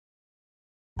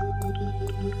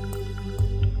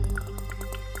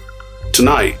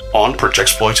Tonight on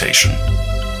Projectsploitation.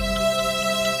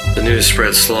 The news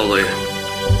spread slowly,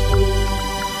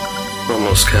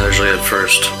 almost casually at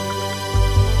first,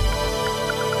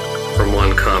 from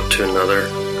one cop to another,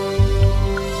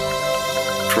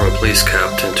 from a police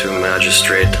captain to a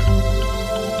magistrate,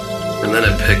 and then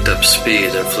it picked up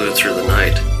speed and flew through the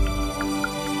night,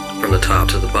 from the top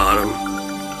to the bottom,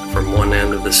 from one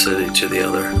end of the city to the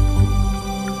other.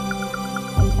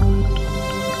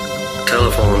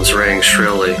 Telephones rang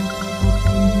shrilly.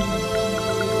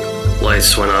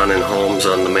 Lights went on in homes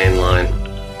on the main line.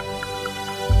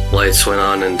 Lights went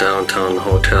on in downtown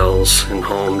hotels, in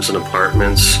homes and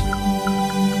apartments,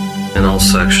 in all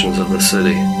sections of the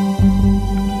city.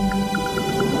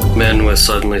 Men with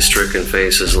suddenly stricken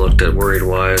faces looked at worried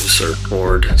wives or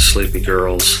bored, sleepy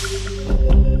girls.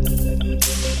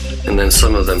 And then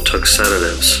some of them took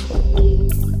sedatives,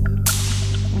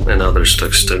 and others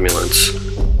took stimulants.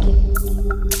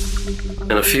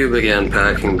 And a few began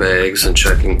packing bags and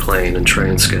checking plane and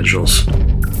train schedules.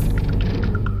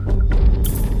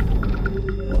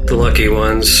 The lucky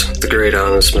ones, the great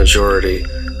honest majority,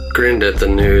 grinned at the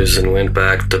news and went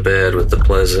back to bed with the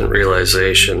pleasant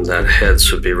realization that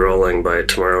heads would be rolling by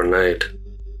tomorrow night.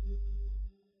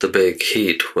 The big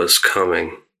heat was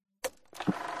coming.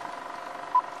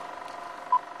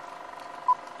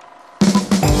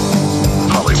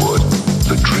 Hollywood,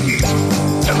 the dream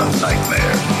and the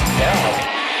nightmare.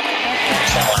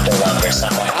 Someone to love or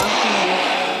someone.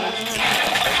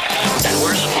 And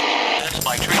worse, that's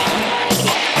my dream.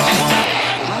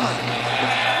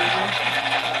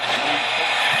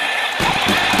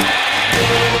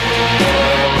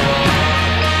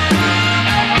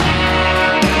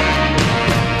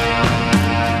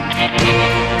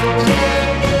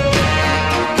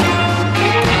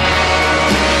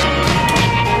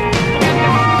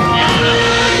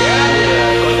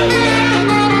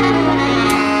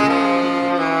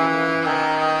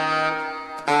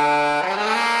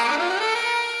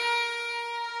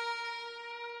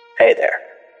 Hey there.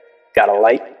 Got a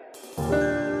light?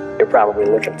 You're probably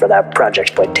looking for that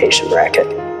Projectsploitation racket.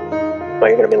 Well,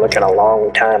 you're going to be looking a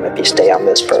long time if you stay on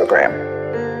this program.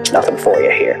 There's nothing for you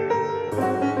here.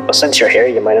 Well, since you're here,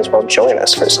 you might as well join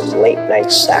us for some late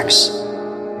night sax.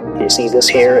 You see, this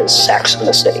here is Sax in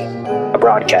the City, a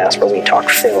broadcast where we talk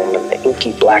film and the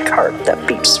inky black heart that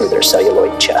beats through their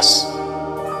celluloid chests.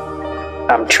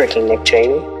 I'm Tricky Nick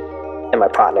Cheney, and my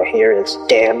partner here is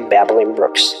Dan Babbling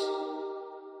Brooks.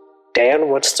 Dan,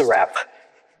 what's the rap?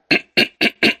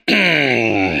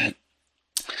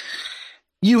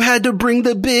 You had to bring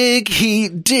the big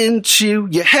heat, didn't you?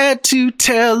 You had to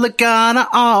tell Lagana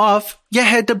off. You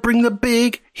had to bring the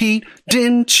big heat,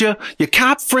 didn't you? Your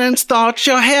cop friends thought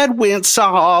your head went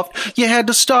soft. You had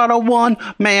to start a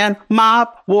one-man mob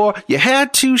war. You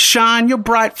had to shine your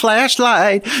bright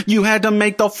flashlight. You had to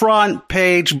make the front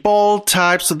page bold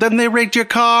type, so then they rigged your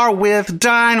car with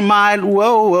dynamite.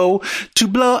 Whoa, whoa, to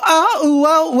blow, oh,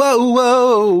 whoa, whoa,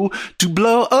 whoa, to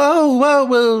blow, oh, whoa,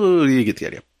 whoa. You get the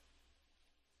idea.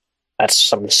 That's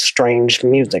some strange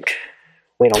music.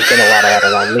 We don't get a lot of that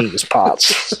around these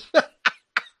parts.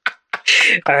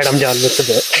 All right, I'm done with the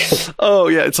bit. Oh,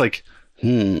 yeah, it's like,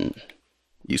 you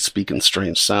speak in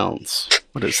strange sounds.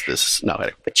 What is this? No,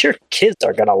 anyway. But your kids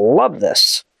are going to love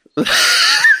this.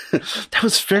 That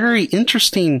was very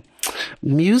interesting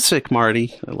music,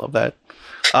 Marty. I love that.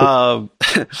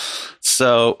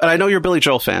 So, and I know you're a Billy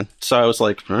Joel fan, so I was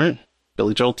like, all right.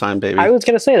 Billy Joel time, baby. I was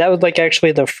going to say, that was like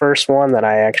actually the first one that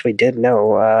I actually did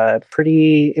know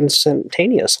pretty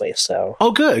instantaneously. So,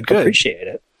 oh, good. Appreciate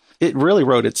it. It really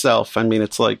wrote itself. I mean,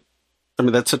 it's like,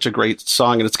 that's such a great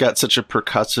song, and it's got such a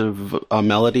percussive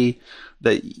melody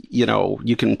that, you know,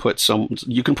 you can put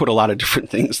a lot of different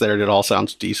things there, and it all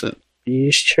sounds decent.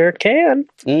 You sure can.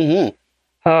 Mm-hmm.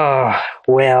 Oh,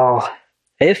 well,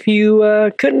 if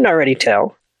you couldn't already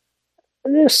tell,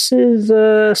 this is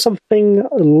something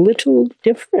a little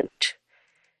different.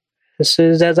 This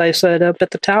is, as I said up at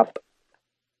the top,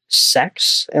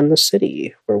 Sax and the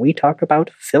City, where we talk about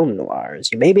film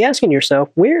noirs. You may be asking yourself,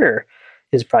 where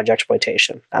is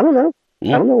Projectsploitation? I don't know. I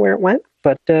don't know where it went,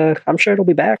 but I'm sure it'll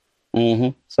be back.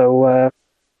 Mm-hmm. So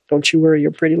don't you worry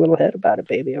your pretty little head about it,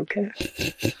 baby, okay?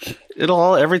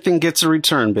 Everything gets a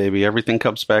return, baby. Everything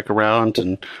comes back around,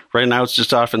 and right now it's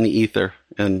just off in the ether.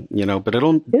 And, you know, but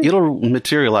it'll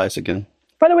materialize again.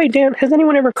 By the way, Dan, has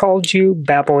anyone ever called you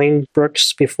Babbling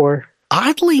Brooks before?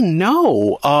 Oddly,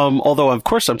 no. Although, of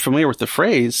course, I'm familiar with the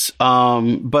phrase.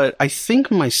 But I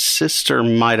think my sister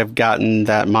might have gotten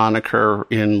that moniker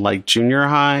in, like, junior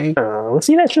high. Oh,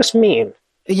 see, that's just mean.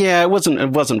 Yeah, it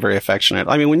wasn't very affectionate.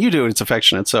 I mean, when you do it, it's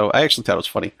affectionate. So I actually thought it was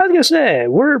funny. I was gonna say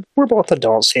we're both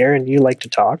adults here, and you like to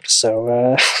talk,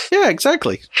 so Yeah,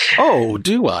 exactly. Oh,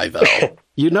 do I though?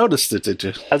 You noticed it, did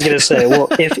you? I was gonna say, well,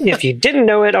 if you didn't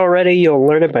know it already, you'll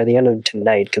learn it by the end of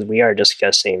tonight because we are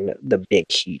discussing The Big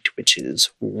Heat, which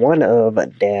is one of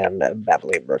Dan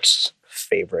Babbley-Brooks'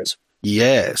 favorites.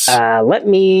 Yes. Let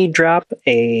me drop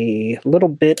a little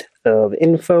bit of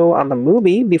info on the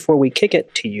movie before we kick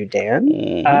it to you, Dan.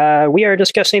 We are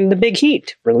discussing The Big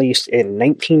Heat, released in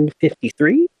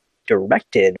 1953,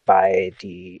 directed by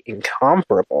the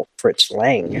incomparable Fritz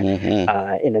Lang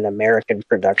in an American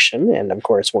production. And of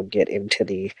course, we'll get into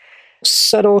the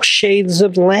subtle shades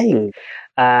of Lang.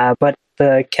 But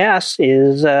the cast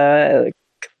is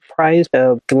comprised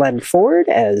of Glenn Ford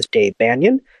as Dave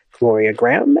Banyan, Gloria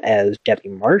Graham as Debbie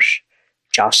Marsh,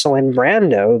 Jocelyn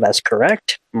Brando, that's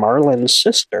correct, Marlon's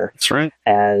sister, That's right,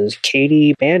 as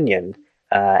Katie Banyan,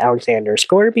 Alexander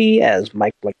Scorby as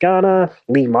Mike Lagana,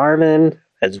 Lee Marvin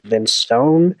as Vince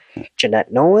Stone,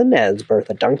 Jeanette Nolan as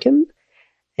Bertha Duncan,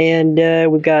 and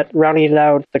we've got rounding it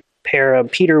out the pair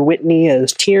of Peter Whitney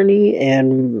as Tierney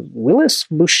and Willis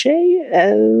Boucher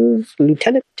as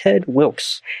Lieutenant Ted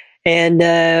Wilkes. And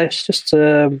it's just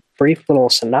a brief little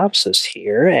synopsis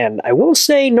here. And I will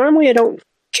say, normally I don't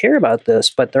care about this,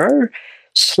 but there are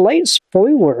slight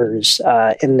spoilers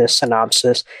in this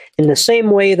synopsis, in the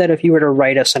same way that if you were to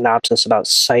write a synopsis about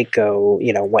Psycho,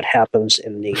 you know, what happens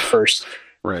in the first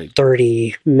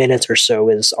 30 minutes or so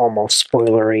is almost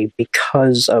spoilery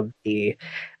because of the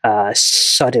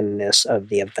suddenness of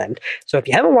the event. So if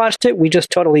you haven't watched it, we just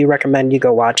totally recommend you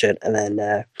go watch it and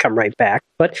then come right back.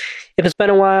 But if it's been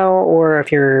a while, or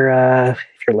if you're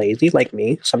lazy like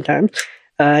me sometimes,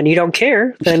 and you don't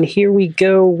care, then here we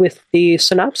go with the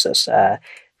synopsis.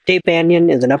 Dave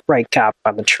Banyan is an upright cop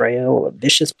on the trail of a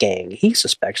vicious gang he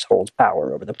suspects holds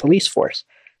power over the police force.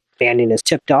 Banyan is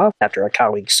tipped off after a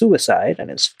colleague's suicide, and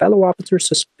his fellow officers'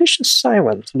 suspicious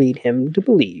silence lead him to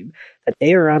believe that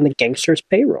they are on the gangster's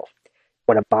payroll.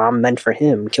 When a bomb meant for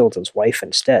him kills his wife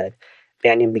instead,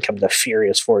 Banyan becomes a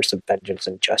furious force of vengeance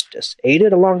and justice,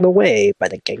 aided along the way by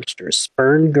the gangster's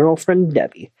spurned girlfriend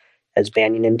Debbie. As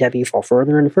Banyan and Debbie fall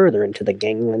further and further into the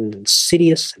gangland's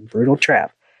insidious and brutal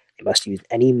trap, they must use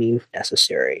any means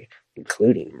necessary,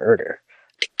 including murder,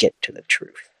 to get to the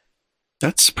truth.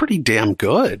 That's pretty damn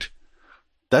good.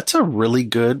 That's a really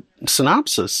good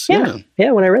synopsis.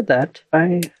 Yeah, when I read that,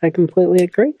 I completely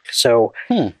agree. So,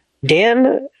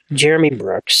 Dan Jeremy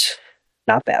Brooks,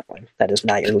 not Babbling. That is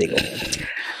not your legal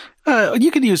name. You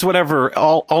could use whatever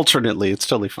alternately. It's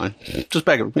totally fine. Just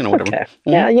back, whatever. Okay.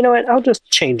 Yeah, you know what? I'll just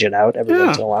change it out every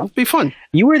once in a while. Be fun.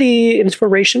 You were the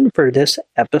inspiration for this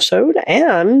episode,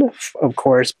 and of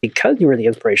course, because you were the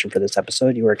inspiration for this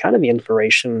episode, you were kind of the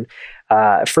inspiration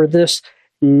for this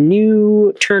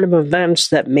new turn of events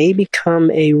that may become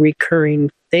a recurring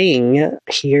thing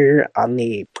here on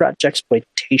the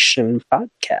Projectsploitation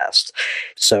podcast.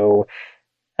 So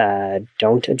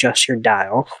don't adjust your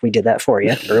dial. We did that for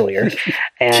you earlier.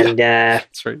 And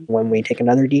that's right. When we take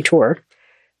another detour,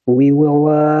 we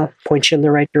will point you in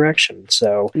the right direction.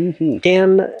 So,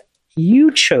 Dan,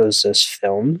 you chose this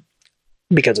film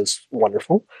because it's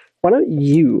wonderful. Why don't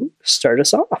you start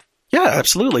us off? Yeah,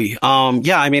 absolutely.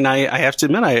 I mean, I have to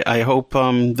admit, I hope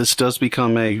this does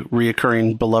become a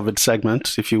reoccurring beloved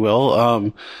segment, if you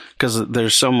will, because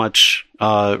there's so much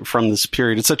from this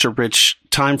period. It's such a rich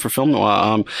time for film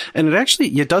noir. And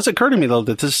it does occur to me, though,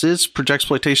 that this is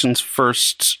Projectsploitation's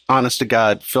first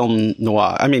honest-to-God film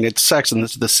noir. I mean, it's Sex and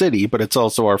the City, but it's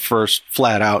also our first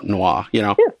flat-out noir,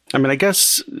 Yeah. I mean, I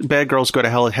guess Bad Girls Go to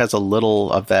Hell has a little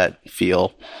of that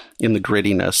feel in the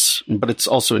grittiness, but it's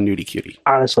also a nudie cutie.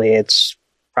 Honestly, it's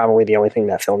probably the only thing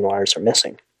that film noirs are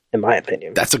missing, in my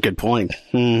opinion. That's a good point.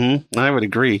 I would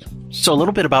agree. So a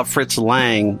little bit about Fritz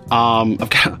Lang. I've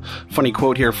got a funny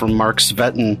quote here from Mark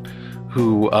Svetin,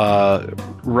 who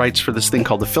writes for this thing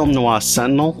called the Film Noir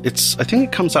Sentinel. I think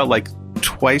it comes out like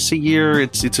twice a year.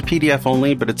 It's a PDF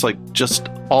only, but it's like just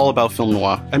all about film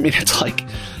noir. I mean, it's like,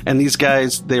 and these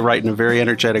guys, they write in a very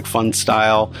energetic, fun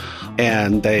style,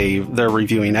 and they're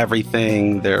reviewing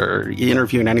everything. They're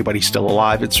interviewing anybody still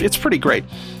alive. It's pretty great.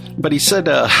 But he said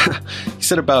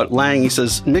about Lang, he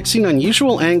says, mixing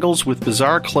unusual angles with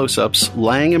bizarre close-ups,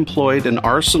 Lang employed an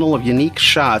arsenal of unique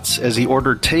shots as he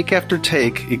ordered take after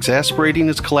take, exasperating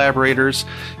his collaborators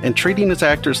and treating his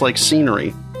actors like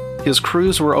scenery. His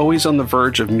crews were always on the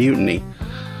verge of mutiny.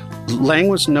 Lang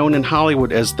was known in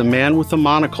Hollywood as the man with the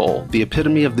monocle, the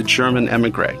epitome of the German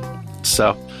emigre.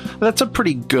 So that's a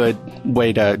pretty good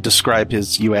way to describe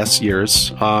his U.S.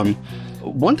 years.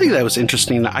 one thing that was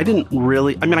interesting, I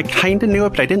kind of knew it,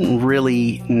 but I didn't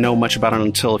really know much about it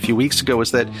until a few weeks ago,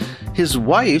 was that his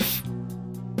wife,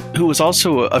 who was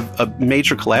also a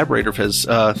major collaborator of his,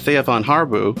 Thea von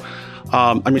Harbu,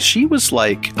 she was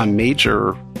like a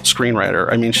major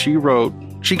screenwriter. I mean,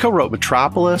 she co-wrote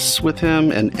Metropolis with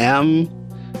him and M,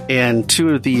 and two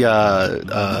of the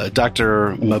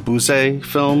Dr. Mabuse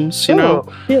films,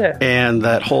 yeah, and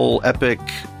that whole epic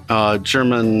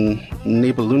German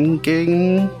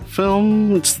Nibelungen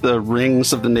film. It's the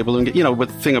Rings of the Nibelungen, with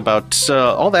the thing about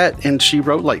all that. And she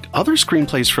wrote like other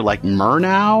screenplays for like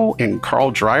Murnau and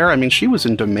Carl Dreyer. I mean, she was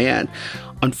in demand.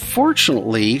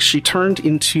 Unfortunately, she turned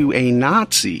into a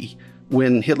Nazi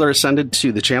when Hitler ascended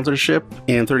to the chancellorship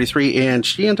in 1933, and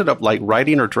she ended up like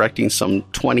writing or directing some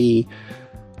 20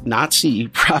 Nazi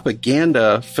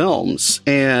propaganda films.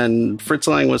 And Fritz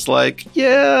Lang was like,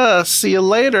 yeah, see you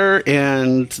later.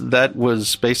 And that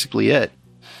was basically it.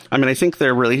 I mean, I think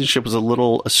their relationship was a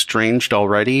little estranged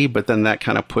already, but then that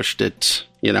kind of pushed it,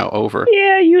 over.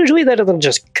 Yeah, usually that doesn't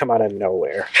just come out of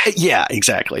nowhere. Yeah,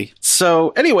 exactly. So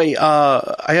anyway,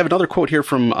 I have another quote here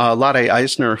from Lade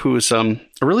Eisner, who is a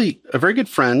very good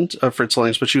friend of Fritz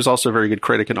Lang's, but she was also a very good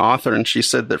critic and author. And she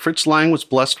said that Fritz Lang was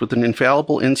blessed with an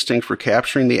infallible instinct for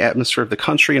capturing the atmosphere of the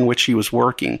country in which he was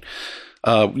working,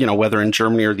 whether in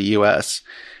Germany or the U.S.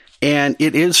 And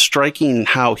it is striking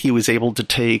how he was able to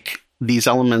take these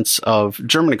elements of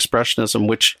German expressionism,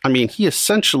 which, I mean,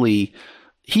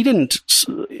 he didn't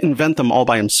invent them all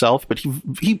by himself, but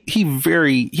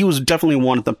he was definitely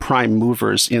one of the prime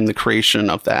movers in the creation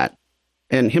of that.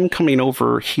 And him coming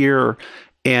over here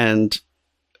and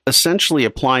essentially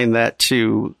applying that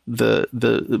to the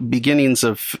beginnings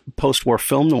of post-war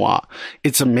film noir,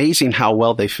 it's amazing how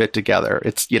well they fit together.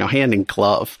 It's, hand in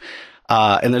glove.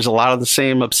 And there's a lot of the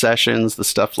same obsessions, the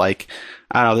stuff like,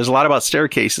 I don't know, there's a lot about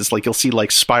staircases. Like you'll see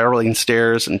like spiraling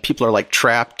stairs and people are like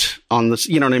trapped on this,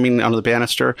 on the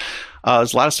banister.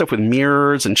 There's a lot of stuff with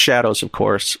mirrors and shadows, of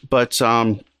course. But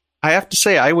I have to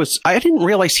say, I didn't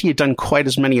realize he had done quite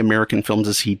as many American films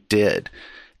as he did.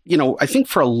 I think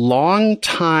for a long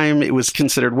time it was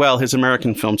considered, well, his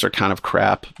American films are kind of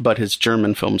crap, but his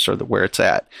German films are where it's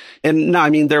at. And no, I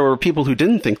mean, there were people who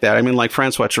didn't think that. I mean, like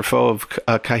Francois Truffaut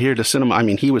of Cahiers de Cinema. I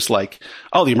mean, he was like,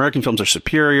 oh, the American films are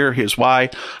superior. Here's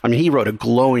why. I mean, he wrote a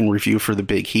glowing review for The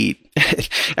Big Heat.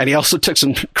 And he also took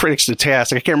some critics to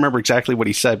task. I can't remember exactly what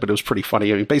he said, but it was pretty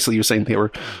funny. I mean, basically he was saying they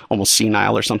were almost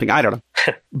senile or something. I don't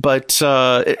know. But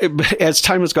as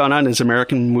time has gone on, his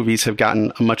American movies have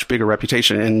gotten a much bigger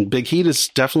reputation, and Big Heat is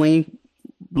definitely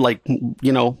like,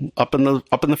 up in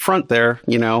the front there.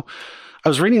 I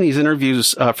was reading these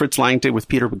interviews Fritz Lang did with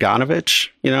Peter Bogdanovich,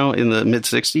 in the mid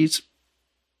 60s.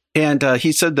 And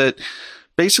he said that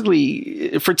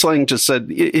basically, Fritz Lang just said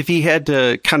if he had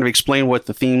to kind of explain what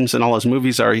the themes in all his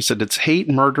movies are, he said it's hate,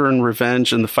 murder, and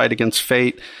revenge, and the fight against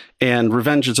fate. And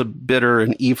revenge is a bitter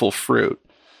and evil fruit.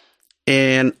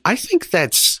 And I think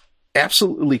that's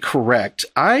absolutely correct.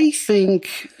 I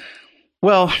think,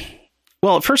 well,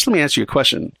 first let me ask you a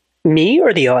question. Me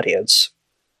or the audience?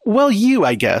 Well, you,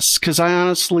 I guess, because I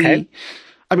honestly, okay.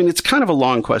 I mean, it's kind of a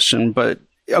long question, but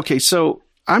okay, so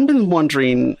I've been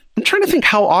wondering, I'm trying to think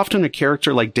how often a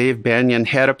character like Dave Banyan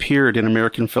had appeared in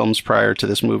American films prior to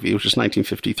this movie, which was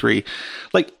 1953.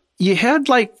 Like, you had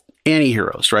like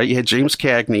anti-heroes, right? You had James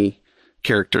Cagney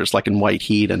characters like in White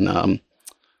Heat and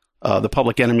The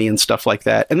Public Enemy and stuff like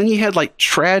that. And then you had like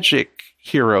tragic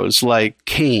heroes like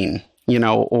Kane,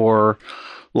 or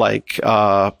like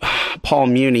Paul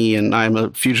Muni and I'm a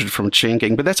Fugitive from Chain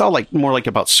Gang. But that's all like more like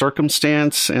about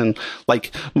circumstance and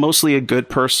like mostly a good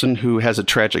person who has a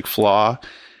tragic flaw.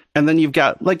 And then you've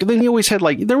got like, then you always had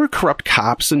like, there were corrupt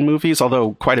cops in movies,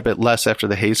 although quite a bit less after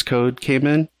the Hays Code came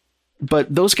in.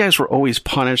 But those guys were always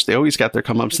punished. They always got their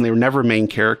comeups and they were never main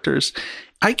characters.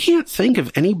 I can't think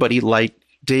of anybody like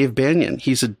Dave Banyan.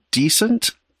 He's a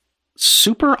decent,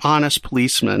 super honest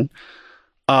policeman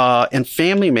and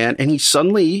family man. And he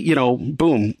suddenly,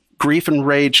 boom, grief and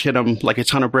rage hit him like a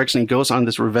ton of bricks. And he goes on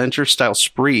this Revenger style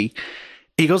spree.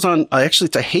 He goes on, actually,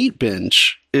 it's a hate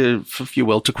binge, if you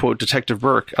will, to quote Detective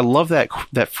Burke. I love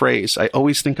that phrase. I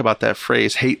always think about that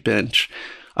phrase, hate binge,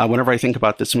 whenever I think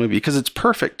about this movie, because it's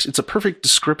perfect. It's a perfect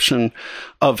description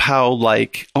of how,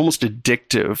 like, almost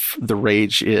addictive the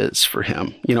rage is for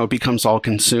him. It becomes all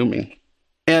consuming.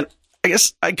 And I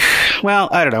guess, I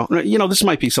don't know. This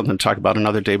might be something to talk about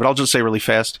another day, but I'll just say really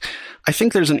fast. I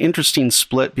think there's an interesting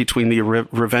split between the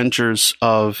Revengers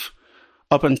of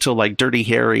up until like Dirty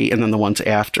Harry and then the ones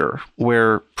after,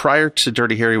 where prior to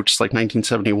Dirty Harry, which is like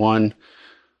 1971,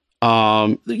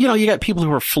 You got people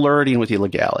who are flirting with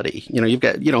illegality. You've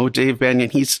got, Dave Banyan.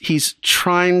 He's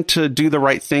trying to do the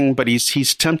right thing, but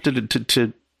he's tempted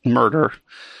to murder,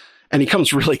 and he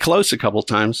comes really close a couple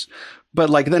times. But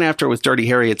like then after with Dirty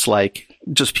Harry, it's like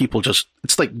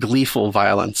it's like gleeful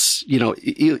violence.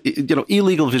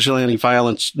 Illegal vigilante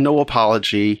violence, no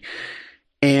apology.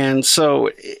 And so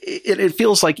it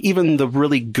feels like even the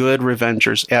really good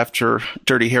Revengers after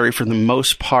Dirty Harry, for the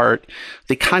most part,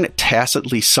 they kind of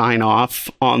tacitly sign off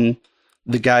on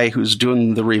the guy who's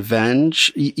doing the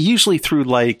revenge, usually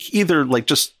through either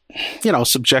just,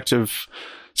 subjective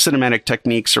cinematic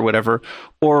techniques or whatever,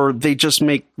 or they just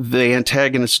make the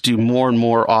antagonist do more and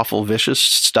more awful, vicious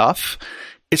stuff.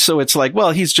 So it's like,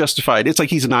 well, he's justified. It's like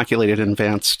he's inoculated in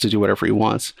advance to do whatever he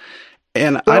wants.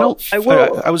 And go ahead.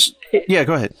 Well, I was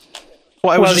just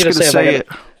going to say,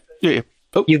 yeah.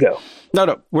 Oh, you go.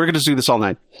 No, we're going to do this all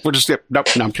night. No,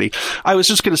 I'm kidding. I was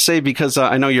just going to say, because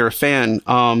I know you're a fan,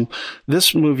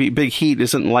 this movie, Big Heat,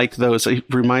 isn't like those. It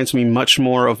reminds me much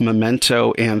more of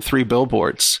Memento and Three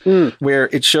Billboards, where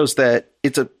it shows that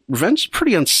it's a revenge,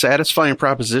 pretty unsatisfying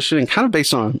proposition and kind of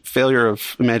based on failure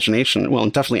of imagination. Well,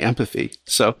 and definitely empathy.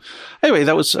 So anyway,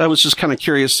 I was just kind of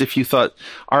curious if you thought,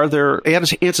 are there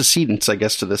antecedents, I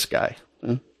guess, to this guy?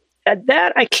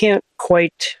 That I can't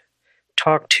quite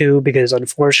talk to, because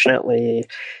unfortunately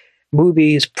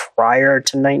movies prior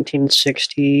to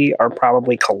 1960 are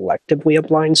probably collectively a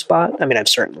blind spot. I mean, I've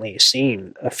certainly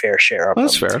seen a fair share of them.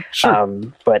 That's fair.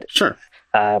 Sure. But sure.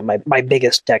 My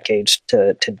biggest decades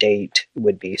to date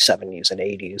would be 70s and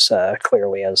 80s,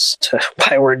 clearly, as to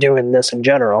why we're doing this in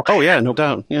general. Oh, yeah, no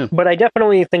doubt. Yeah. But I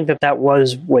definitely think that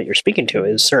was what you're speaking to,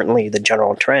 is certainly the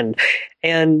general trend.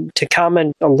 And to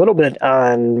comment a little bit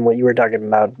on what you were talking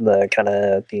about, the kind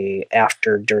of the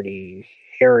after Dirty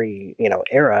Harry,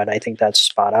 era, and I think that's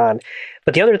spot on.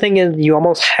 But the other thing is, you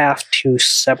almost have to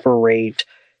separate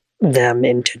them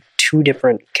into two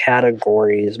different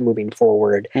categories moving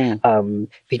forward,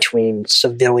 between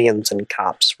civilians and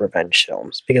cops revenge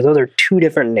films, because those are two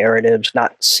different narratives,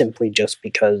 not simply just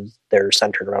because they're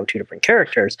centered around two different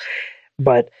characters,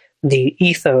 but the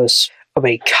ethos of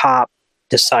a cop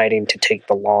deciding to take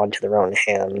the law into their own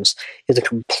hands is a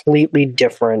completely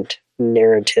different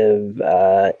narrative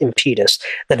impetus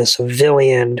than a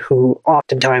civilian who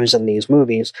oftentimes in these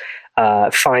movies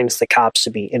finds the cops to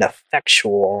be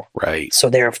ineffectual, right? So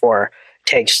therefore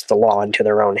takes the law into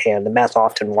their own hand. And that's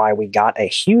often why we got a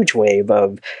huge wave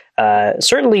of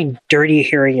certainly Dirty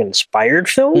Harry inspired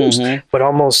films, but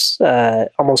almost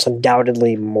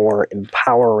undoubtedly more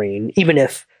empowering, even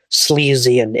if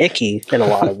sleazy and icky in a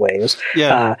lot of ways.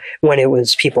 When it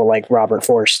was people like Robert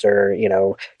Forster,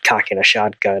 cocking a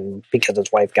shotgun because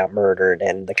his wife got murdered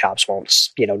and the cops won't,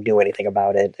 do anything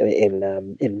about it.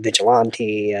 In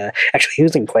Vigilante, actually, he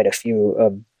was in quite a few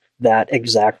of that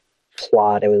exact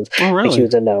plot. It was like he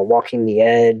was in Walking the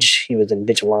Edge. He was in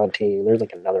Vigilante. There's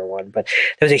like another one, but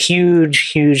there was a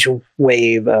huge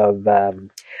wave of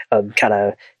kind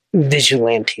of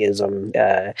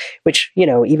vigilantism, which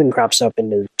even crops up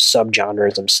into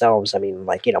subgenres themselves. I mean,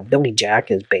 Billy Jack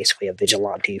is basically a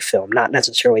vigilante film, not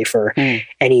necessarily for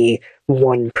any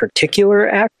one particular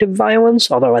act of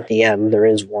violence, although at the end there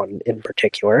is one in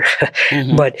particular.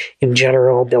 But in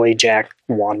general, Billy Jack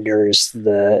wanders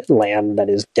the land that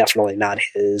is definitely not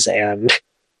his and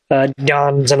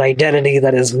dons an identity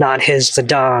that is not his to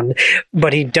don,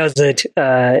 but he does it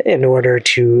in order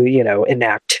to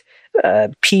enact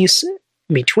peace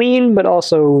between, but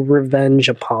also revenge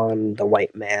upon the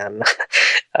white man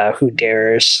who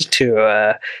dares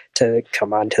to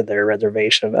come onto their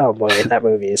reservation. Oh boy, that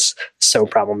movie is so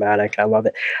problematic. I love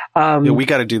it. We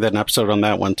got to do that an episode on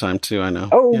that one time too. I know.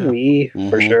 Oh, yeah. We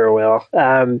for sure will.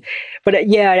 But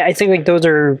I think those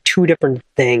are two different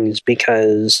things,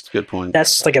 because good point.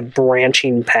 That's like a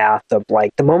branching path of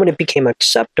the moment it became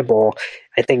acceptable.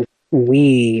 I think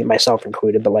we, myself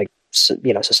included, but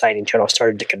society in general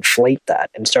started to conflate that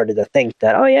and started to think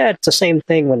that, oh yeah, it's the same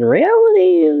thing, when in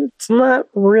reality it's not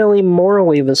really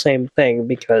morally the same thing,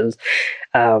 because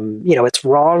it's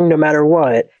wrong no matter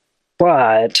what.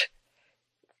 But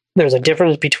there's a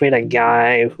difference between a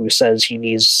guy who says he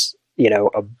needs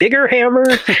a bigger hammer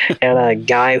and a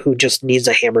guy who just needs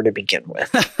a hammer to begin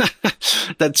with.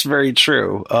 That's very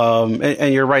true.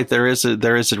 And you're right. There is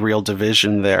a real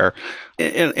division there.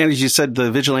 And as you said,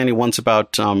 the vigilante one's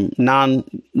about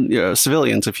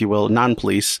civilians, if you will,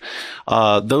 non-police.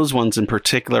 Those ones in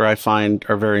particular, I find,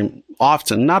 are very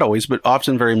often, not always, but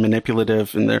often very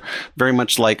manipulative. And they're very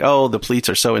much like, oh, the police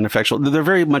are so ineffectual. They're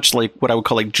very much like what I would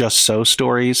call just so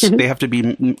stories. They have to be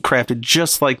crafted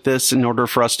just like this in order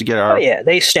for us to get our... Oh, yeah.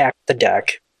 They stack the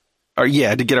deck.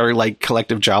 to get our like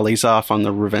collective jollies off on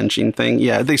the revenging thing.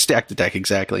 Yeah, they stacked the deck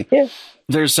exactly. Yeah.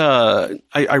 There's I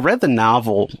read the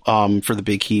novel for The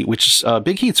Big Heat, which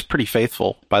Big Heat's pretty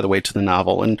faithful, by the way, to the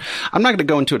novel. And I'm not going to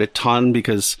go into it a ton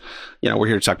because, we're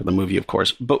here to talk about the movie, of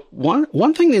course. But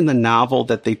one thing in the novel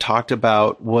that they talked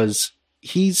about was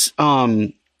he's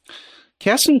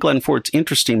casting Glenn Ford's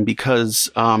interesting because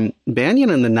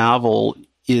Banyan in the novel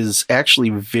is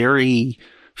actually very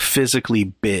physically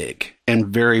big and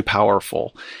very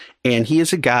powerful. And he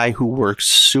is a guy who works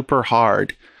super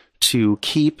hard to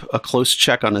keep a close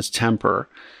check on his temper.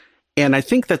 And I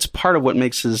think that's part of what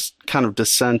makes his kind of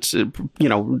descent,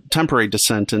 temporary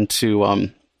descent into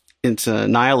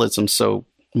nihilism so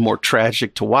more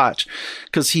tragic to watch,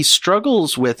 because he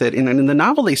struggles with it. And in the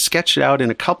novel, they sketch it out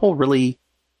in a couple really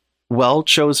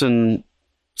well-chosen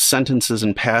sentences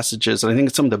and passages. And I think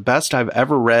it's some of the best I've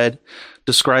ever read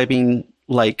describing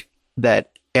like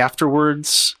that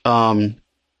afterwards.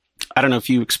 I don't know if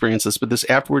you experience this, but this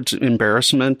afterwards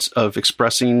embarrassment of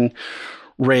expressing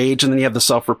rage, and then you have the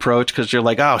self-reproach because you're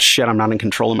like, oh shit, I'm not in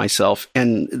control of myself.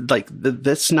 And like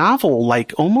this novel,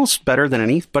 like almost better than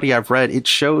anybody I've read, it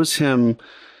shows him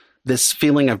this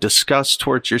feeling of disgust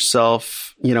towards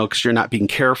yourself, because you're not being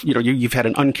careful. You've had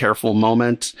an uncareful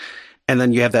moment. And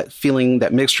then you have that feeling,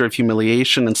 that mixture of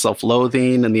humiliation and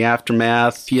self-loathing and the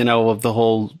aftermath, of the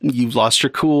whole, you've lost your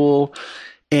cool.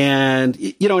 And,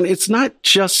 and it's not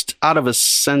just out of a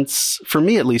sense, for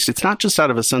me at least, it's not just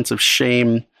out of a sense of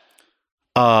shame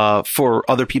for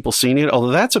other people seeing it,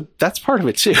 although that's part of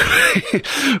it too.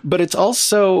 But it's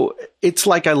also, it's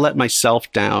like I let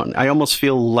myself down. I almost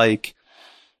feel like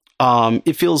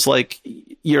it feels like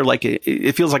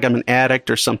it feels like I'm an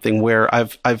addict or something, where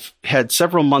I've had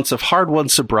several months of hard-won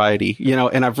sobriety,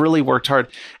 and I've really worked hard.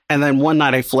 And then one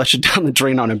night I flush it down the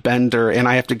drain on a bender, and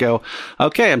I have to go,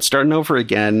 okay, I'm starting over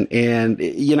again. And,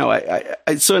 basically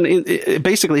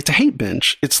it's a hate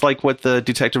binge. It's like what the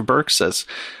Detective Burke says.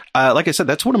 Like I said,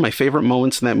 that's one of my favorite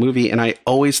moments in that movie. And I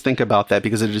always think about that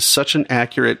because it is such an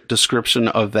accurate description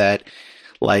of that.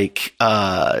 Like,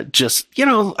 just,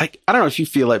 like, I don't know if you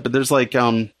feel it, but there's like,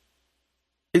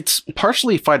 it's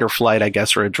partially fight or flight, I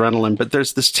guess, or adrenaline, but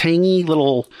there's this tangy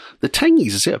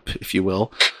zip, if you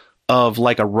will, of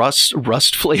like a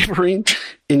rust flavoring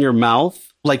in your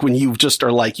mouth. Like when you just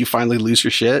are like, you finally lose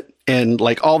your shit and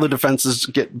like all the defenses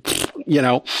get,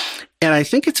 and I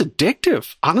think it's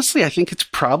addictive. Honestly, I think it's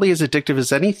probably as addictive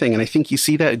as anything. And I think you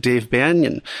see that at Dave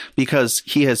Banyan because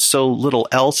he has so little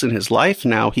else in his life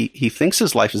now. He thinks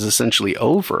his life is essentially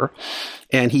over,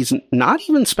 and he's not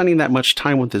even spending that much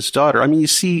time with his daughter. I mean, you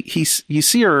see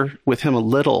her with him a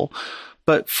little,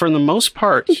 but for the most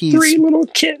part, he's 3 little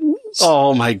kittens.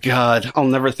 Oh my God. I'll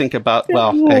never think about,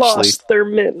 Lost their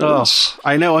mittens. Oh,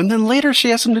 I know. And then later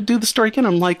she asked him to do the story again.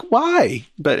 I'm like, why?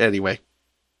 But anyway.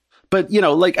 But,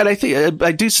 and I think,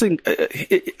 I do think,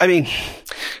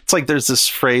 it's like there's this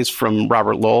phrase from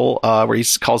Robert Lowell where he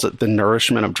calls it the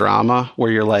nourishment of drama,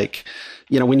 where you're like,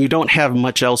 when you don't have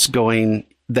much else going,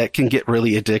 that can get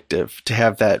really addictive to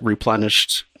have that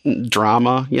replenished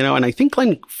drama, and I think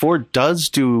Glenn Ford does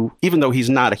do, even though he's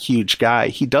not a huge guy,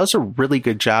 he does a really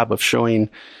good job of showing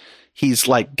he's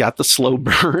like got the slow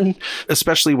burn,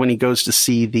 especially when he goes to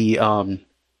see the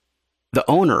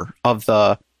owner of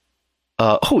the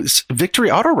it's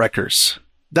Victory Auto Wreckers.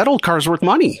 That old car's worth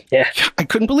money. Yeah. I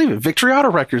couldn't believe it. Victory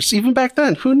Auto Wreckers, even back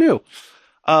then, who knew?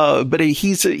 But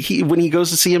when he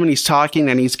goes to see him and he's talking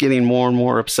and he's getting more and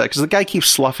more upset because the guy keeps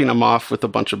sloughing him off with a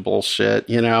bunch of bullshit,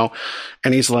 and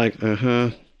he's like,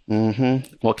 well,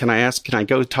 can I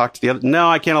go talk to the other? No,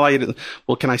 I can't allow you to.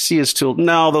 Well, can I see his tool?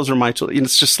 No, those are my tools. And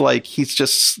it's just like,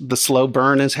 the slow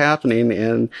burn is happening.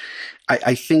 And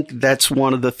I think that's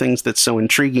one of the things that's so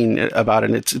intriguing about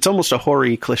it. It's almost a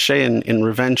hoary cliche in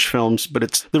revenge films, but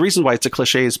it's the reason why it's a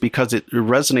cliche is because it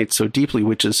resonates so deeply,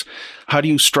 which is how do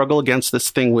you struggle against this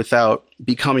thing without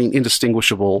becoming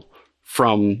indistinguishable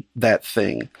from that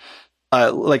thing?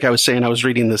 Like I was saying, I was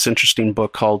reading this interesting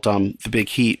book called The Big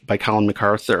Heat by Colin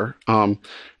MacArthur.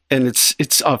 And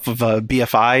it's off of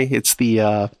BFI. It's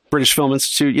the British Film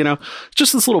Institute,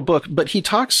 just this little book. But he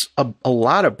talks a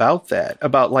lot about that,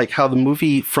 about like how the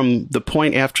movie from the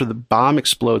point after the bomb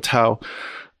explodes, how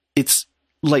it's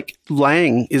like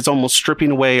Lang is almost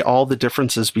stripping away all the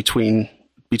differences between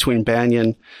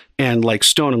Banyan and like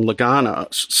Stone and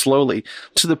Lagana slowly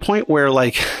to the point where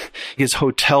like his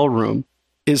hotel room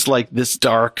is like this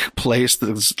dark place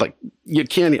that's like, I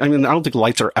don't think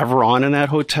lights are ever on in that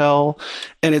hotel.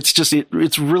 And it's just,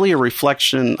 it's really a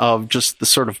reflection of just the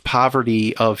sort of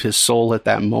poverty of his soul at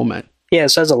that moment. Yeah, it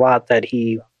says a lot that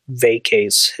he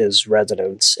vacates his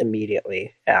residence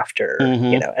immediately after,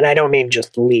 and I don't mean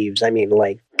just leaves, I mean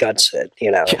like guts it,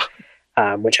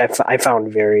 which I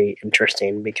found very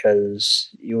interesting because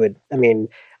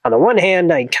on the one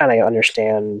hand, I kind of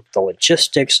understand the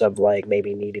logistics of like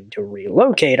maybe needing to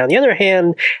relocate. On the other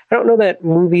hand, I don't know that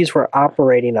movies were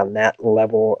operating on that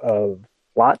level of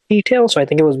plot detail, so I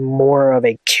think it was more of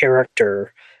a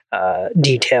character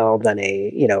detail than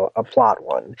a plot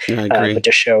one. I agree. But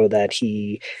to show that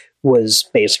he was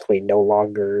basically no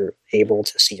longer able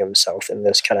to see himself in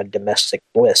this kind of domestic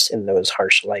bliss in those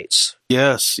harsh lights.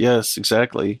 Yes,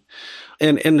 exactly.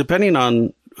 And depending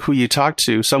on who you talk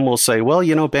to, some will say,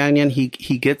 well, Banyan, he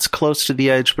gets close to the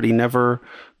edge, but he never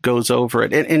goes over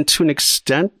it. And to an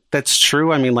extent, that's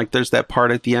true. I mean, like there's that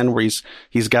part at the end where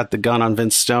he's got the gun on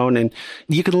Vince Stone, and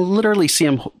you can literally see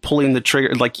him pulling the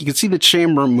trigger. Like you can see the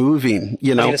chamber moving, I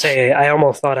was going to say, I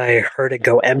almost thought I heard it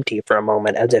go empty for a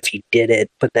moment as if he did it,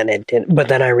 but then it didn't. But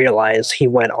then I realized he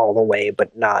went all the way,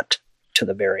 but not to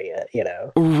the very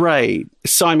end, Right.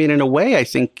 So, I mean, in a way, I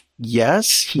think,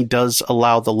 yes, he does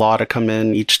allow the law to come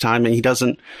in each time, and he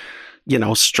doesn't,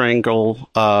 strangle,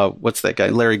 what's that guy,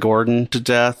 Larry Gordon, to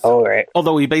death. Oh, right.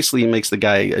 Although he basically makes the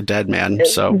guy a dead man,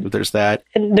 so there's that.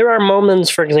 And there are moments,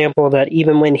 for example, that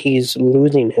even when he's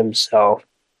losing himself,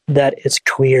 that it's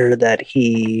clear that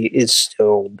he is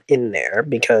still in there,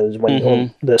 because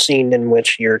when the scene in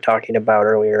which you're talking about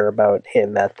earlier about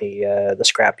him at the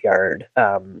scrapyard,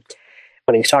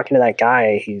 when he's talking to that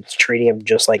guy, he's treating him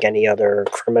just like any other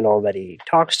criminal that he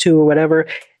talks to or whatever.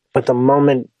 But the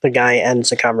moment the guy ends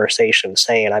the conversation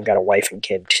saying, "I've got a wife and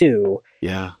kid too,"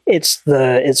 it's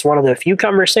one of the few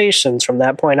conversations from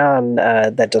that point on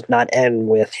that does not end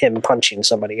with him punching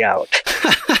somebody out.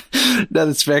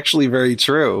 That's actually very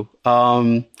true.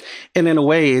 And in a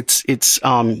way, it's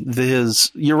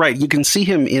you're right. You can see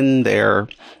him in there,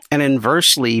 and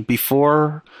inversely,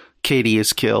 before Katie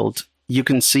is killed, you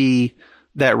can see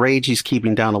that rage he's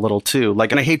keeping down a little too.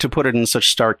 Like, and I hate to put it in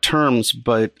such stark terms,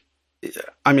 but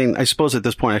I mean, I suppose at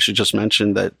this point I should just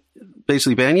mention that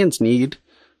basically Banyan's need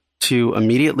to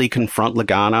immediately confront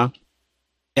Lagana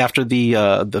after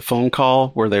the phone call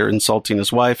where they're insulting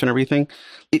his wife and everything,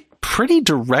 it pretty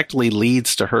directly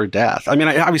leads to her death. I mean,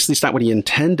 obviously it's not what he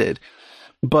intended,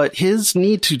 but his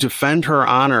need to defend her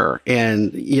honor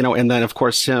and, and then of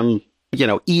course him,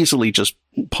 easily just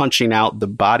punching out the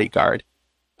bodyguard.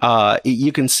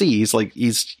 You can see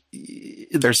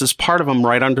there's this part of him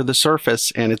right under the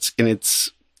surface, and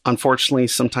it's unfortunately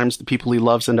sometimes the people he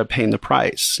loves end up paying the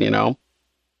price,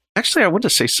 Actually, I want to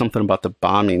say something about the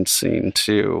bombing scene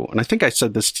too. And I think I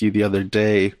said this to you the other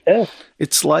day. Yeah.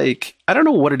 It's like, I don't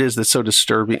know what it is that's so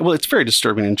disturbing. Well, it's very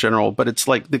disturbing in general, but it's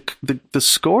like the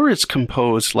score is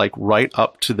composed like right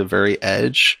up to the very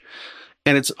edge.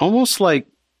 And it's almost like,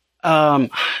 I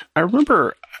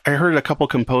remember I heard a couple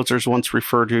composers once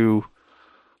refer to,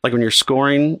 like when you're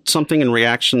scoring something in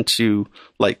reaction to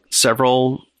like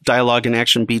several dialogue and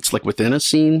action beats, like within a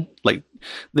scene, like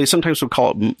they sometimes would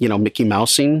call it, Mickey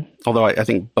Mousing, although I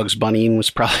think Bugs Bunnying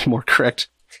was probably more correct.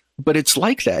 But it's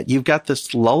like that. You've got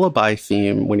this lullaby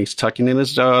theme when he's tucking in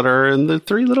his daughter and the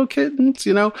three little kittens,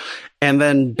 and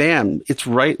then bam, it's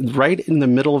right in the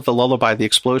middle of the lullaby. The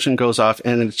explosion goes off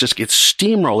and it just gets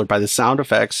steamrolled by the sound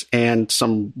effects and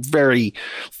some very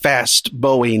fast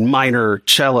bowing minor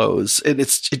cellos. And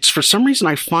it's for some reason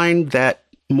I find that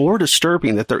more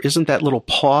disturbing that there isn't that little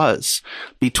pause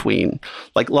between.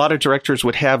 Like a lot of directors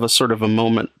would have a sort of a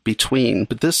moment between,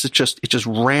 but this is it just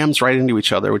rams right into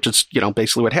each other, which is,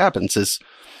 basically what happens is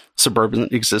suburban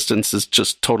existence is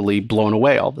just totally blown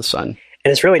away all of a sudden.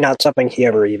 And it's really not something he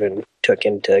ever even took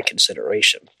into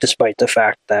consideration, despite the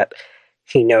fact that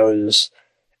he knows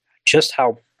just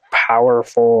how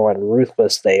powerful and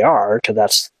ruthless they are, because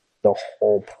that's the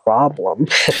whole problem.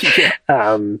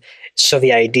 So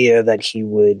the idea that he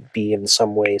would be in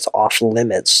some ways off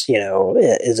limits,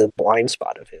 is a blind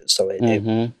spot of his. So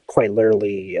it quite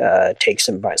literally takes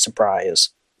him by surprise.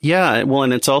 Yeah, well,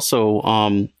 and it's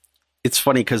also, it's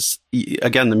funny because,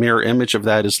 again, the mirror image of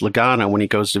that is Lagana when he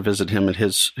goes to visit him at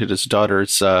his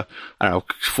daughter's,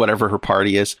 whatever her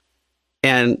party is.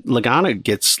 And Lagana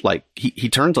gets like, he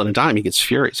turns on a dime. He gets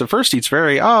furious. At first, he's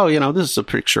very, this is a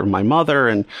picture of my mother.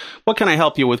 And what can I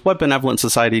help you with? What benevolent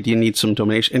society do you need some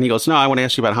donation? And he goes, no, I want to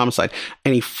ask you about homicide.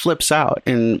 And he flips out.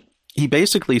 And he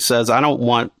basically says, I don't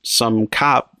want some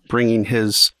cop bringing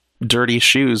his dirty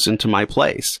shoes into my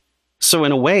place. So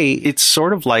in a way, it's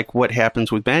sort of like what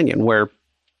happens with Banyan, where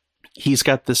he's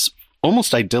got this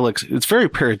almost idyllic, it's very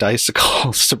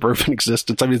paradisical suburban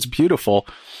existence. I mean, it's beautiful.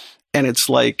 And it's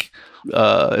like,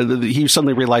 he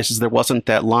suddenly realizes there wasn't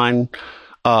that line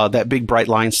that big bright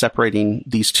line separating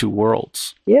these two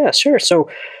worlds. Yeah, sure. So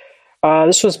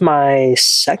this was my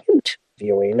second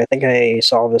viewing. I think I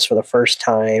saw this for the first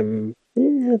time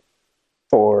 4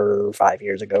 or 5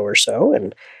 years ago or so,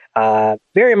 and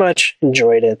very much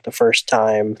enjoyed it the first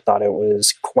time. Thought it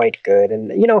was quite good.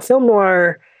 And, film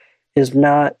noir is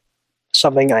not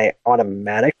something I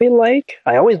automatically like.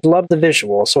 I always love the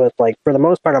visual, so it's like, for the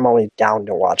most part, I'm always down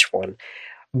to watch one.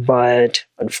 But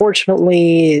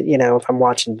unfortunately, if I'm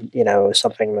watching,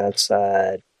 something that's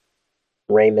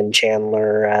Raymond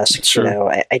Chandler-esque,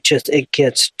 Sure. it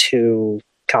gets too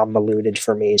convoluted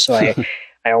for me. So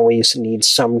I always need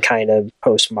some kind of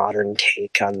postmodern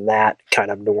take on that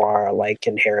kind of noir, like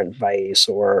Inherent Vice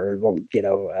or,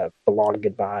 Belong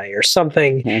Goodbye or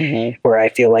something where I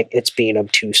feel like it's being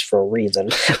obtuse for a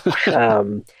reason.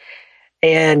 So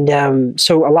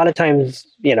a lot of times,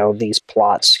 these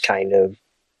plots kind of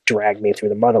drag me through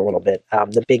the mud a little bit.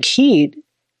 The Big Heat,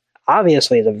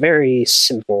 obviously, is a very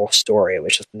simple story,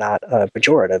 which is not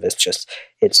pejorative.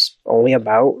 It's only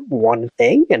about one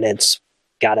thing, and it's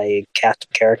got a cast of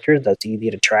characters that's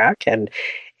easy to track, and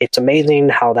it's amazing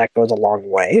how that goes a long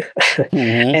way.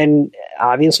 And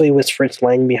obviously, with Fritz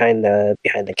Lang behind the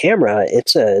camera,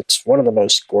 it's one of the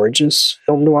most gorgeous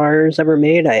film noirs ever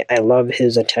made. I love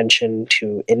his attention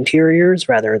to interiors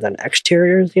rather than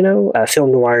exteriors.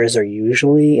 Film noirs are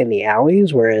usually in the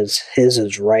alleys, whereas his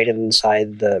is right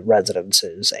inside the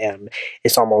residences, and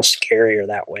it's almost scarier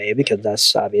that way because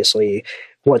that's obviously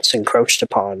what's encroached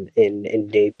upon in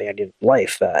Dave Bannon's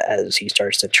life as he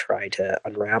starts to try to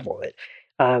unravel it.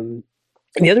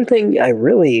 The other thing I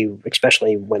really,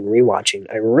 especially when rewatching,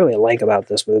 I really like about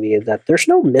this movie is that there's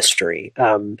no mystery.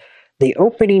 The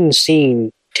opening scene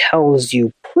tells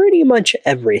you pretty much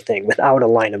everything without a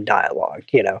line of dialogue.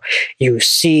 You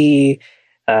see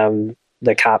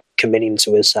the cop committing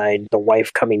suicide, the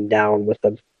wife coming down with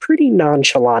a pretty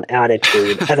nonchalant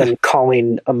attitude, and then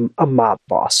calling a mob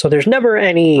boss. So there's never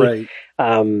any,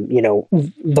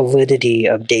 validity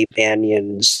of Dave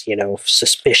Bannon's,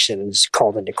 suspicions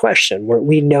called into question. Where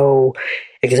we know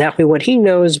exactly what he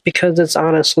knows because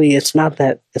it's not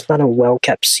a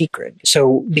well-kept secret.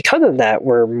 So because of that,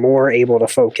 we're more able to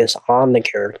focus on the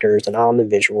characters and on the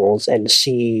visuals and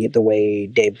see the way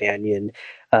Dave Bannon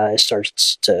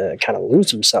starts to kind of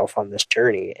lose himself on this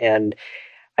journey. And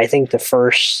I think the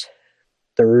first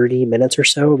 30 minutes or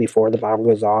so before the bomb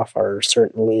goes off are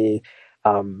certainly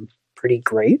pretty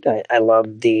great. I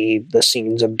love the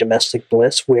scenes of domestic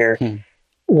bliss where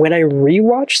when I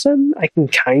rewatch them, I can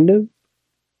kind of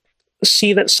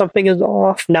see that something is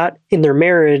off, not in their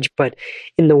marriage, but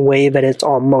in the way that it's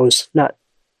almost not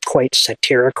quite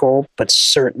satirical, but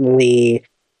certainly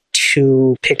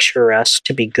too picturesque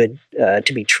to be good,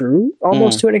 to be true,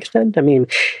 almost to an extent. I mean,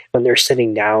 when they're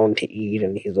sitting down to eat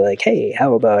and he's like, hey,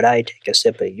 how about I take a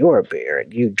sip of your beer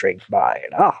and you drink mine?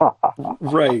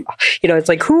 Right. It's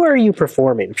like, who are you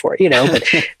performing for? But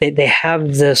they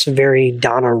have this very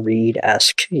Donna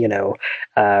Reed-esque,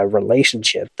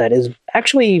 relationship that is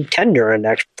actually tender and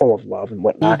actually full of love and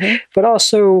whatnot, but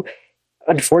also,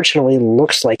 unfortunately,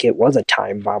 looks like it was a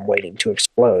time bomb waiting to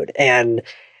explode. And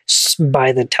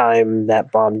by the time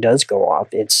that bomb does go off,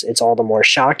 it's all the more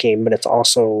shocking, but it's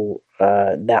also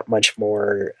that much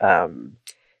more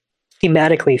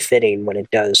thematically fitting when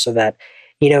it does, so that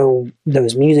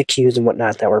those music cues and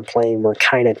whatnot that were playing were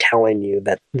kind of telling you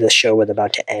that the show was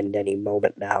about to end any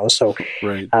moment now. So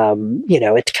right.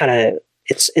 It's kind of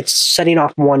it's setting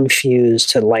off one fuse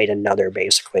to light another,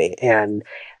 basically, and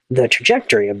the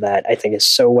trajectory of that, I think, is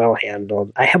so well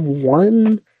handled. I have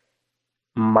one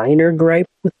minor gripe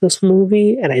with this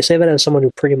movie, and I say that as someone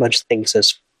who pretty much thinks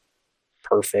it's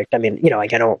perfect. I mean, I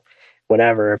don't,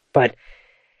 whatever, but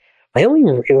my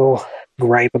only real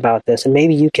gripe about this, and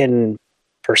maybe you can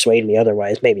persuade me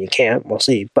otherwise, maybe you can't, we'll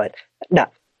see, but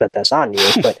not that that's on you,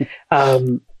 but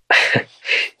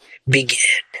begin.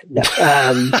 No.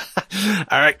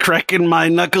 All right, cracking my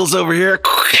knuckles over here.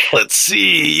 Let's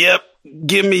see. Yep.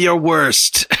 Give me your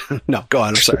worst. No, go on.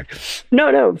 I'm sorry.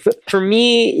 No. For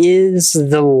me, is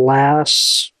the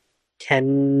last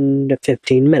 10 to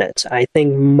 15 minutes. I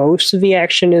think most of the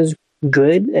action is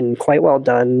good and quite well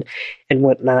done and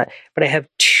whatnot. But I have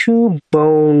two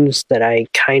bones that I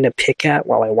kind of pick at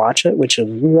while I watch it, which is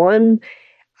one,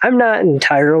 I'm not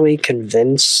entirely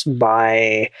convinced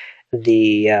by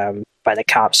the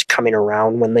cops coming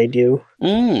around when they do.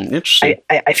 Interesting.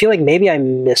 I feel like maybe I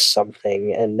missed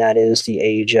something, and that is the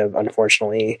age of,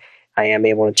 unfortunately, I am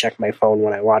able to check my phone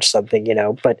when I watch something,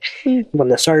 but when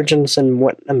the sergeants and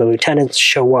the lieutenants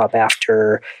show up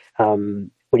after,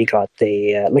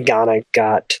 Lagana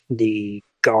got the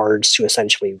guards to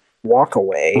essentially walk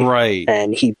away. Right.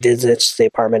 And he visits the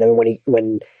apartment, and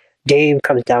when Dave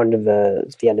comes down to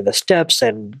the end of the steps,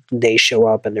 and they show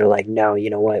up, and they're like, "No, you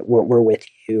know what? We're with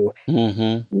you."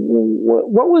 Mm-hmm.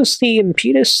 What was the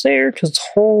impetus there? Because the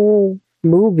whole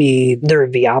movie, they're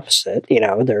the opposite. You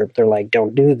know, they're like,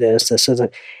 "Don't do this. This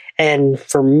isn't." And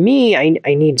for me, I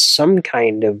need some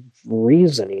kind of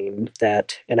reasoning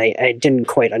that, and I didn't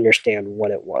quite understand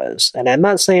what it was. And I'm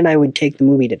not saying I would take the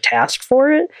movie to task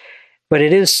for it, but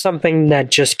it is something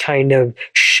that just kind of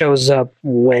shows up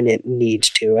when it needs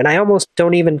to. And I almost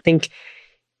don't even think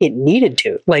it needed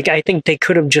to. Like, I think they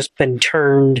could have just been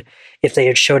turned if they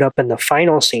had showed up in the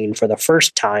final scene for the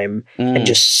first time and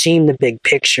just seen the big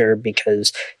picture,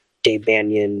 because Dave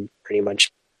Banyan pretty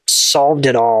much solved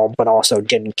it all, but also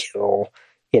didn't kill,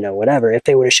 whatever. If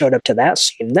they would have showed up to that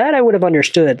scene, that I would have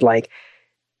understood, like,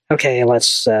 okay,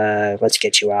 let's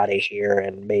get you out of here,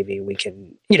 and maybe we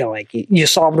can, like, you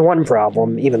solved one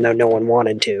problem, even though no one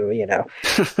wanted to,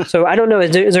 So I don't know,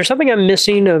 is there something I'm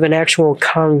missing of an actual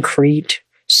concrete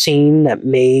scene that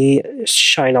may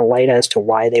shine a light as to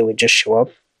why they would just show up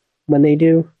when they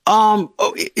do?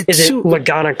 Is it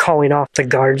Lagana calling off the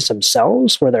guards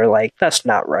themselves, where they're like, that's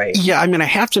not right? Yeah, I mean, I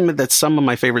have to admit that some of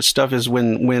my favorite stuff is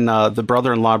when the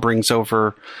brother-in-law brings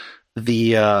over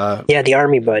the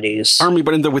army buddies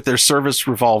with their service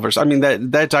revolvers. I mean,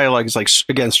 that dialogue is, like,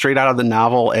 again, straight out of the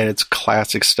novel, and it's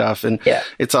classic stuff. And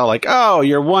it's all like, oh,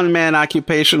 your one-man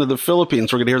occupation of the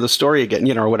Philippines, we're gonna hear the story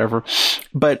again, or whatever.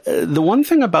 But the one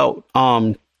thing about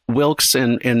Wilkes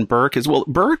and Burke is, well,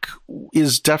 Burke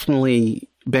is definitely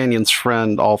Banyan's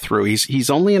friend all through. He's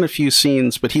only in a few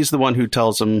scenes, but he's the one who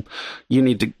tells him, you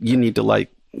need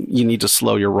to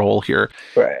slow your roll here.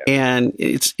 Right. And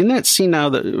it's in that scene now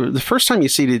that the first time you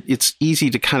see it, it's easy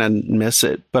to kind of miss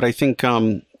it. But I think,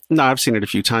 I've seen it a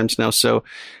few times now. So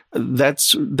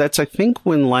that's, I think,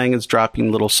 when Lang is dropping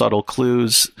little subtle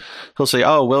clues. He'll say,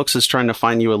 oh, Wilkes is trying to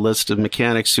find you a list of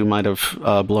mechanics who might have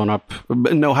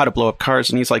know how to blow up cars.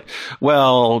 And he's like,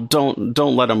 well, don't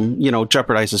let him,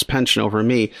 jeopardize his pension over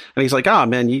me. And he's like, oh,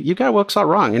 man, you got Wilkes all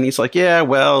wrong. And he's like, yeah,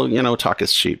 well, talk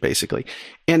is cheap, basically.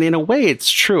 And in a way,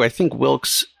 it's true. I think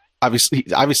Wilkes, obviously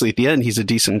at the end, he's a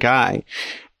decent guy.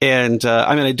 And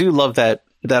I do love that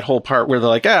whole part where they're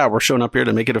like, we're showing up here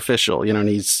to make it official, and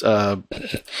he's,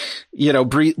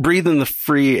 breathing the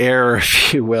free air,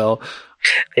 if you will.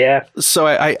 Yeah. So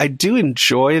I do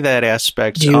enjoy that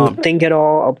aspect. Do you think at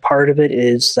all a part of it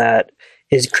is that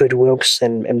could Wilkes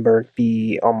and Burke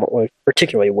be almost,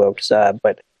 particularly Wilkes,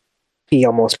 but be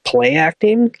almost play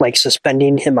acting, like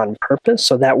suspending him on purpose,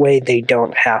 so that way they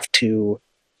don't have to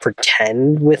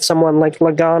pretend with someone like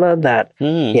Lagana that,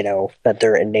 that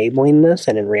they're enabling this,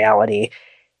 and in reality,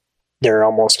 they're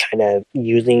almost kind of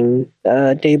using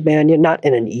Dave Banyan, not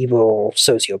in an evil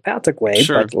sociopathic way,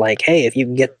 sure, but like, hey, if you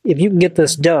can get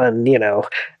this done,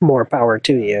 more power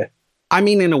to you. I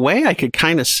mean, in a way, I could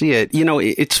kind of see it.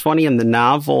 It's funny, in the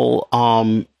novel,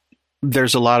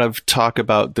 there's a lot of talk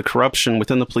about the corruption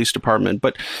within the police department,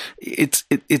 but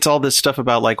it's all this stuff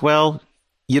about, like, well,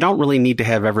 you don't really need to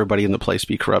have everybody in the place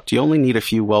be corrupt. You only need a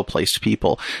few well-placed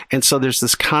people. And so there's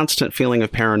this constant feeling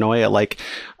of paranoia, like,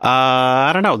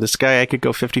 I don't know, this guy I could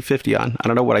go 50-50 on. I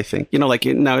don't know what I think.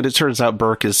 Now it turns out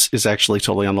Burke is actually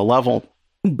totally on the level.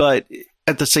 But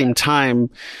at the same time,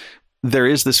 there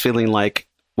is this feeling like,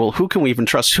 well, who can we even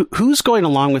trust? Who's going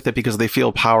along with it because they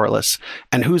feel powerless?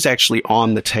 And who's actually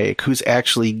on the take? Who's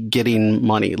actually getting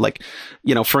money? Like,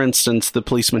 for instance, the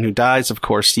policeman who dies, of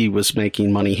course, he was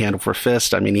making money hand over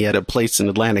fist. I mean, he had a place in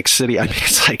Atlantic City. I mean,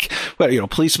 it's like, well,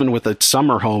 policeman with a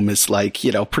summer home is like,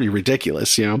 pretty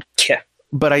ridiculous, Yeah.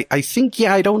 But I think,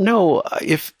 I don't know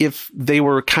if they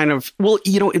were kind of, well,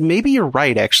 maybe you're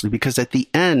right, actually, because at the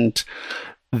end,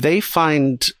 they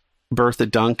find Bertha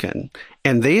Duncan,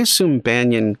 and they assume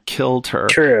Banyan killed her.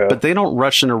 True. But they don't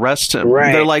rush and arrest him.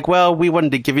 Right. They're like, well, we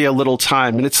wanted to give you a little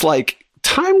time. And it's like,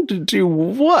 time to do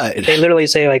what? They literally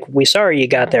say, like, we sorry you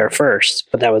got there first,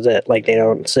 but that was it. Like, they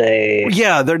don't say...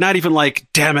 Yeah, they're not even like,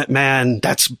 damn it, man,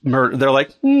 that's murder. They're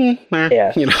like,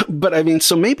 yeah. But I mean,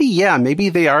 so maybe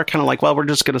they are kind of like, well, we're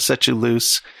just going to set you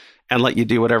loose and let you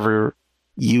do whatever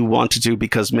you want to do,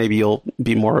 because maybe it'll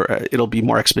be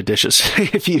more expeditious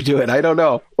if you do it. I don't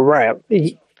know. Right.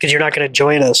 Because you're not going to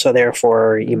join us, so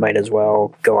therefore you might as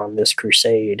well go on this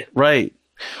crusade. Right.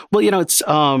 Well, it's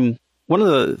one of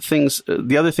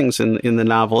the other things in the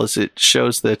novel is it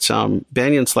shows that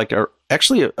Banyan's like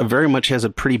very much has a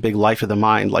pretty big life of the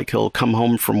mind. Like, he'll come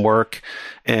home from work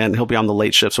and he'll be on the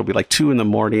late shifts. It'll be like 2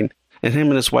 a.m, and him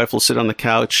and his wife will sit on the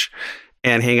couch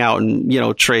and hang out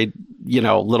and, trade,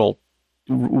 little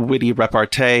witty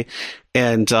repartee,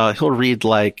 and he'll read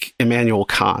like Immanuel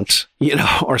Kant,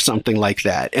 or something like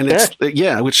that. And it's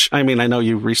which I mean, I know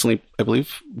you recently, I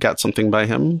believe, got something by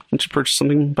him. Did you purchase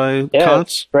something by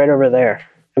Kant? Right over there.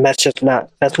 And that's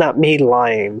not me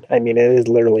lying. I mean, it is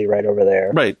literally right over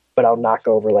there. Right. But I'll knock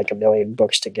over like a million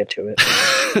books to get to it.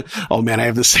 Oh man, I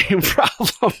have the same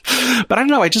problem. But I don't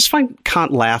know. I just find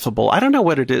Kant laughable. I don't know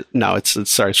what it is. No, it's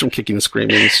sorry. It's from Kicking and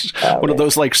Screaming. It's one of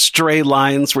those like stray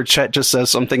lines where Chet just says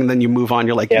something and then you move on.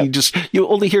 You're like, you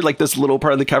only hear like this little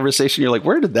part of the conversation. You're like,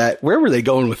 where were they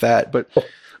going with that? But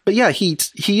yeah, he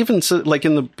even said, like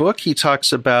in the book, he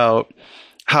talks about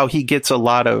how he gets a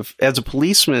lot of, as a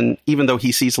policeman, even though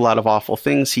he sees a lot of awful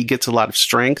things, he gets a lot of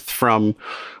strength from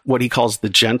what he calls the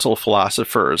gentle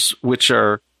philosophers, which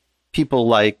are people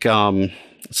like, let's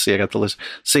see, I got the list.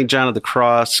 St. John of the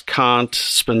Cross, Kant,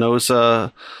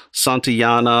 Spinoza,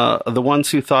 Santayana, the ones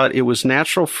who thought it was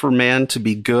natural for man to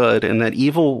be good and that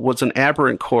evil was an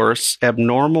aberrant course,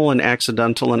 abnormal and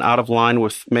accidental and out of line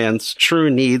with man's true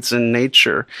needs and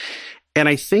nature. And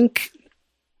I think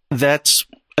that's,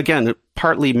 again, it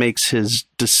partly makes his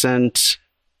descent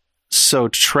so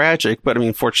tragic, but I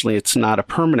mean, fortunately, it's not a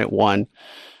permanent one.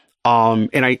 And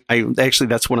I actually,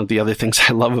 that's one of the other things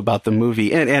I love about the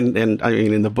movie. And I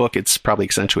mean, in the book, it's probably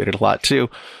accentuated a lot too.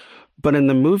 But in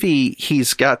the movie,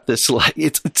 he's got this, like,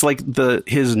 it's like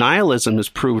his nihilism is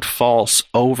proved false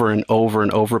over and over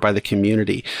and over by the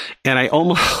community. And I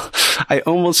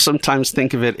almost sometimes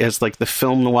think of it as like the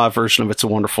film noir version of It's a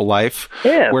Wonderful Life.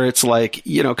 Yeah. Where it's like,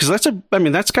 because that's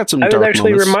got some dark moments. I was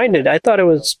actually reminded, I thought it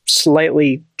was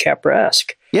slightly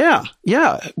Capra-esque. Yeah.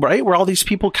 Yeah. Right. Where all these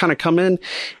people kind of come in.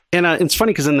 And it's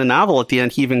funny because in the novel at the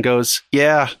end, he even goes,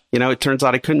 it turns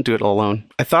out I couldn't do it alone.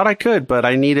 I thought I could, but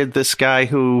I needed this guy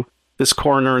this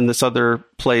coroner in this other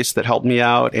place that helped me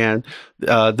out. And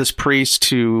this priest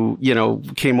who,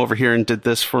 came over here and did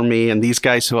this for me. And these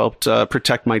guys who helped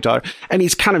protect my daughter. And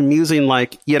he's kind of musing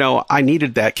like, I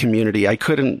needed that community. I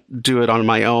couldn't do it on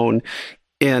my own.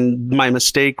 And my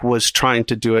mistake was trying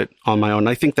to do it on my own.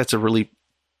 I think that's a really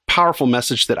powerful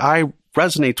message that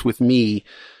resonates with me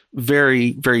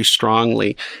very, very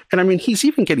strongly. And I mean, he's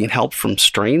even getting help from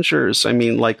strangers. I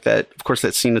mean, like that, of course,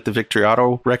 that scene at the Victory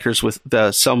Auto Wreckers with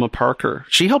the Selma Parker.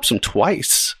 She helps him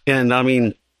twice. And I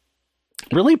mean,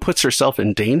 really puts herself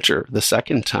in danger the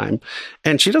second time.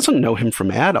 And she doesn't know him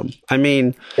from Adam. I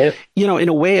mean, in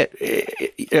a way,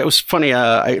 it was funny.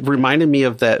 It reminded me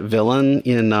of that villain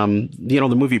in,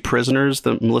 the movie Prisoners,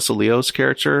 the Melissa Leo's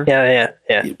character. Yeah.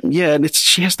 Yeah. And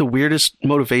she has the weirdest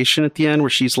motivation at the end where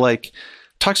she's like,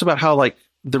 talks about how like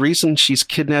the reason she's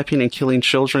kidnapping and killing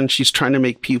children, she's trying to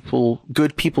make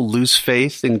good people lose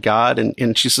faith in God.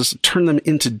 And she says, turn them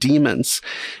into demons.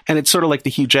 And it's sort of like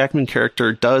the Hugh Jackman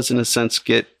character does in a sense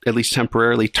get at least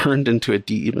temporarily turned into a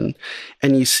demon.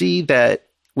 And you see that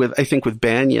with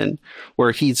Banyan,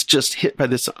 where he's just hit by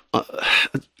this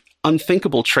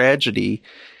unthinkable tragedy.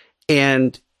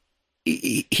 And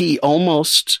he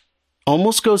almost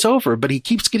goes over, but he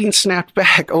keeps getting snapped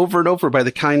back over and over by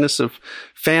the kindness of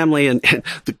family and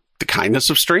the kindness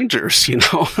of strangers,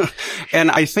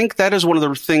 And I think that is one of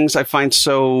the things I find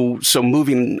so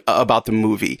moving about the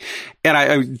movie. And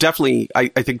I definitely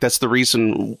think that's the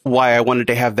reason why I wanted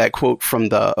to have that quote from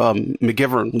the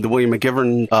William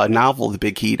McGivern novel, The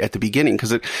Big Heat, at the beginning,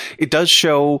 because it does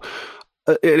show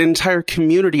an entire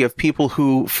community of people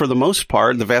who, for the most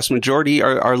part, the vast majority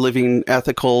are living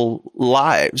ethical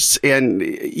lives. And,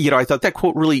 I thought that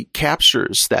quote really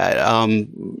captures that.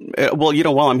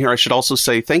 While I'm here, I should also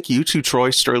say thank you to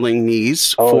Troy Sterling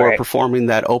Nees for performing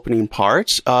that opening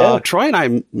part. Troy and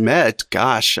I met,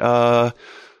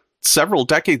 several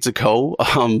decades ago,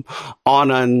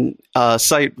 on a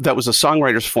site that was a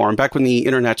songwriters forum back when the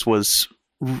internet was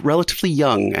relatively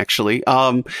young, actually.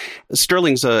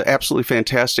 Sterling's an absolutely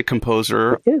fantastic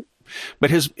composer,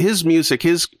 but his music,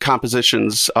 his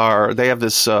compositions they have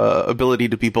this ability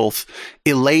to be both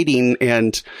elating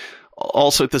and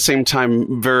also at the same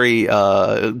time very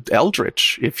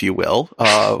eldritch, if you will,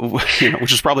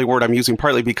 which is probably a word I'm using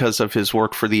partly because of his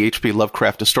work for the H.P.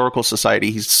 Lovecraft Historical Society.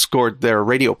 He's scored their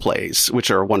radio plays, which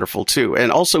are wonderful too.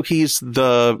 And also he's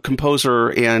the composer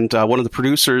and one of the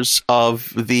producers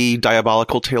of the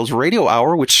Diabolical Tales Radio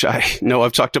Hour, which I know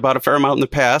I've talked about a fair amount in the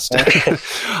past.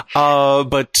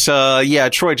 But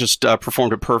Troy just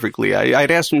performed it perfectly. I'd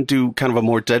asked him to do kind of a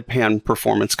more deadpan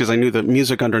performance because I knew the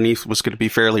music underneath was going to be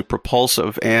fairly propulsive.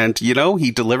 impulsive. And,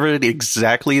 he delivered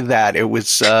exactly that. It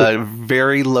was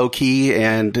very low-key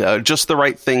and just the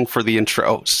right thing for the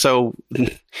intro. So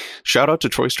shout out to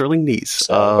Troy Sterling Nees.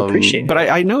 Appreciate it. But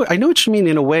I know what you mean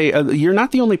in a way. You're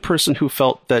not the only person who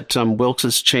felt that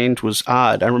Wilkes' change was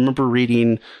odd. I remember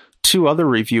reading 2 other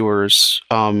reviewers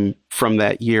from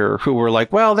that year who were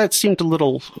like, well, that seemed a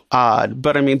little odd.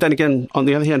 But I mean, then again, on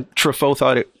the other hand, Truffaut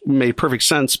thought it made perfect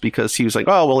sense because he was like,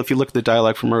 oh, well, if you look at the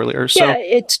dialogue from earlier. So yeah,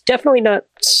 it's definitely not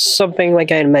something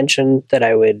like I had mentioned that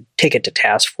I would take it to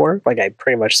task for. Like, I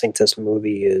pretty much think this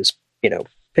movie is,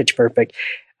 pitch perfect.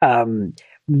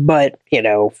 But,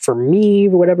 for me,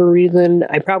 for whatever reason,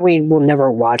 I probably will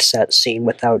never watch that scene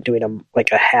without doing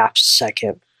a half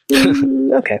second.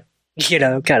 Okay. Kind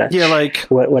of, yeah, like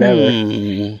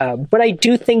whatever. But I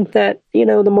do think that,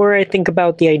 the more I think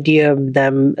about the idea of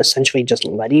them essentially just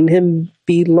letting him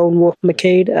be Lone Wolf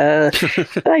McCade,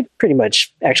 I pretty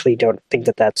much actually don't think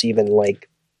that that's even like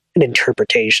an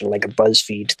interpretation, like a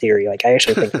BuzzFeed theory. Like, I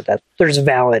actually think that there's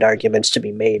valid arguments to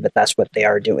be made that that's what they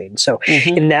are doing. So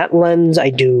in that lens, I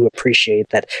do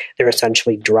appreciate that they're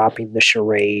essentially dropping the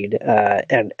charade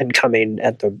and coming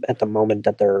at the moment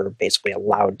that they're basically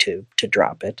allowed to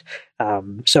drop it.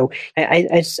 So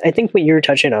I think what you're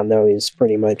touching on, though, is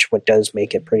pretty much what does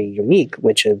make it pretty unique,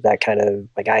 which is that kind of,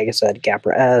 like I said,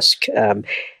 Capra-esque,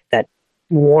 that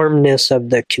warmness of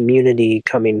the community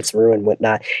coming through and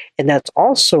whatnot. And that's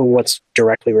also what's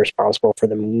directly responsible for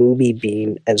the movie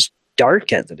being as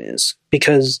dark as it is.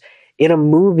 Because in a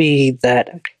movie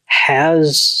that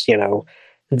has,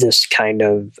 this kind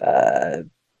of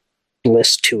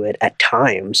bliss to it at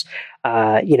times,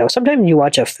 sometimes you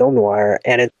watch a film noir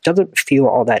and it doesn't feel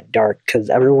all that dark because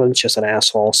everyone's just an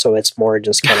asshole. So it's more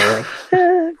just kind of like,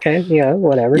 okay, yeah,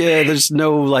 whatever. Yeah, there's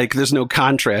no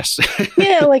contrast.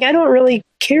 Yeah, like, I don't really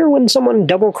care when someone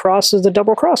double crosses the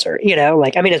double crosser,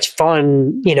 I mean, it's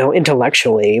fun,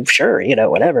 intellectually, sure,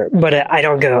 whatever. But I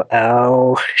don't go,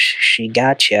 oh, she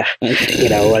got you,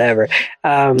 whatever.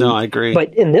 No, I agree.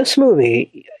 But in this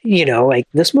movie,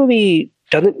 this movie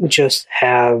doesn't just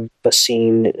have a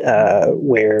scene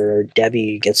where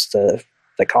Debbie gets the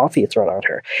coffee thrown on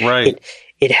her. Right.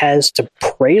 It has the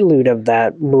prelude of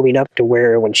that moving up to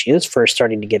where when she is first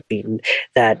starting to get beaten,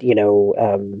 that,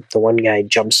 the one guy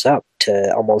jumps up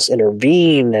to almost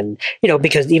intervene. And,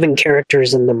 because even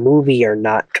characters in the movie are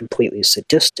not completely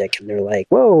sadistic and they're like,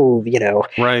 whoa,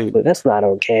 right. Well, that's not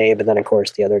okay. But then, of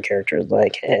course, the other character is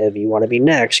like, hey, if you want to be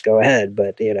next, go ahead.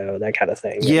 But, that kind of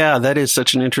thing. Yeah, that is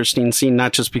such an interesting scene,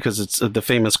 not just because it's the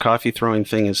famous coffee throwing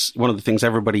thing is one of the things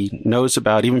everybody knows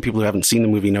about. Even people who haven't seen the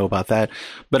movie know about that.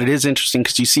 But it is interesting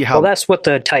because you see how... Well, that's what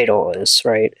the title is,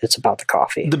 right? It's about the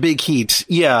coffee. The Big Heat.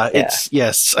 Yeah. It's,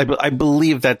 yes. I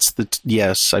believe that's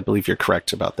yes, I believe you're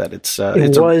correct about that. It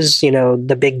was,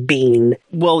 the big bean.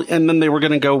 Well, and then they were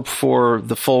going to go for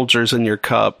the Folgers in your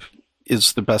cup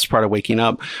is the best part of waking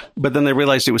up. But then they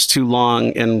realized it was too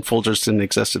long and Folgers didn't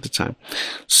exist at the time.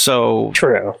 So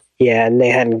true. Yeah, and they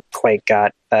hadn't quite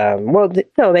got...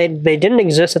 they didn't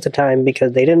exist at the time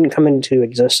because they didn't come into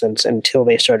existence until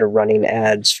they started running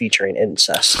ads featuring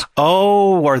incest.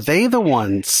 Oh, are they the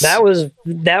ones? That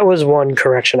was one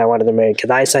correction I wanted to make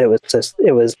because I said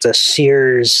it was the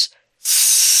Sears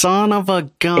son of a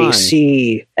gun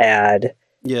AC ad.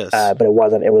 Yes, but it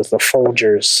wasn't. It was the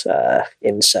Folgers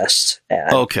incest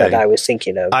ad that I was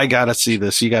thinking of. I gotta see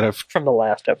this. You gotta from the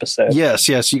last episode. Yes.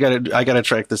 You gotta. I gotta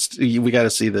track this. We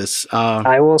gotta see this.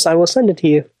 I will send it to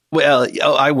you. Well,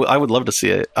 I would love to see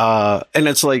it. And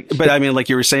it's like, but I mean, like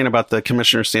you were saying about the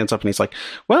commissioner stands up and he's like,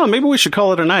 well, maybe we should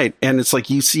call it a night. And it's like,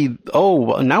 you see,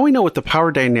 now we know what the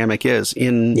power dynamic is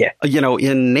in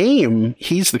name,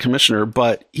 he's the commissioner,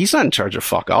 but he's not in charge of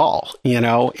fuck all,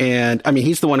 and I mean,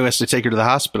 he's the one who has to take her to the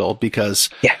hospital because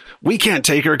we can't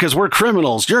take her because we're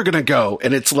criminals. You're going to go.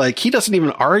 And it's like, he doesn't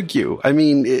even argue. I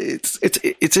mean,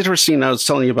 it's interesting. I was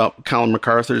telling you about Colin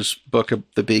MacArthur's book,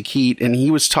 The Big Heat, and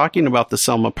he was talking about the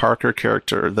Selma Parker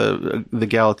character, the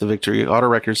gal at the Victory Auto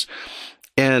Wreckers,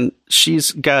 and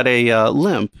she's got a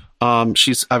limp.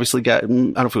 She's obviously got, I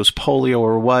don't know if it was polio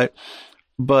or what,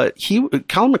 but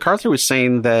Colin MacArthur was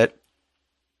saying that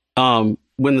when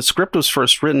the script was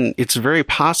first written, it's very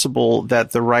possible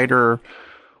that the writer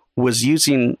was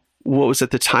using what was at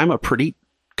the time a pretty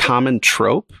common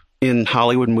trope in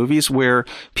Hollywood movies where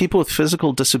people with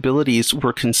physical disabilities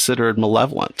were considered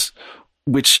malevolent.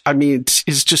 Which, I mean,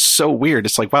 is just so weird.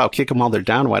 It's like, wow, kick them while they're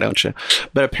down, why don't you?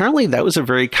 But apparently that was a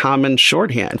very common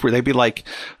shorthand where they'd be like,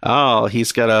 oh,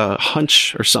 he's got a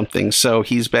hunch or something, so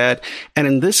he's bad. And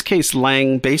in this case,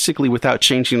 Lang, basically without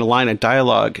changing a line of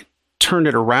dialogue, turned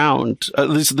it around. At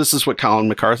least this is what Colin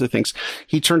MacArthur thinks.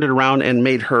 He turned it around and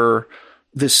made her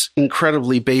this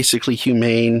incredibly basically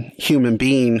humane human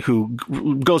being who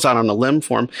goes out on a limb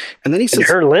for him. And then he says, And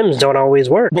her limbs don't always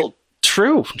work. well,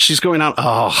 true. She's going out.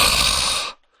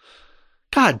 Oh,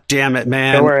 God damn it,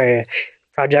 man. Don't worry.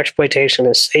 Project Exploitation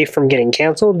is safe from getting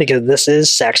canceled because this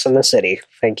is Sex and the City.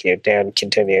 Thank you, Dan.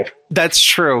 Continue. That's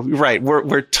true. Right.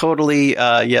 We're totally,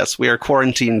 yes, we are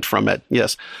quarantined from it.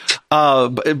 Yes.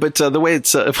 But the way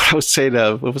it's, what I was saying,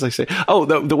 what was I saying? Oh,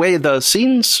 the way the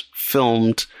scenes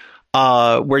filmed,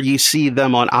 where you see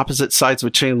them on opposite sides of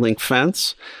a chain link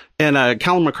fence. And,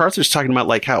 Callum MacArthur's talking about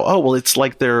like how, oh, well, it's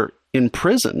like they're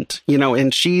imprisoned, you know,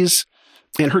 and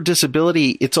her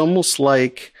disability, it's almost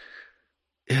like,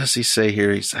 as he say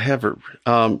here,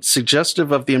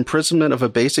 suggestive of the imprisonment of a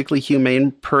basically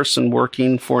humane person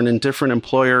working for an indifferent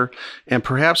employer, and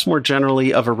perhaps more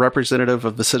generally of a representative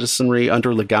of the citizenry under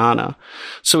Lagana.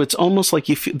 So it's almost like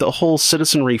the whole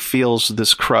citizenry feels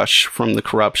this crush from the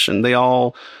corruption. They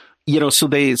all, you know, so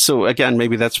again,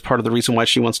 maybe that's part of the reason why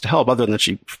she wants to help, other than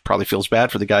she probably feels bad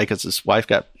for the guy because his wife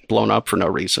got blown up for no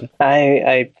reason.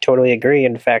 I totally agree.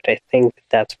 In fact, I think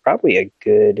that's probably a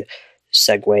good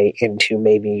segue into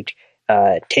maybe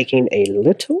taking a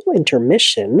little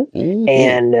intermission. Mm-hmm.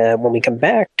 And when we come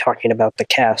back, talking about the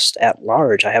cast at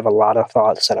large, I have a lot of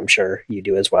thoughts, and I'm sure you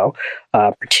do as well,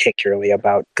 particularly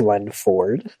about Glenn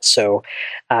Ford. So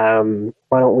why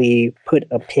don't we put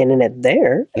a pin in it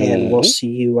there, and we'll see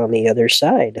you on the other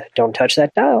side. Don't touch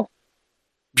that dial.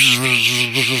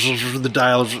 The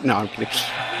dial. No, I'm kidding.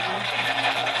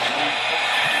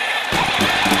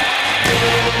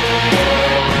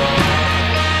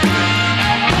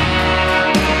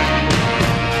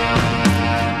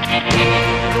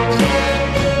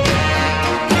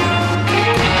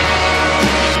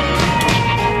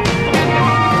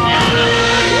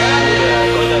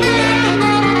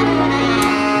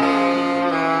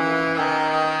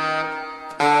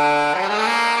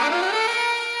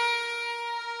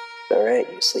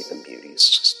 Sleeping beauties,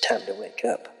 it's just time to wake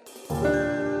up.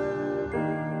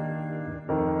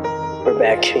 We're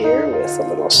back here with a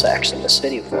little Sex in the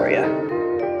City for you.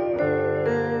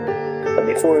 But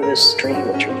before this dream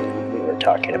interlude, we were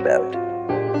talking about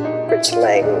Fritz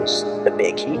Lang's The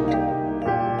Big Heat.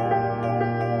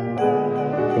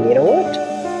 And you know what?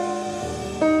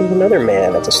 There's another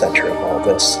man at the center of all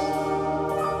this.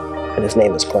 And his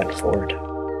name is Glenn Ford,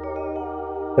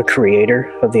 the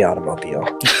creator of the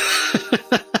automobile.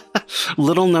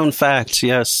 Little known fact,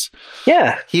 yes.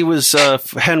 Yeah. He was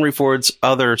Henry Ford's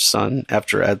other son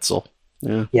after Edsel.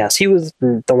 Yeah. Yes, he was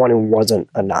the one who wasn't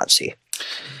a Nazi.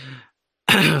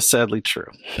 Sadly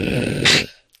true. And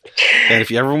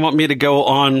if you ever want me to go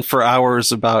on for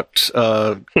hours about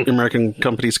American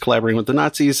companies collaborating with the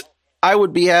Nazis, I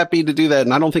would be happy to do that.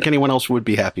 And I don't think anyone else would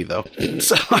be happy, though.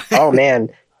 So, oh, man.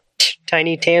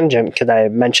 Tiny tangent, because I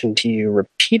mentioned to you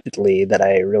repeatedly that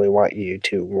I really want you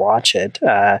to watch it.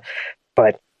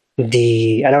 But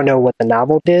I don't know what the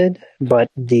novel did, but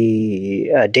the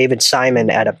David Simon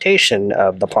adaptation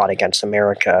of The Plot Against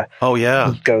America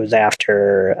goes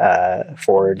after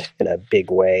Ford in a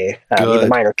big way. He's a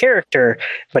minor character,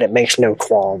 but it makes no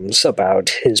qualms about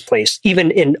his place. Even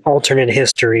in alternate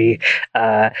history,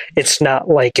 it's not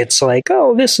like it's like,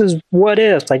 oh, this is what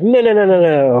if. Like,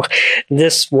 no.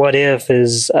 This what if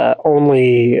is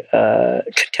only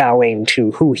kowtowing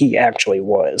to who he actually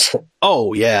was.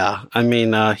 Oh, yeah. I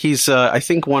mean, he's, I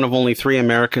think, one of only 3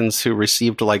 Americans who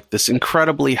received, like, this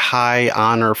incredibly high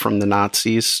honor from the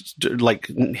Nazis. Like,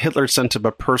 Hitler sent him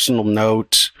a personal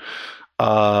note.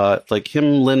 Like,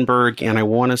 him, Lindbergh, and I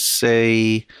want to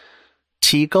say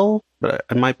Tegel, but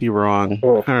I might be wrong. I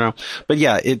don't know. But,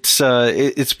 yeah, it's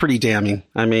pretty damning.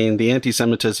 I mean, the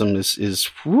anti-Semitism is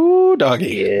woo,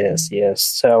 doggy. Yes.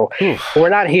 So, we're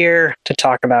not here to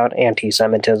talk about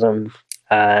anti-Semitism.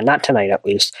 Not tonight, at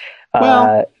least.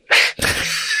 Well,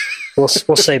 we'll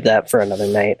save that for another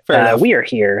night. We are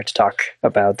here to talk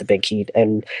about The Big Heat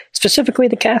and specifically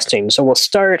the casting. So we'll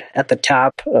start at the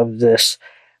top of this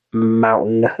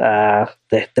mountain.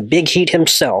 The Big Heat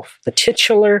himself, the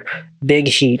titular Big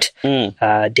Heat,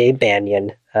 Dave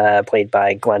Banyan, played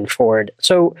by Glenn Ford.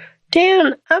 So,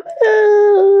 Dan, I'm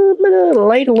going to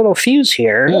light a little fuse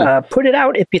here. Put it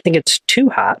out if you think it's too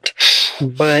hot.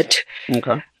 But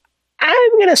okay.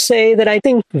 I'm going to say that I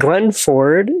think Glenn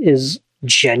Ford is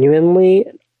genuinely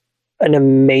an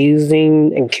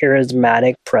amazing and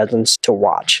charismatic presence to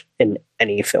watch in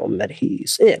any film that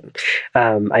he's in.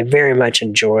 I very much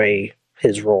enjoy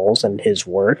his roles and his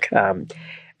work.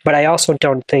 But I also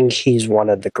don't think he's one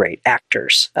of the great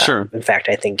actors. Sure. In fact,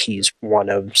 I think he's one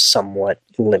of somewhat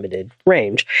limited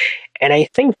range. And I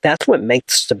think that's what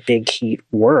makes the Big Heat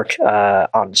work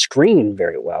on screen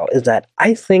very well, is that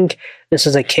I think this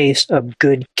is a case of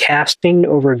good casting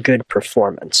over good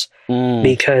performance.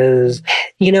 Because,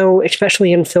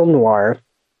 especially in film noir,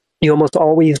 you almost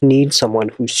always need someone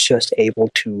who's just able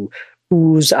to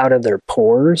ooze out of their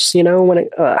pores, when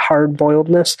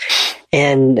hard-boiledness.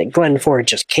 And Glenn Ford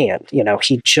just can't.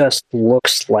 He just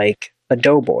looks like a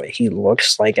doughboy. He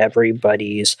looks like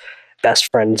everybody's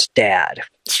best friend's dad.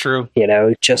 It's true.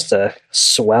 Just a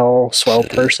swell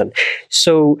person.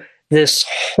 So this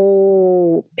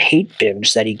whole hate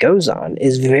binge that he goes on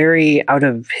is very out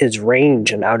of his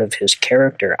range and out of his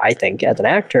character, I think, as an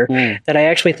actor, that I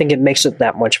actually think it makes it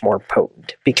that much more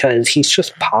potent, because he's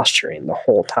just posturing the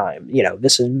whole time.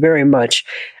 This is very much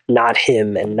not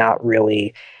him and not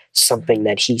really something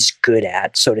that he's good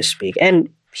at, so to speak. And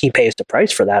he pays the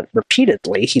price for that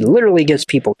repeatedly. He literally gets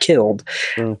people killed.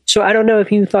 So I don't know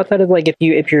if you thought that,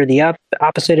 if you're the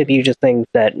opposite, if you just think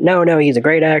that no, he's a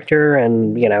great actor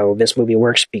and this movie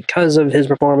works because of his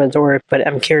performance, but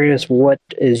I'm curious, what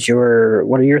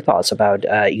are your thoughts about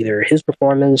either his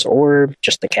performance or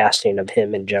just the casting of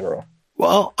him in general?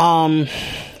 Well,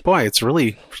 boy, it's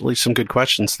really some good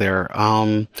questions there.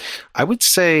 I would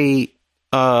say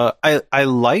I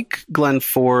like Glenn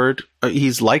Ford.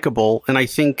 He's likable, and I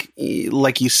think,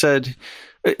 like you said,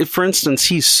 for instance,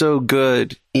 he's so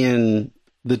good in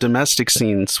the domestic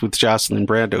scenes with Jocelyn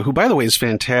Brando, who, by the way, is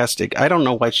fantastic. I don't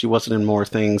know why she wasn't in more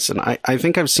things, and I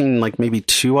think I've seen like maybe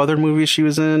 2 other movies she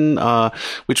was in,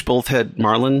 which both had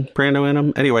Marlon Brando in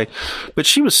them. Anyway, but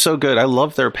she was so good. I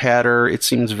love their patter. It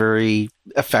seems very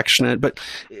affectionate, but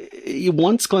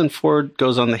once Glenn Ford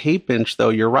goes on the hate binge, though,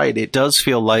 you're right. It does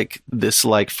feel like this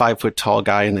 5-foot tall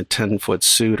guy in a 10-foot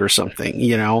suit or something,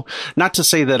 not to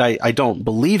say that I don't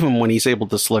believe him when he's able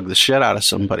to slug the shit out of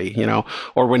somebody,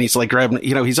 or when he's grabbing,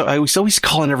 he's always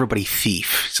calling everybody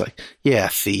thief. He's like, yeah,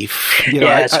 thief.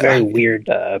 It's very weird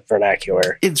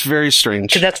vernacular. It's very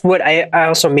strange. That's what I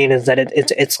also mean, is that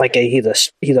it's like he's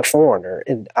a foreigner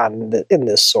in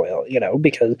this soil,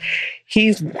 because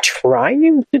he's trying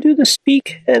to do the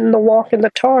speak and the walk and the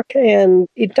talk, and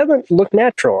it doesn't look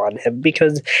natural on him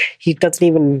because he doesn't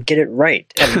even get it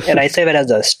right. And I say that as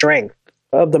a strength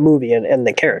of the movie and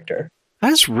the character.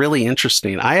 That's really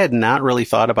interesting. I had not really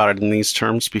thought about it in these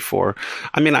terms before.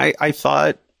 I mean, I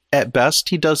thought at best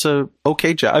he does a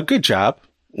good job,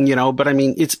 but I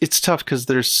mean, it's tough because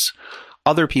there's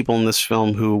other people in this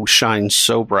film who shine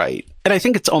so bright. And I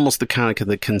think it's almost the kind of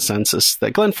the consensus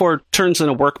that Glenn Ford turns in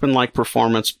a workmanlike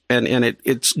performance, and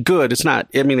it's good. It's not,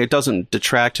 I mean, it doesn't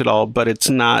detract at all, but it's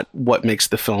not what makes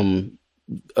the film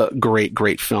a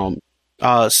great film.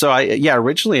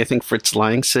 Originally I think Fritz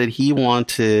Lang said he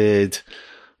wanted,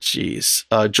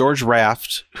 George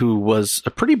Raft, who was a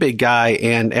pretty big guy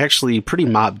and actually pretty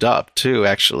mobbed up too,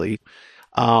 actually.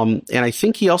 And I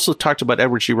think he also talked about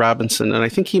Edward G. Robinson, and I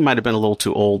think he might have been a little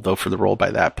too old, though, for the role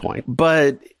by that point.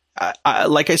 But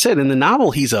like I said, in the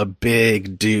novel, he's a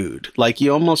big dude.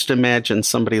 You almost imagine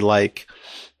somebody like,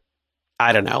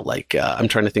 I don't know, I'm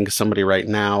trying to think of somebody right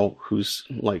now who's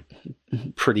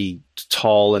pretty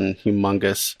tall and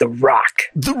humongous. The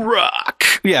Rock.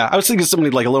 Yeah, I was thinking of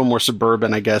somebody a little more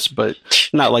suburban, I guess, but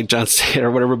not like John Cena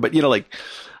or whatever. But,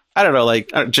 I don't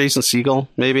know, Jason Segel,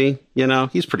 maybe,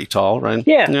 he's pretty tall, right?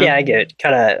 Yeah, I get it.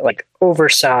 Kind of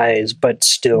oversized, but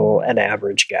still an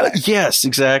average guy. Yes,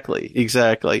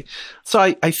 exactly. So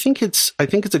I think it's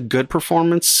a good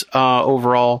performance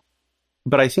overall,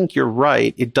 but I think you're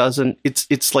right.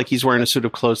 It's like he's wearing a suit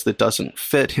of clothes that doesn't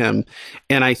fit him.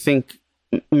 And I think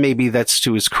maybe that's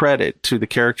to his credit, to the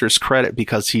character's credit,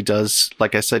 because he does,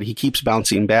 like I said, he keeps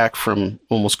bouncing back from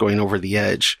almost going over the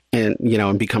edge and,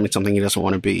 and becoming something he doesn't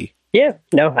want to be. Yeah,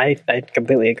 no, I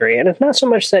completely agree. And it's not so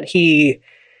much that he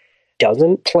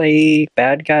doesn't play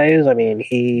bad guys. I mean,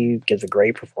 he gives a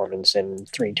great performance in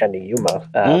 3:10 to Yuma.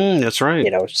 That's right.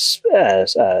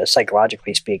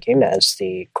 Psychologically speaking, as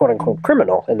the quote-unquote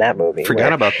criminal in that movie.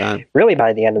 Forgot about that. Really,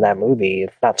 by the end of that movie,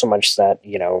 it's not so much that,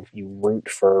 you root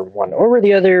for one over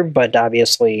the other, but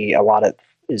obviously a lot of it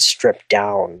is stripped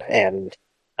down. And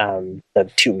the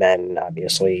two men,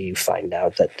 obviously, you find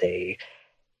out that they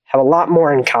have a lot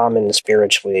more in common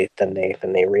spiritually than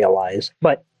they realize.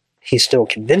 But he's still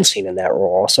convincing in that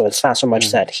role, so it's not so much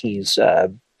that he's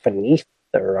beneath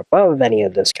or above any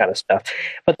of this kind of stuff.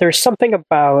 But there's something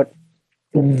about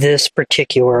this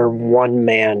particular one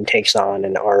man takes on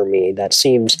an army that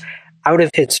seems out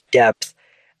of its depth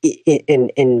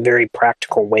in very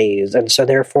practical ways, and so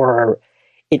therefore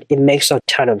it makes a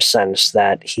ton of sense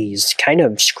that he's kind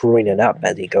of screwing it up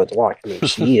as he goes along. I mean,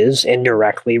 he is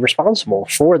indirectly responsible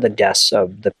for the deaths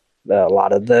of a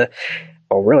lot of the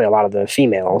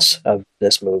females of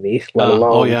this movie, let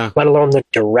alone the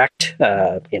direct,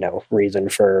 reason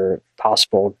for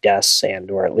possible deaths and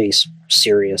or at least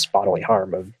serious bodily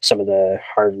harm of some of the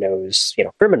hard-nosed,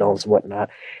 criminals and whatnot.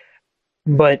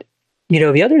 But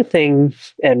the other thing,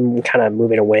 and kind of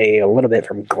moving away a little bit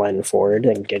from Glenn Ford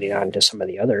and getting on to some of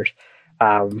the others,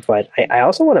 but I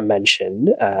also want to mention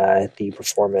the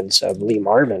performance of Lee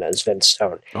Marvin as Vince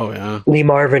Stone. Oh, yeah. Lee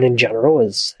Marvin in general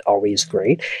is always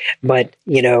great, but,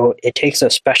 it takes a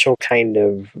special kind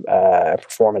of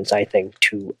performance, I think,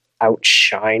 to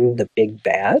outshine the big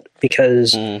bad,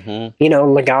 because,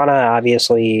 Lagana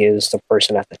obviously is the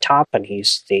person at the top, and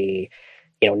he's the...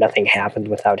 nothing happened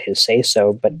without his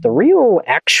say-so, but the real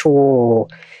actual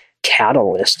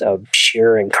catalyst of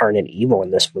sheer incarnate evil in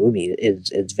this movie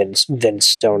is Vince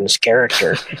Stone's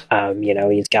character.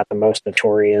 He's got the most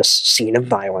notorious scene of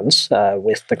violence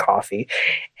with the coffee.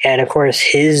 And of course,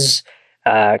 his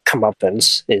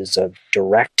comeuppance is a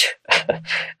direct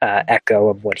echo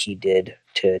of what he did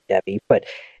to Debbie, but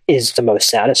is the most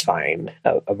satisfying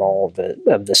of all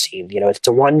of the scenes. It's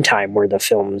the one time where the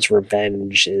film's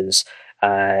revenge is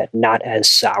not as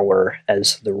sour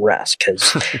as the rest,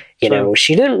 because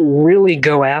she didn't really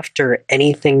go after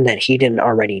anything that he didn't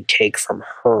already take from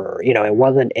her. It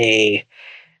wasn't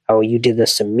you did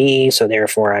this to me, so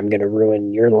therefore I'm going to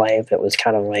ruin your life. It was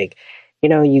kind of like,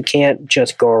 you can't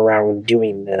just go around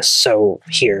doing this, so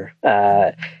here,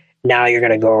 now you're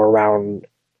going to go around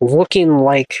looking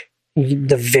like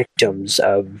the victims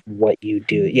of what you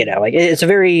do. It's a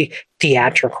very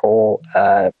theatrical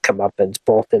comeuppance,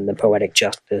 both in the poetic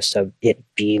justice of it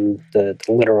being the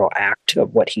literal act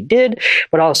of what he did,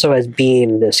 but also as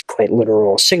being this quite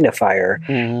literal signifier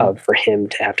for him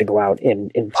to have to go out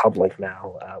in public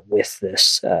now with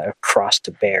this cross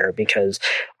to bear. Because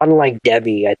unlike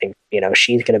Debbie, I think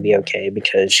she's going to be okay,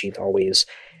 because she's always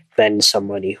been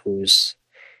somebody who's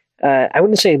I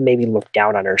wouldn't say maybe looked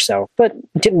down on herself, but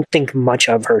didn't think much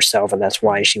of herself, and that's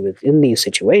why she was in these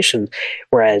situations.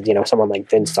 Whereas, someone like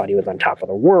Vince thought he was on top of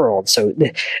the world. So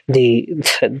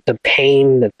the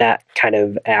pain that kind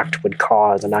of act would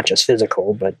cause, and not just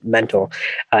physical but mental,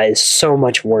 is so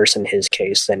much worse in his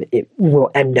case than it will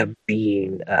end up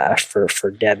being for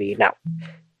Debbie. Now,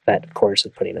 that, of course,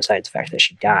 is putting aside the fact that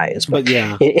she dies. But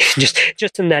yeah,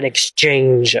 just in that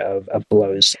exchange of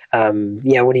blows.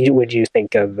 What do you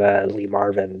think of Lee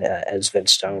Marvin as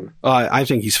Vince Stone? I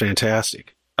think he's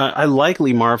fantastic. I like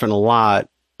Lee Marvin a lot.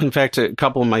 In fact, a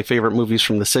couple of my favorite movies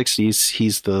from the 60s,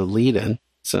 he's the lead in.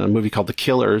 It's a movie called The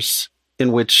Killers,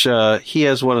 in which he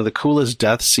has one of the coolest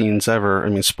death scenes ever. I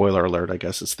mean, spoiler alert, I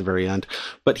guess it's the very end.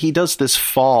 But he does this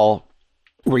fall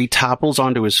where he topples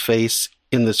onto his face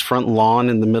in this front lawn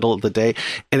in the middle of the day.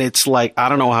 And it's like, I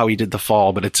don't know how he did the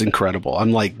fall, but it's incredible.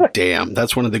 I'm like, damn,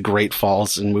 that's one of the great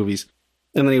falls in movies.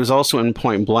 And then he was also in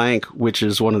Point Blank, which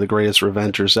is one of the greatest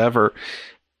revengers ever,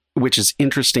 which is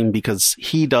interesting because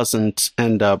he doesn't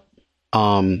end up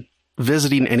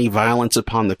visiting any violence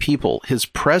upon the people. His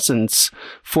presence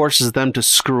forces them to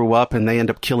screw up, and they end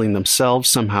up killing themselves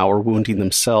somehow or wounding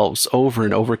themselves over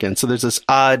and over again. So there's this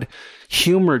odd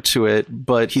humor to it,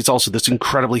 but he's also this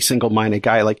incredibly single-minded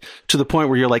guy, like to the point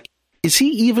where you're like, is he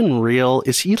even real?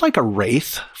 Is he like a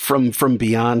wraith from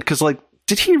beyond? Because like,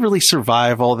 did he really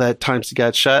survive all that times he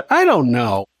got shot? I don't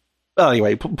know. Well,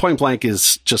 anyway, Point Blank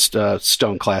is just a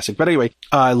Stone classic. But anyway,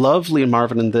 I love Lee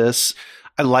Marvin in this.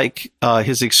 I like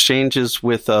his exchanges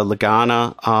with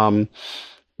Lagana.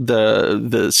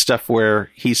 The stuff where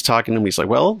he's talking to him, he's like,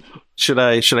 "Well, should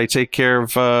I take care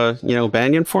of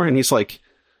Banyan for?" And he's like,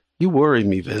 "You worry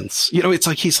me, Vince." It's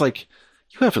like he's like,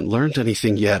 "You haven't learned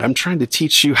anything yet. I'm trying to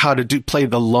teach you how to play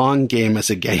the long game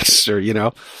as a gangster."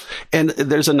 And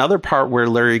there's another part where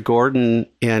Larry Gordon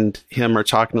and him are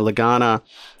talking to Lagana,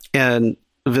 and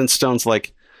Vince Stone's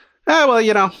like,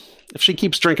 if she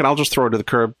keeps drinking, I'll just throw her to the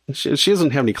curb. She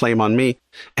doesn't have any claim on me.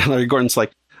 And Larry Gordon's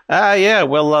like,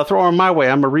 throw her my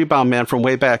way. I'm a rebound man from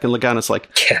way back. And Lagana's like,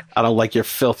 I don't like your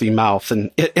filthy mouth.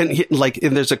 And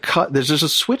there's a cut. There's just a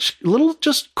switch, little,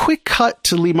 just quick cut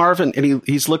to Lee Marvin. And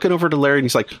he's looking over to Larry and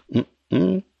he's like,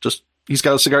 he's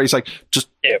got a cigar. He's like, just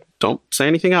don't say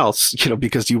anything else,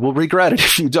 because you will regret it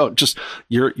if you don't. Just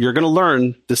you're going to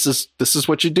learn. This is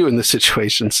what you do in this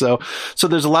situation. So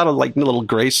there's a lot of like little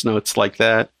grace notes like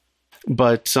that.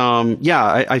 But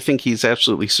I think he's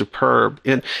absolutely superb,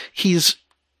 and he's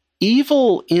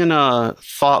evil in a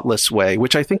thoughtless way,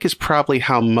 which I think is probably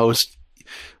how most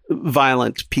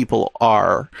violent people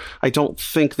are. I don't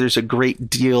think there's a great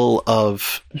deal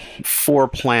of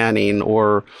foreplanning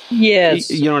or... Yeah,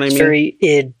 you know what I mean? It's very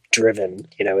id-driven.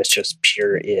 It's just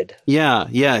pure id. Yeah,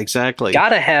 exactly.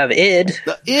 Gotta have id.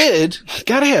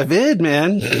 Gotta have id,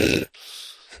 man.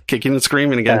 Kicking and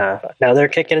screaming again. Now they're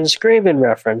kicking and screaming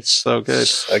reference. So good.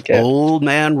 Okay. Old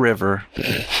Man River.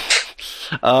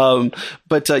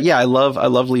 But I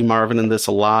love Lee Marvin in this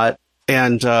a lot.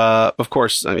 And of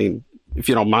course, I mean, if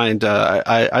you don't mind,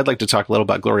 I'd like to talk a little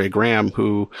about Gloria Graham,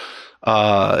 who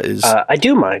is... I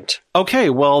do mind. Okay,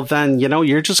 well then,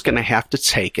 you're just going to have to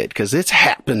take it because it's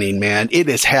happening, man. It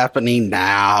is happening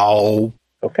now.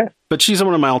 Okay. But she's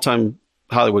one of my all-time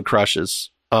Hollywood crushes.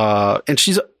 And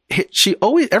she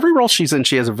always, every role she's in,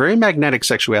 she has a very magnetic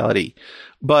sexuality,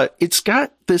 but it's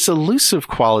got this elusive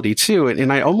quality too.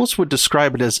 And I almost would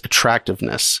describe it as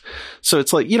attractiveness. So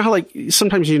it's like, how like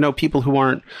sometimes, people who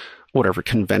aren't whatever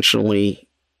conventionally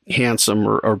handsome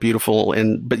or beautiful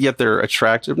but yet they're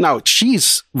attractive. Now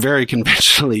she's very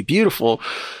conventionally beautiful,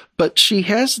 but she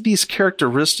has these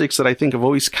characteristics that I think have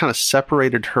always kind of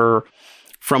separated her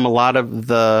from a lot of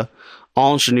the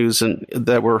ingenues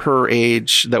that were her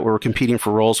age that were competing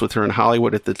for roles with her in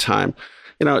Hollywood at the time.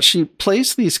 She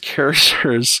plays these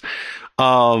characters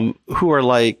who are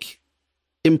like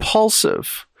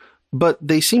impulsive, but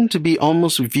they seem to be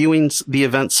almost viewing the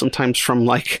events sometimes from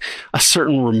like a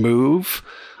certain remove.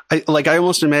 I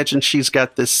almost imagine she's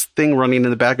got this thing running in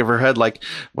the back of her head, like,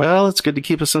 well, it's good to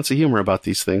keep a sense of humor about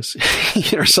these things,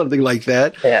 or something like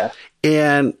that. Yeah.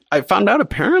 And I found out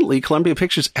apparently Columbia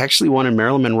Pictures actually wanted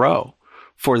Marilyn Monroe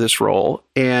for this role,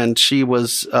 and she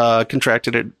was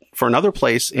contracted for another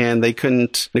place, and they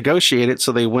couldn't negotiate it,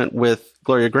 so they went with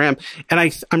Gloria Graham.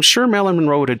 And I'm sure Marilyn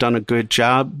Monroe would have done a good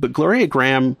job, but Gloria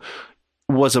Graham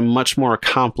was a much more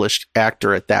accomplished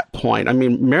actor at that point. I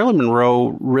mean, Marilyn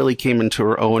Monroe really came into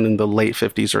her own in the late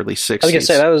 50s, early 60s. I was going to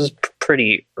say, that was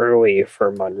pretty early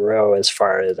for Monroe as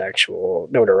far as actual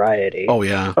notoriety. Oh,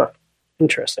 yeah. Huh.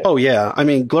 Interesting. Oh, yeah. I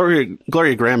mean, Gloria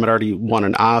Graham had already won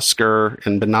an Oscar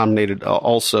and been nominated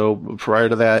also prior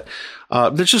to that.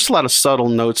 There's just a lot of subtle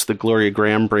notes that Gloria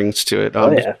Graham brings to it.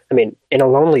 Oh, yeah. I mean, In a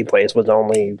Lonely Place was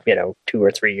only, 2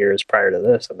 or 3 years prior to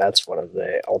this, and that's one of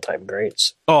the all-time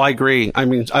greats. Oh, I agree. I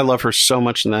mean, I love her so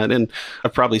much in that. And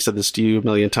I've probably said this to you a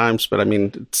million times, but I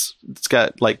mean, it's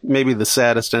got like maybe the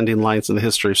saddest ending lines in the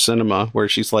history of cinema, where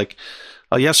she's like,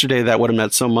 oh, yesterday that would have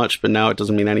meant so much, but now it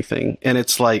doesn't mean anything. And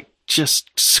it's like,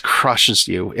 just crushes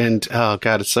you. And oh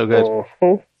God, it's so good.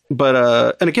 Mm-hmm.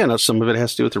 But and again, some of it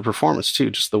has to do with her performance too,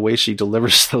 just the way she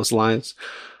delivers those lines.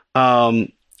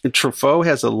 Truffaut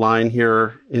has a line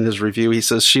here in his review. He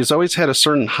says, she's always had a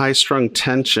certain high-strung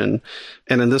tension,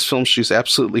 and in this film she's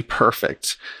absolutely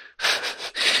perfect.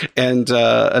 And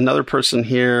another person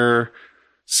here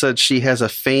said she has a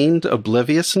feigned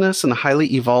obliviousness and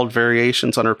highly evolved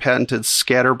variations on her patented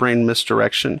scatterbrain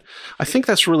misdirection. I think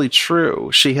that's really true.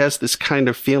 She has this kind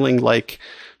of feeling like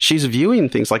she's viewing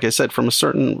things, like I said, from a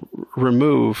certain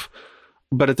remove,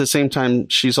 but at the same time,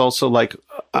 she's also like,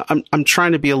 I'm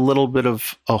trying to be a little bit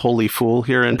of a holy fool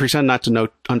here and pretend not to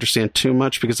understand too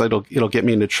much, because it'll get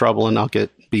me into trouble and I'll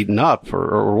get beaten up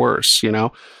or worse,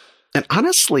 And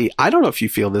honestly, I don't know if you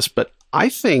feel this, but I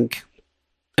think,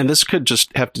 and this could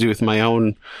just have to do with my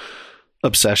own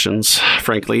obsessions,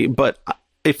 frankly, but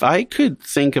if I could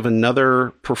think of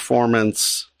another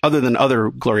performance other than other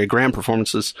Gloria Graham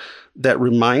performances that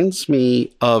reminds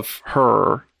me of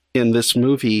her in this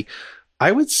movie,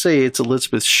 I would say it's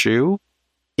Elizabeth Shue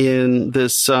in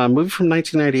this movie from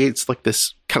 1998. It's like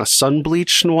this kind of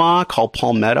sun-bleached noir called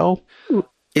Palmetto.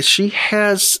 She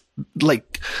has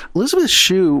like Elizabeth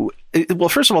Shue. Well,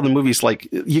 first of all, the movie's like,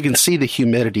 you can see the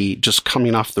humidity just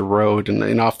coming off the road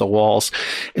and off the walls.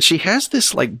 And she has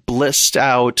this like blissed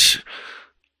out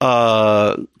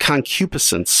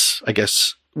concupiscence, I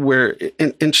guess, where,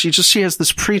 and she has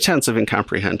this pretense of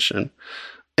incomprehension.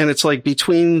 And it's like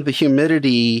between the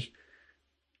humidity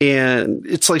and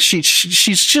it's like she's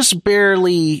just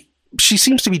barely, she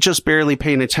seems to be just barely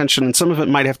paying attention. And some of it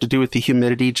might have to do with the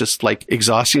humidity, just like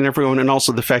exhausting everyone. And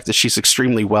also the fact that she's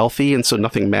extremely wealthy. And so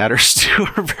nothing matters to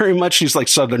her very much. She's like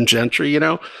Southern gentry,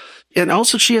 And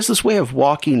also she has this way of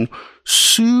walking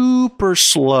super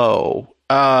slow.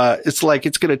 It's like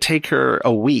it's going to take her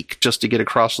a week just to get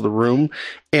across the room.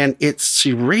 And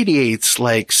she radiates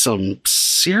like some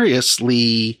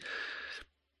seriously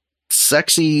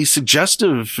sexy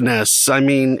suggestiveness. I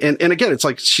mean, and again, it's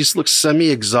like she looks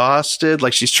semi-exhausted,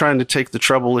 like she's trying to take the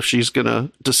trouble if she's going to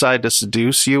decide to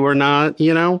seduce you or not,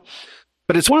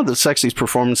 But it's one of the sexiest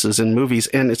performances in movies,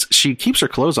 and she keeps her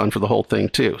clothes on for the whole thing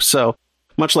too. So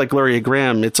much like Gloria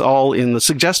Graham, it's all in the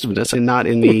suggestiveness and not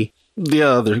in the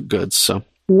other goods. So.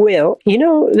 Well,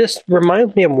 this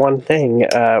reminds me of one thing,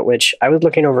 which I was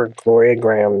looking over Gloria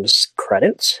Graham's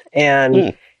credits,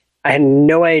 and I had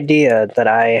no idea that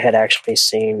I had actually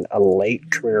seen a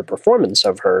late career performance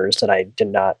of hers that I did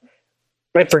not.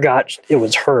 I forgot it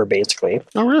was her, basically.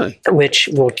 Oh, really? Which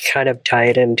will kind of tie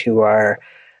it into our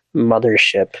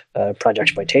mothership,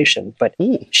 Projectsploitation. But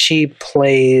she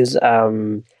plays,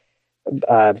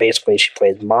 basically, she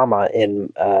plays Mama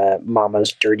in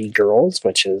Mama's Dirty Girls,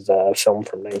 which is a film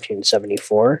from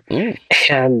 1974.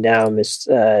 And it's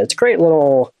a great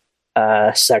little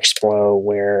sexplo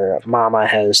where Mama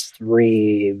has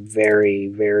 3 very,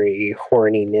 very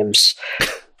horny nymphs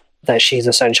that she's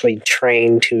essentially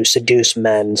trained to seduce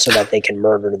men so that they can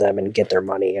murder them and get their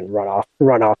money and run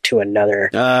off to another,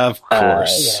 of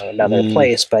course, another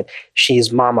place. But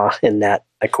she's Mama in that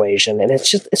equation, and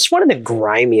it's one of the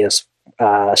grimiest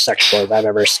sexploits I've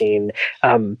ever seen.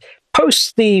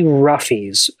 Post the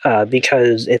Roughies,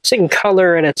 because it's in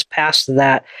color and it's past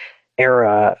that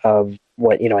era of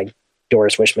what like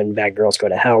Doris Wishman, Bad Girls Go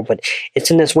to Hell, but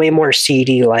it's in this way more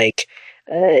seedy, like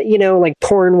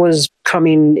porn was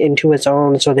coming into its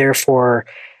own, so therefore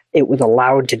it was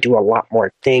allowed to do a lot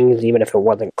more things, even if it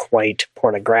wasn't quite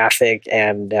pornographic.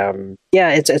 And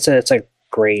it's a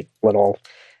great little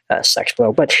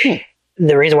sexplo. But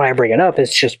the reason why I bring it up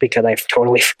is just because I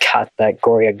totally forgot that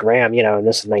Gloria Graham, and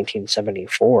this is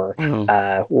 1974,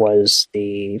 was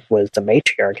the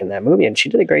matriarch in that movie, and she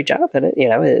did a great job in it.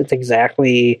 It's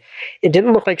exactly. It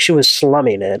didn't look like she was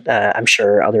slumming it. I'm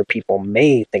sure other people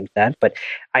may think that, but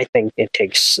I think it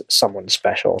takes someone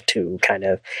special to kind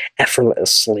of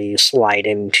effortlessly slide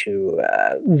into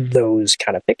those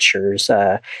kind of pictures,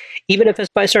 even if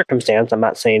it's by circumstance. I'm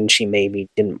not saying she maybe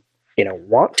didn't,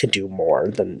 want to do more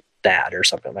than that or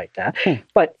something like that,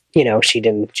 but she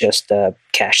didn't just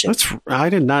cash in. I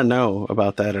did not know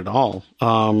about that at all.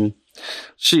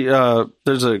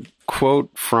 There's a quote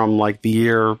from like the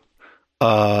year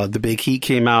The Big Heat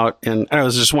came out, and it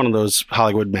was just one of those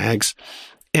Hollywood mags,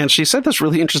 and she said this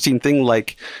really interesting thing,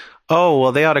 like, oh,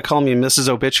 well, they ought to call me Mrs.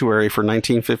 Obituary for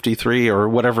 1953 or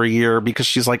whatever year, because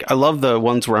she's like, I love the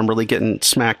ones where I'm really getting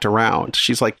smacked around.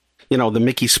 She's like, the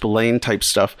Mickey Spillane type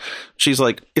stuff. She's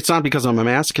like, it's not because I'm a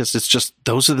masochist. It's just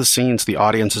those are the scenes the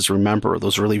audiences remember,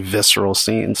 those really visceral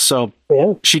scenes. So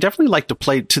she definitely liked to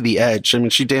play to the edge. I mean,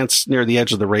 she danced near the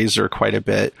edge of the razor quite a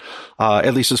bit,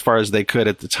 at least as far as they could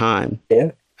at the time.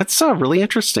 Yeah. That's really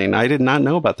interesting. I did not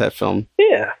know about that film.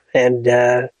 Yeah. And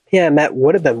Matt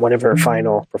would have been one of her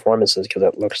final performances, because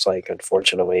it looks like,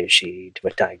 unfortunately, she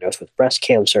was diagnosed with breast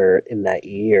cancer in that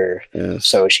year. Yes.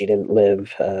 So she didn't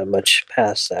live much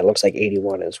past that. It looks like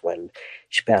 81 is when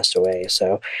she passed away.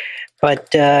 So,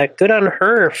 but good on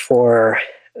her for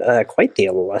quite the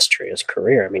illustrious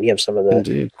career. I mean, you have some of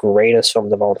the greatest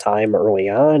films of all time early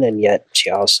on, and yet she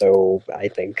also, I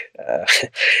think,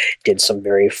 did some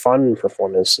very fun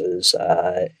performances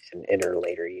in her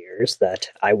later years that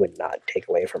I would not take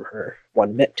away from her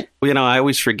one bit. Well, I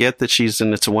always forget that she's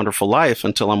in It's a Wonderful Life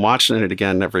until I'm watching it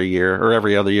again every year or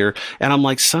every other year, and I'm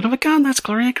like, son of a gun, that's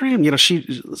Gloria Graham.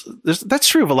 That's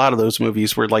true of a lot of those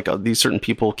movies where like these certain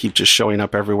people keep just showing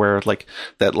up everywhere, like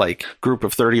that like group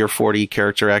of 30 or 40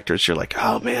 character actors. You're like,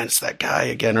 oh man, it's that guy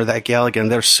again or that gal again.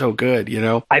 They're so good,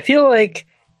 I feel like,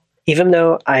 even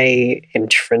though I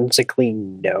intrinsically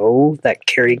know that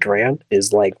Cary Grant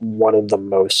is like one of the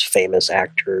most famous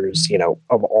actors,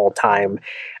 of all time,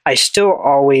 I still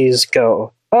always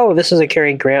go, oh, this is a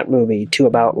Cary Grant movie, to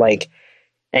about like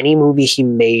any movie he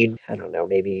made, I don't know,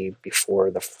 maybe before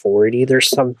the 40s or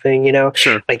something,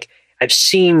 Sure. Like, I've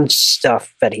seen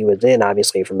stuff that he was in,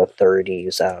 obviously, from the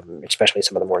 30s, especially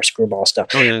some of the more screwball stuff.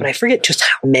 Oh, yeah. But I forget just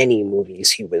how many movies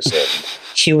he was in.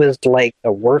 He was like a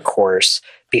workhorse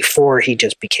before he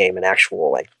just became an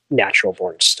actual, like,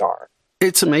 natural-born star.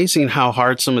 It's amazing how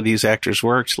hard some of these actors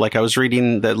worked. Like, I was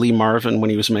reading that Lee Marvin, when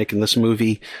he was making this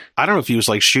movie, I don't know if he was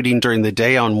like shooting during the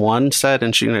day on one set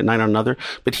and shooting at night on another,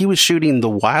 but he was shooting the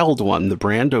Wild one, the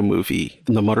Brando movie,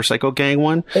 the motorcycle gang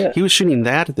one. Yeah. He was shooting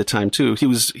that at the time too. He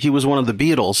was one of the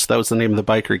Beatles. That was the name of the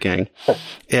biker gang.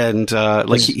 And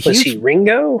was he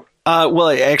Ringo? Well,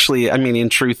 actually, I mean, in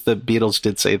truth, the Beatles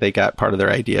did say they got part of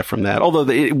their idea from that, although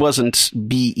it wasn't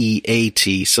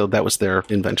BEAT, so that was their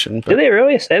invention. But, did they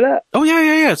really say that? Oh,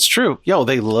 yeah, it's true. Yo,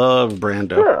 they love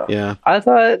Brando. Huh. Yeah. I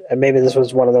thought maybe this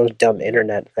was one of those dumb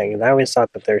internet things. I always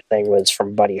thought that their thing was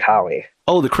from Buddy Holly.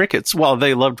 Oh, the Crickets. Well,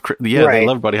 they loved, Right. They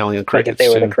loved Buddy Holly and Crickets. Like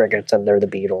if they were the Crickets and they're the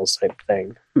Beatles type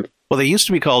thing. Well, they used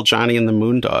to be called Johnny and the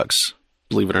Moondogs,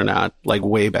 believe it or not, like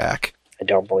way back. I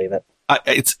don't believe it.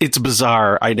 It's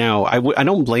bizarre. I know. I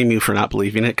don't blame you for not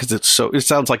believing it because it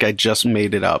sounds like I just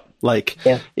made it up. Like,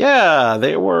 yeah,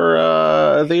 they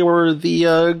were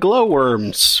the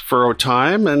glowworms for a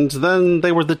time, and then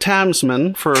they were the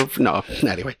Tamsmen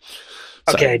anyway.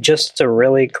 Sorry. Okay, just to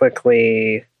really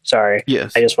quickly, sorry.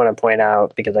 Yes. I just want to point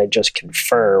out, because I just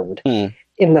confirmed, in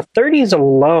the 30s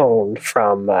alone,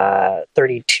 from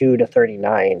 32 to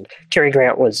 39, Cary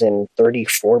Grant was in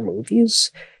 34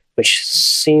 movies, which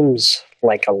seems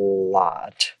like a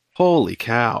lot. Holy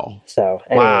cow. So,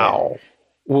 anyway, wow.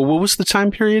 Well, what was the time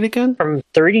period again? From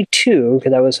 32,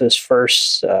 because that was his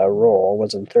first role,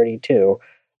 was in 32,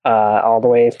 all the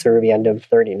way through the end of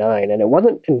 39. And it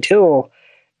wasn't until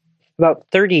about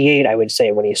 38, I would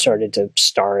say, when he started to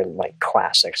star in like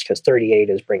classics, because 38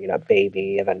 is Bringing Up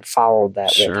Baby, and then followed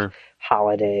that with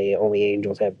Holiday, Only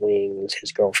Angels Have Wings,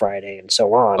 His Girl Friday, and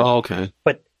so on. Oh, okay.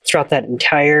 But throughout that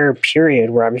entire period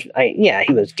where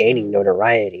he was gaining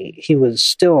notoriety, he was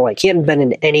still he hadn't been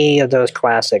in any of those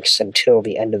classics until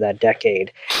the end of that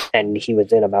decade, and he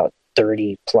was in about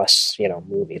 30 plus,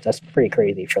 movies. That's pretty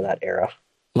crazy for that era.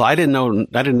 Well, I didn't know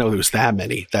there was that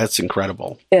many. That's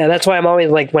incredible. Yeah, that's why I'm always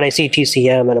when I see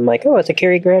TCM and I'm like, oh, it's a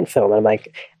Cary Grant film. And I'm like,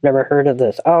 I've never heard of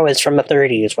this. Oh, it's from the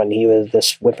 30s when he was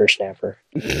this whippersnapper.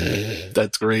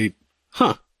 That's great.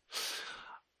 Huh.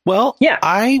 Well, yeah.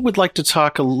 I would like to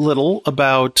talk a little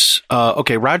about,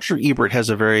 Roger Ebert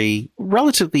has a very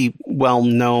relatively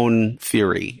well-known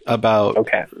theory about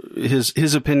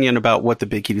his opinion about what The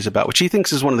Big Heat is about, which he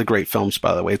thinks is one of the great films,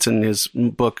 by the way. It's in his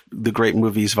book, The Great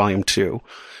Movies, Volume 2.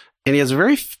 And he has a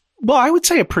very, I would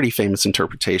say a pretty famous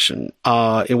interpretation,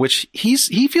 in which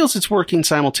he feels it's working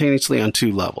simultaneously on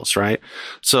two levels, right?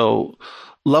 So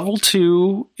level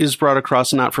 2 is brought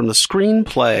across not from the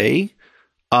screenplay,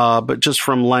 but just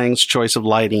from Lang's choice of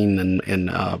lighting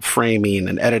and framing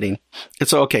and editing. And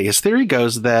so, his theory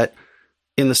goes that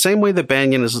in the same way that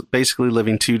Banyan is basically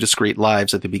living two discrete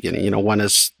lives at the beginning, one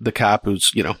is the cop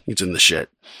who's, he's in the shit.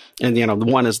 And, the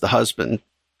one is the husband.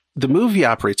 The movie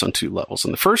operates on two levels.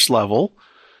 And the first level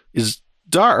is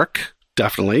dark,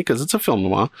 definitely, because it's a film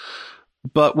noir,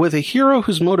 but with a hero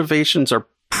whose motivations are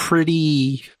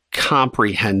pretty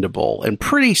comprehensible and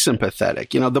pretty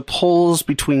sympathetic. The poles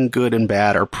between good and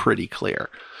bad are pretty clear.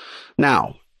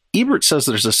 Now, Ebert says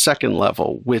there's a second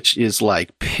level, which is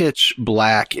like pitch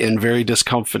black and very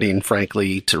discomforting,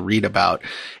 frankly, to read about.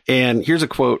 And here's a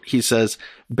quote. He says,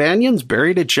 Banyan's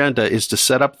buried agenda is to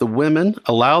set up the women,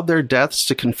 allow their deaths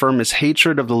to confirm his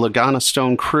hatred of the Lagana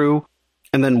Stone crew,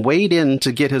 and then wade in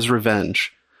to get his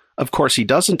revenge. Of course, he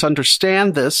doesn't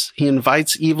understand this. He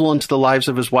invites evil into the lives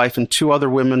of his wife and two other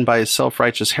women by his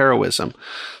self-righteous heroism.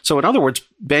 So in other words,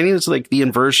 Banyan is like the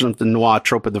inversion of the noir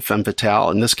trope of the femme fatale.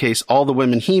 In this case, all the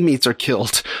women he meets are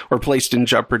killed or placed in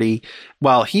jeopardy,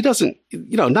 while he doesn't,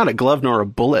 not a glove nor a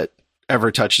bullet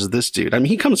ever touches this dude. I mean,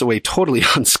 he comes away totally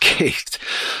unscathed.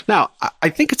 Now, I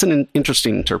think it's an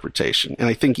interesting interpretation, and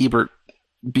I think Ebert,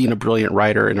 being a brilliant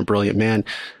writer and a brilliant man,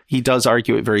 he does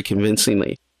argue it very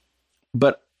convincingly.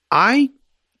 But I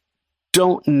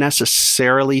don't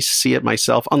necessarily see it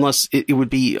myself, unless it would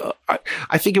be,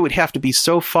 I think it would have to be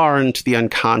so far into the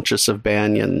unconscious of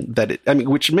Banyan that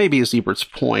which maybe is Ebert's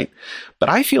point, but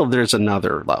I feel there's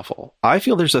another level. I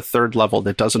feel there's a third level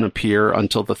that doesn't appear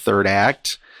until the third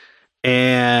act.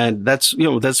 And that's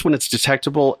when it's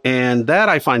detectable. And that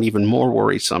I find even more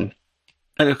worrisome.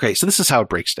 And okay, so this is how it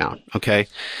breaks down. Okay.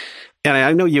 And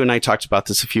I know you and I talked about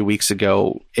this a few weeks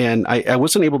ago, and I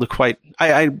wasn't able to quite,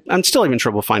 I'm still having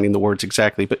trouble finding the words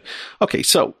exactly, but okay,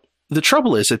 so the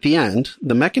trouble is at the end,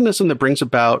 the mechanism that brings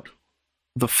about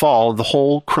the fall of the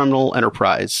whole criminal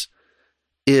enterprise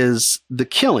is the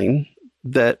killing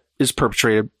that is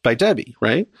perpetrated by Debbie,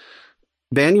 right?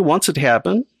 Banyan wants it to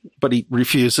happen, but he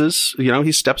refuses,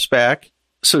 he steps back.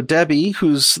 So Debbie,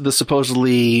 who's the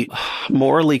supposedly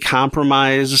morally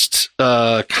compromised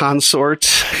consort,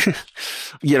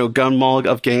 gun mall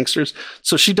of gangsters,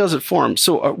 so she does it for him.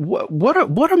 So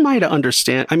what am I to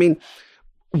understand? I mean,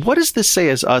 what does this say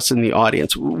as us in the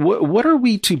audience? What are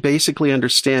we to basically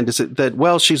understand? Is it that,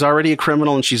 well, she's already a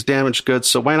criminal and she's damaged goods,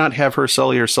 so why not have her sell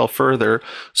herself further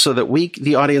so that we,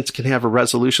 the audience, can have a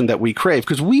resolution that we crave?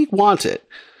 Because we want it.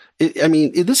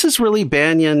 This is really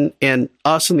Banyan and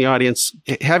us in the audience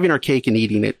having our cake and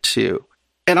eating it too.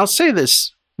 And I'll say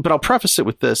this, but I'll preface it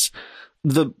with this.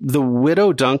 The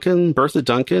widow Duncan, Bertha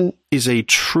Duncan, is a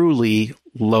truly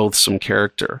loathsome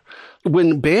character.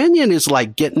 When Banyan is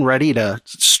like getting ready to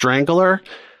strangle her,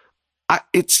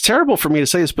 it's terrible for me to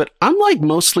say this, but I'm like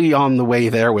mostly on the way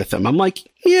there with him. I'm like,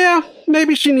 yeah,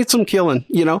 maybe she needs some killing,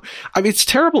 It's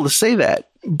terrible to say that,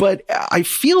 but I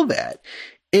feel that.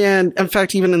 And in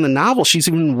fact, even in the novel, she's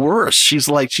even worse. She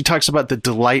talks about the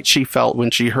delight she felt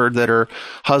when she heard that her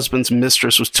husband's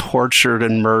mistress was tortured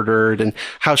and murdered, and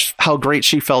how great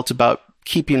she felt about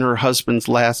keeping her husband's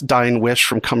last dying wish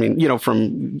from coming,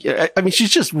 I mean,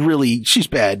 she's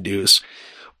bad news.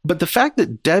 But the fact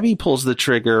that Debbie pulls the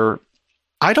trigger,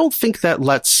 I don't think that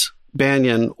lets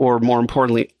Banyan, or more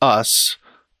importantly, us,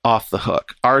 off the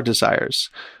hook, our desires.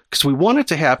 Because we want it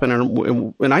to happen,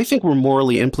 and I think we're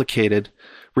morally implicated,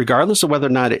 regardless of whether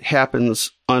or not it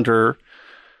happens under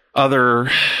other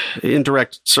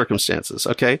indirect circumstances.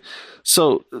 Okay,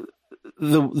 so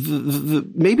the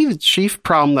maybe the chief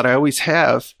problem that I always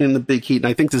have in the Big Heat, and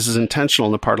I think this is intentional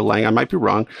on the part of Lang, I might be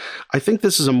wrong. I think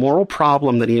this is a moral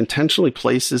problem that he intentionally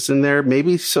places in there,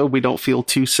 maybe so we don't feel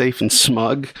too safe and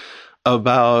smug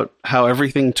about how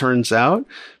everything turns out.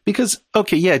 Because,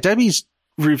 okay, yeah, Debbie's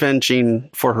revenging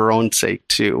for her own sake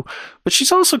too, but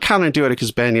she's also kind of doing it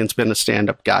because Banyan's been a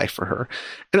stand-up guy for her.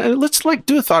 And let's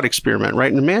do a thought experiment,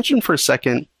 right? And imagine for a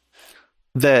second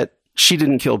that she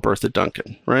didn't kill Bertha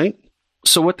Duncan, right?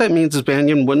 So what that means is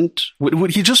Banyan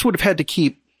he just would have had to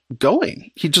keep going.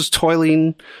 He's just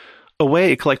toiling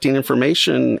away, collecting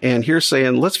information and hearsay.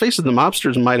 And let's face it, the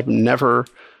mobsters might have never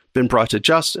been brought to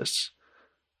justice.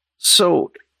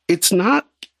 So it's not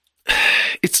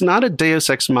a Deus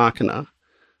Ex Machina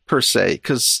per se,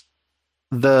 because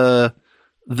the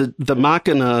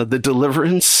machina, the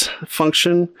deliverance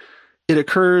function, it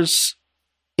occurs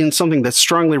in something that's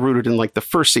strongly rooted in like the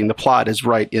first scene. The plot is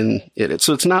right in it.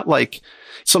 So it's not like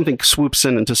something swoops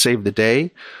in and to save the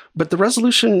day, but the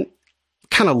resolution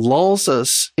kind of lulls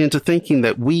us into thinking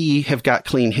that we have got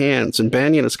clean hands and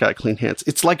Banyan has got clean hands.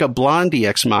 It's like a Blondie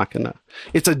ex machina.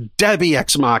 It's a Debbie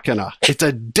ex machina. It's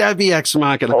a Debbie ex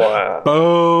machina. Wow.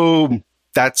 Boom.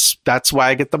 That's why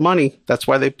I get the money. That's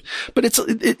why but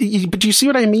do you see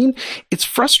what I mean? It's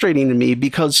frustrating to me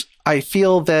because I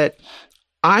feel that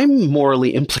I'm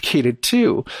morally implicated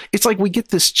too. It's like we get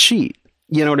this cheat.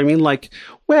 You know what I mean? Like,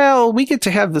 well, we get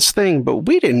to have this thing, but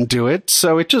we didn't do it.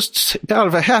 So it just, out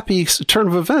of a happy turn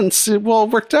of events, it all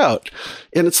worked out.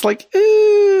 And it's like,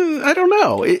 I don't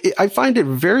know. I find it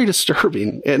very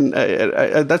disturbing. And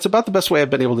that's about the best way I've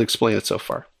been able to explain it so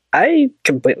far. I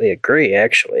completely agree,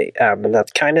 actually. And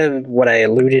that's kind of what I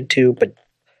alluded to, but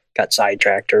got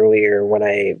sidetracked earlier when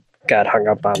I got hung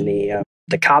up on the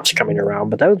cops coming around.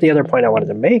 But that was the other point I wanted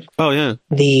to make. Oh, yeah.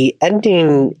 The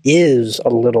ending is a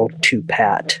little too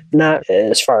pat. Not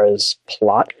as far as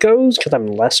plot goes, because I'm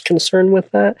less concerned with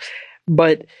that,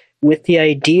 but with the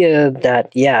idea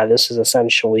that, yeah, this is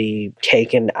essentially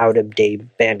taken out of Dave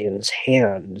Banyan's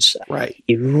hands. Right.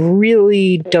 It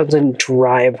really doesn't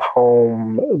drive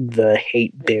home the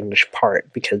hate binge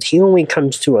part, because he only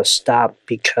comes to a stop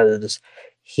because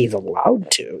he's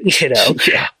allowed to, you know?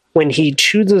 Yeah. When he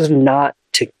chooses not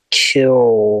to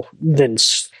kill, then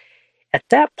at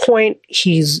that point,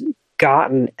 he's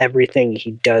gotten everything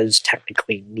he does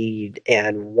technically need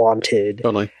and wanted.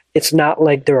 Totally. It's not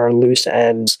like there are loose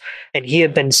ends. And he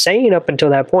had been saying up until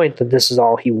that point that this is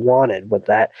all he wanted, with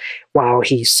that while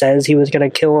he says he was going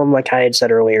to kill him, like I had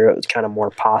said earlier, it was kind of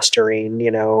more posturing, you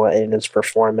know, in his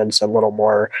performance, a little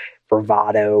more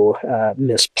bravado,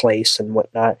 misplaced and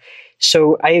whatnot.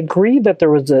 So I agree that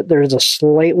there's a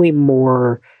slightly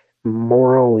more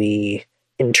morally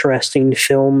interesting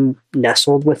film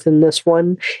nestled within this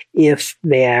one if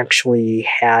they actually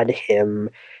had him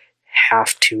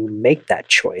have to make that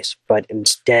choice, but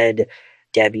instead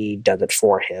Debbie does it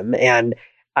for him. And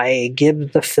I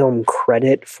give the film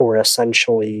credit for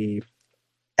essentially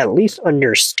at least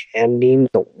understanding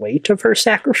the weight of her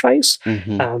sacrifice,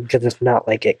 because it's not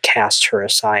like it casts her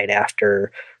aside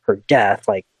after her death.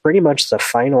 Like pretty much the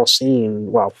final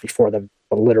scene, well, before the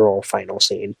literal final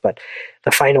scene, but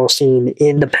the final scene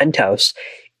in the penthouse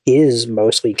is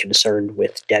mostly concerned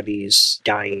with Debbie's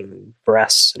dying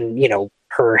breaths and, you know,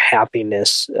 her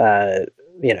happiness,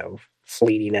 you know,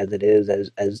 fleeting as it is,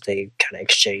 as they kind of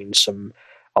exchange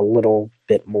a little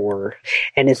bit more.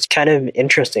 And it's kind of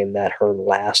interesting that her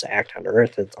last act on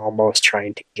Earth is almost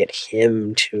trying to get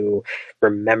him to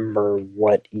remember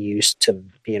what used to,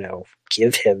 you know,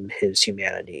 give him his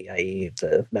humanity, i.e.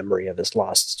 the memory of his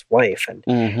lost wife.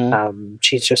 And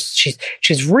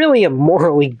she's really a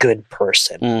morally good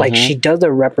person. Like, she does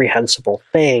a reprehensible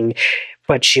thing,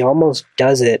 but she almost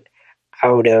does it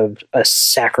out of a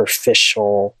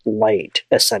sacrificial light,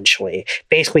 essentially.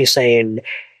 Basically saying,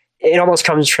 it almost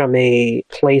comes from a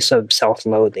place of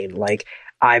self-loathing, like,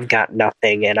 I've got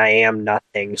nothing and I am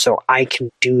nothing, so I can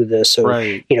do this, so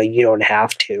right. You know, you don't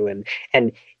have to.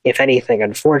 And if anything,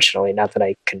 unfortunately, not that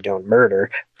I condone murder,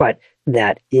 but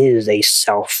that is a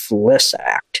selfless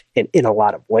act in a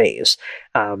lot of ways,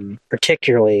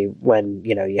 particularly when,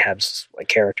 you have a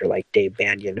character like Dave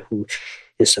Banyan, who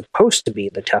is supposed to be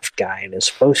the tough guy and is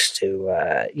supposed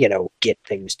to, get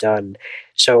things done.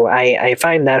 So I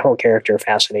find that whole character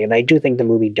fascinating, and I do think the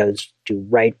movie does do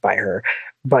right by her.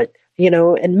 But,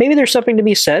 and maybe there's something to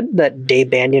be said that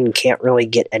Dave Banyan can't really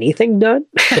get anything done.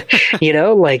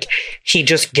 He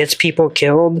just gets people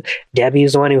killed.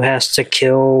 Debbie's the one who has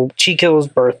to she kills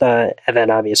Bertha, and then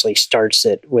obviously starts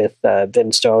it with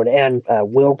Vin Stone, and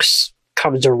Wilkes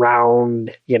comes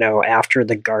around, after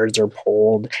the guards are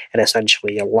pulled, and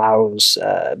essentially allows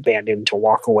Banyan to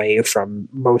walk away from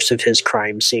most of his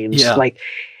crime scenes. Yeah.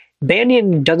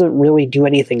 Banyan doesn't really do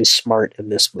anything smart in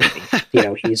this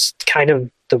movie. He's kind of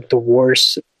the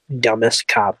worst, dumbest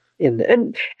cop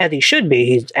and as he should be.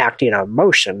 He's acting on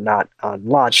emotion, not on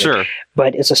logic. Sure.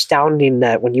 But it's astounding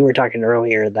that when you were talking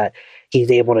earlier that he's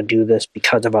able to do this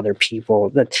because of other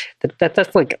people,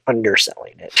 that's like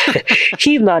underselling it.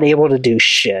 He's not able to do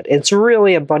shit. It's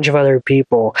really a bunch of other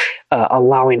people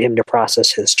allowing him to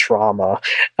process his trauma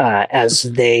as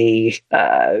they,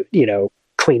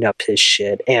 clean up his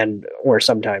shit or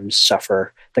sometimes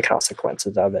suffer the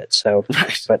consequences of it. So,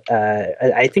 Right. But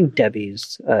I think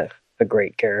Debbie's a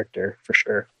great character for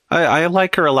sure. I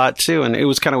like her a lot too, and it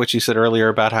was kind of what you said earlier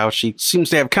about how she seems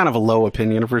to have kind of a low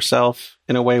opinion of herself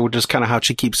in a way, which is kind of how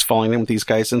she keeps falling in with these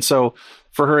guys. And so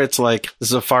for her, it's like, this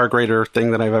is a far greater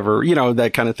thing than I've ever,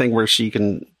 that kind of thing where she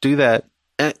can do that.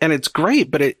 And it's great,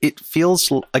 but it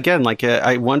feels, again, like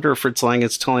I wonder if Fritz Lang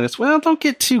is telling us, well, don't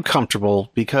get too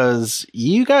comfortable because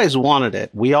you guys wanted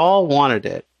it. We all wanted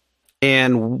it.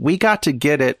 And we got to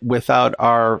get it without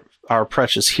our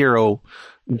precious hero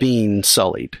being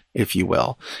sullied, if you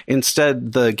will.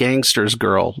 Instead, the gangster's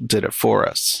girl did it for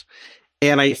us.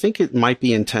 And I think it might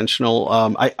be intentional.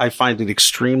 I find it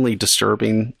extremely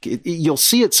disturbing. You'll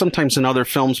see it sometimes in other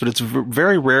films, but it's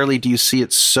very rarely do you see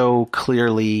it so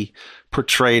clearly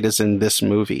portrayed as in this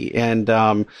movie. And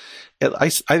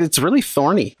it's really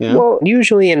thorny. Well,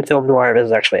 usually in film noir, this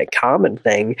is actually a common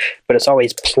thing, but it's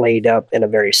always played up in a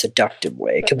very seductive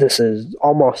way, because this is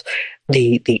almost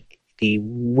the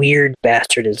weird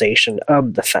bastardization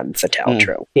of the femme fatale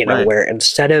trope, right. Where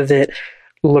instead of it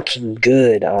looking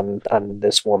good on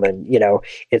this woman,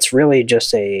 it's really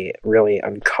just a really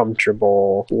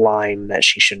uncomfortable line that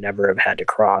she should never have had to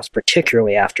cross,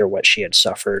 particularly after what she had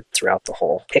suffered throughout the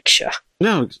whole picture.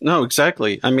 No,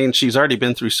 exactly. I mean, she's already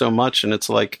been through so much, and it's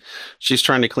like she's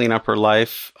trying to clean up her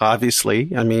life,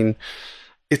 obviously. I mean,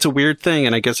 it's a weird thing,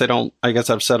 and I guess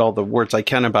I've said all the words I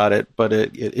can about it, but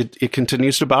it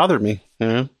continues to bother me.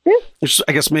 Yeah. Which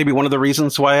I guess maybe one of the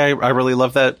reasons why I really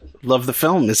love the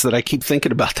film is that I keep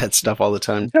thinking about that stuff all the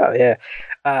time. Oh, yeah.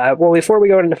 Well, before we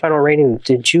go into final rating,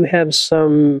 did you have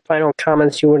some final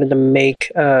comments you wanted to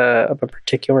make of a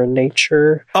particular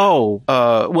nature? Oh,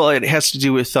 well, it has to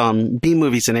do with B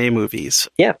movies and A movies.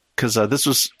 Yeah. Because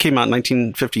this came out in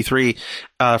 1953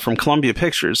 from Columbia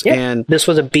Pictures. Yeah. And this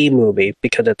was a B movie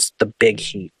because it's the big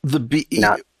heat,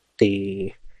 not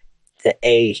the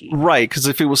A heat. Right, because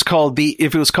if it was called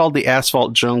the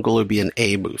Asphalt Jungle, it would be an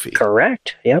A movie.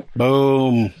 Correct. Yep.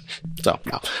 Boom. So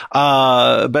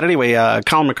no. But anyway,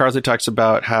 Colin McCarthy talks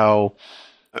about how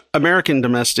American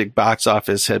domestic box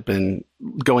office had been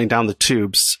going down the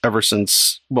tubes ever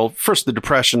since, well, first the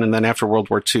Depression, and then after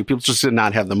World War II. People just did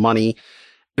not have the money.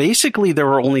 Basically, there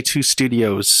were only two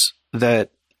studios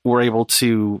that were able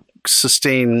to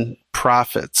sustain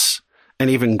profits and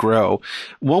even grow.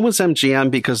 One was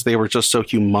MGM because they were just so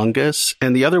humongous,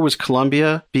 and the other was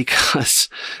Columbia because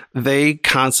they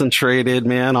concentrated,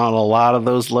 on a lot of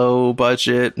those low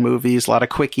budget movies, a lot of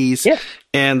quickies. Yeah.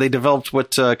 And they developed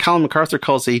what Colin MacArthur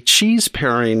calls a cheese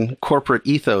pairing corporate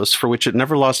ethos, for which it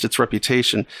never lost its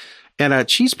reputation. And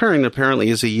cheese pairing apparently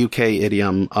is a UK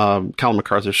idiom. Colin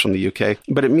MacArthur's from the UK.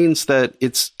 But it means that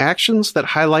it's actions that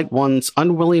highlight one's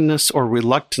unwillingness or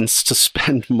reluctance to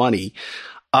spend money.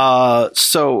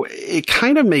 So it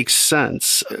kind of makes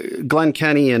sense. Glenn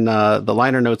Kenny in the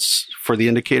liner notes for the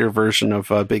Indicator version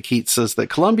of Big Heat says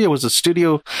that Columbia was a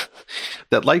studio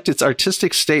that liked its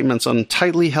artistic statements on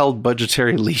tightly held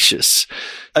budgetary leashes.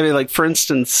 I mean, like, for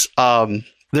instance,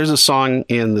 there's a song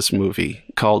in this movie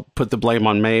called Put the Blame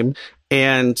on Mame.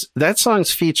 And that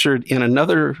song's featured in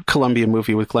another Columbia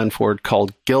movie with Glenn Ford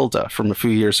called Gilda from a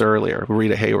few years earlier,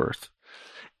 Rita Hayworth.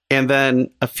 And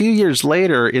then a few years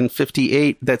later, in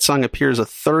 1958, that song appears a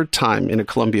third time in a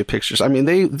Columbia Pictures. I mean,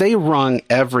 they wrung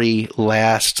every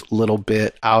last little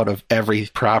bit out of every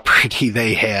property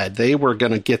they had. They were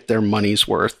going to get their money's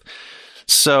worth.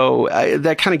 So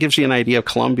that kind of gives you an idea of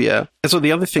Columbia. And so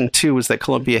the other thing, too, is that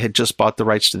Columbia had just bought the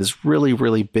rights to this really,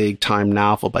 really big time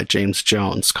novel by James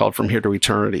Jones called From Here to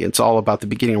Eternity. It's all about the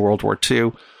beginning of World War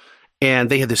II.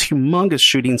 And they had this humongous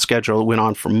shooting schedule that went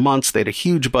on for months. They had a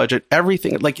huge budget.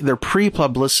 Everything, like their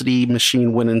pre-publicity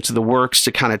machine went into the works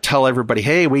to kind of tell everybody,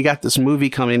 hey, we got this movie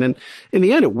coming. And in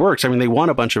the end, it works. I mean, they won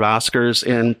a bunch of Oscars,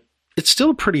 and it's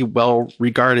still a pretty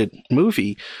well-regarded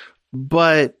movie.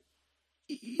 But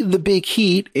the big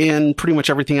heat and pretty much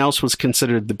everything else was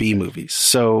considered the B movies.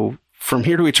 So From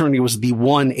Here to Eternity was the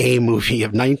 1A movie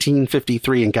of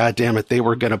 1953, and goddamn it, they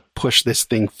were going to push this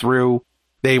thing through.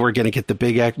 They were going to get the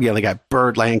big act. Yeah, they got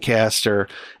Burt Lancaster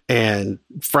and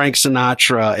Frank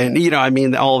Sinatra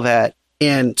and, all that.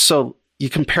 And so you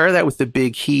compare that with the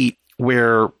Big Heat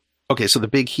where, so the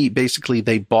Big Heat, basically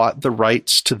they bought the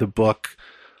rights to the book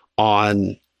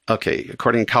on,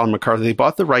 according to Colin McCarthy, they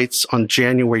bought the rights on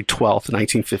January 12th,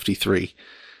 1953.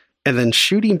 And then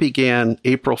shooting began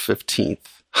April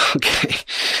 15th. Okay.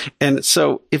 And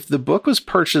so if the book was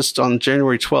purchased on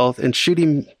January 12th and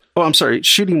shooting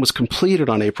was completed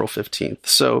on April 15th.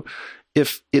 So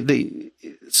if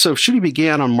shooting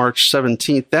began on March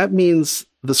 17th, that means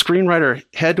the screenwriter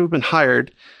had to have been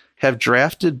hired, have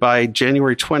drafted by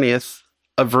January 20th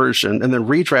a version, and then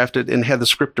redrafted and had the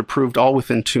script approved all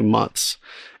within 2 months.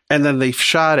 And then they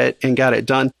shot it and got it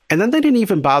done. And then they didn't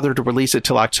even bother to release it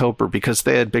till October because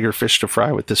they had bigger fish to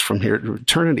fry with this From Here to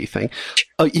Eternity thing.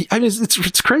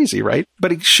 It's crazy, right?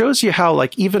 But it shows you how,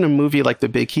 like, even a movie like The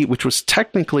Big Heat, which was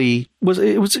technically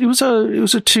it was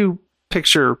a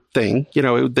 2-picture thing.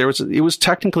 It was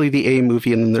technically the A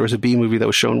movie, and then there was a B movie that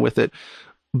was shown with it.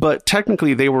 But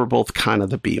technically, they were both kind of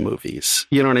the B movies.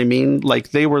 You know what I mean?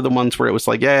 Like, they were the ones where it was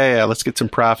like, yeah, let's get some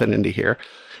profit into here.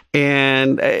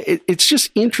 And it's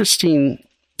just interesting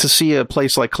to see a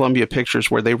place like Columbia Pictures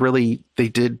where they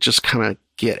did just kind of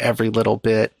get every little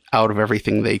bit out of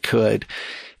everything they could.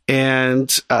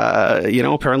 And,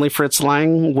 apparently Fritz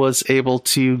Lang was able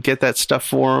to get that stuff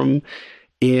for them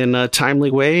in a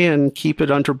timely way and keep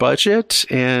it under budget.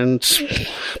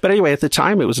 But anyway, at the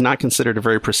time, it was not considered a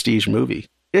very prestige movie.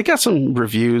 It got some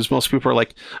reviews. Most people are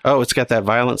like, oh, it's got that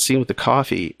violent scene with the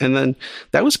coffee. And then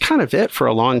that was kind of it for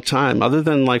a long time. Other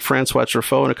than like Francois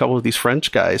Truffaut and a couple of these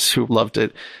French guys who loved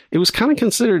it, it was kind of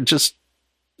considered just,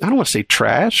 I don't want to say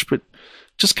trash, but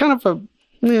just kind of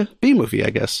a B movie,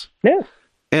 I guess. Yeah.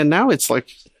 And now it's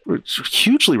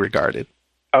hugely regarded.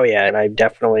 Oh, yeah, and I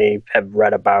definitely have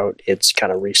read about its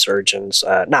kind of resurgence,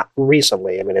 not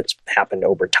recently, I mean, it's happened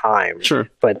over time. Sure.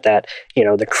 But that,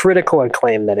 the critical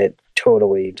acclaim that it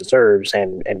totally deserves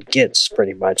and gets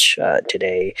pretty much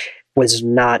today was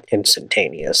not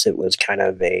instantaneous. It was kind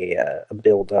of a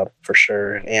build-up for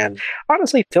sure. And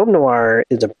honestly, film noir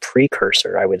is a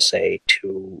precursor, I would say,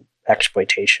 to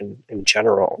exploitation in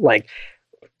general. Like,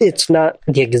 it's not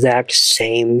the exact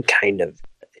same kind of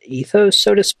ethos,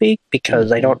 so to speak,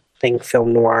 because I don't think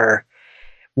film noir,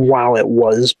 while it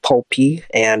was pulpy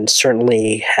and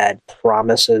certainly had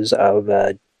promises of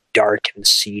a dark and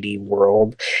seedy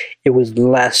world, it was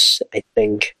less, I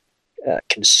think,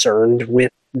 concerned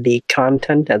with the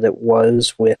content as it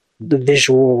was with the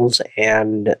visuals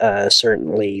and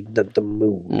certainly the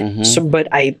mood. Mm-hmm. So, but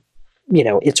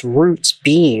its roots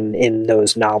being in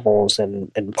those novels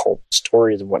and pulp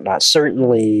stories and whatnot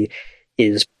certainly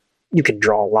is. You could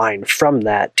draw a line from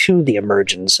that to the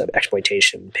emergence of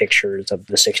exploitation pictures of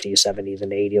the 60s, 70s,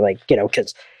 and 80s.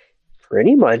 Because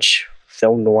pretty much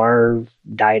film noir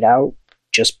died out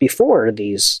just before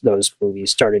those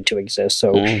movies started to exist.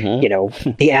 So,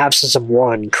 the absence of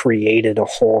one created a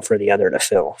hole for the other to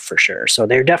fill, for sure. So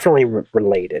they're definitely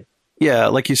related. Yeah,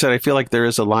 like you said, I feel like there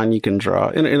is a line you can draw.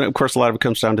 And of course, a lot of it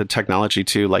comes down to technology,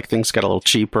 too. Like, things got a little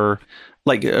cheaper.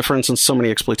 Like, for instance, so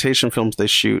many exploitation films, they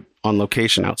shoot on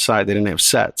location outside. They didn't have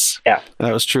sets. Yeah. And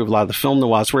that was true of a lot of the film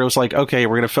noirs, where it was like, okay,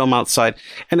 we're going to film outside.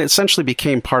 And it essentially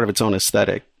became part of its own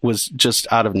aesthetic, was just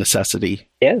out of necessity.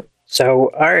 Yeah.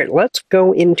 So, all right, let's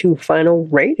go into final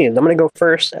ratings. I'm going to go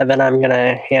first, and then I'm going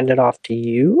to hand it off to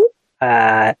you.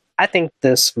 I think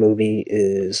this movie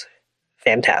is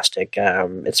fantastic.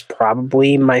 It's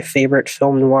probably my favorite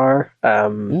film noir.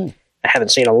 I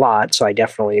haven't seen a lot, so I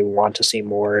definitely want to see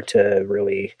more to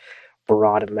really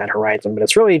broaden that horizon, but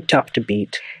it's really tough to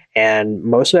beat. And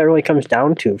most of that really comes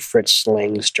down to Fritz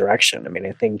Lang's direction. I mean,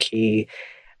 I think he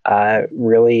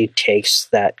really takes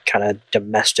that kind of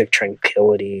domestic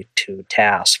tranquility to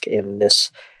task in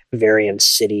this very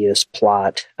insidious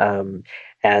plot,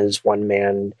 as one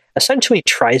man essentially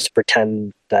tries to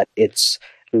pretend that it's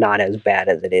not as bad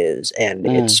as it is, and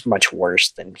it's much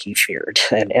worse than he feared.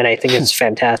 And I think it's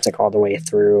fantastic all the way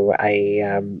through.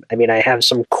 I mean, I have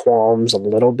some qualms a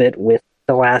little bit with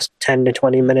the last 10 to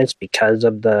 20 minutes because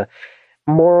of the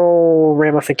moral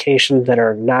ramifications that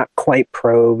are not quite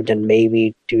probed, and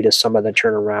maybe due to some of the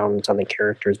turnarounds on the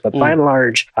characters. But by and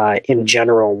large, in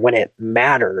general, when it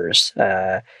matters,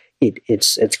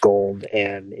 it's gold,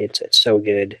 and it's so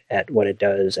good at what it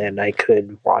does. And I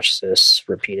could watch this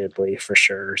repeatedly for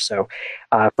sure. So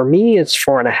for me, it's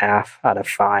 4.5 out of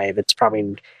 5. It's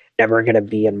probably never going to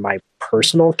be in my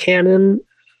personal canon,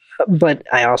 but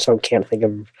I also can't think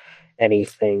of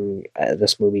anything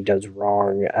this movie does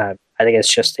wrong. I think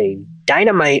it's just a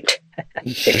dynamite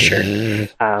picture.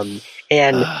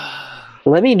 And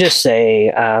let me just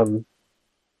say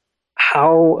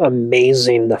how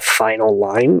amazing the final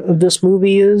line of this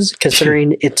movie is,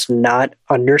 considering it's not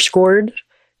underscored.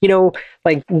 You know,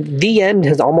 like, the end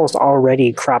has almost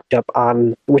already cropped up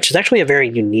on, which is actually a very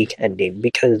unique ending,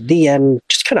 because the end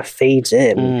just kind of fades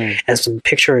in as the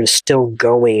picture is still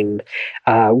going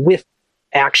with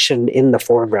action in the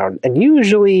foreground. And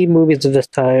usually movies of this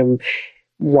time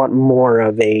want more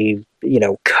of a,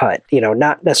 cut,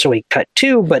 not necessarily cut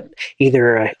to, but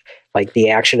either like the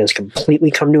action has completely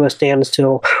come to a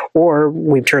standstill, or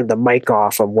we've turned the mic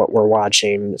off of what we're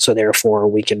watching, so therefore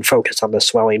we can focus on the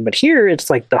swelling. But here it's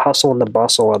like the hustle and the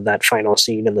bustle of that final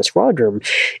scene in the squad room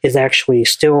is actually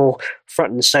still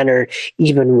front and center,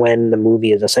 even when the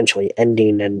movie is essentially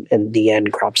ending and the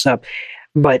end crops up.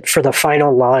 But for the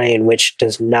final line, which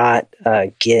does not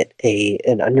get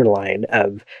an underline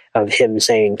of him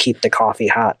saying, "Keep the coffee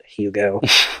hot, Hugo,"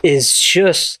 is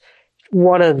just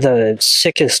one of the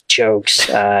sickest jokes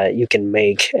you can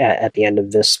make at the end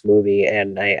of this movie,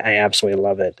 and I absolutely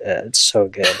love it. It's so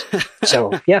good.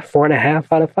 So, yeah, 4.5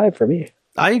 out of 5 for me.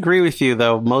 I agree with you,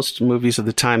 though. Most movies of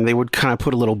the time, they would kind of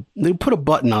they put a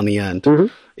button on the end. Mm-hmm.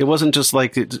 It wasn't just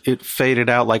like it faded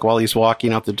out, like while he's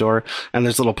walking out the door, and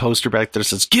there's a little poster back there that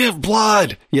says, "Give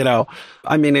blood,"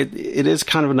 I mean, it is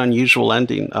kind of an unusual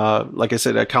ending. Like I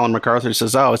said, Colin MacArthur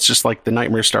says, "Oh, it's just like the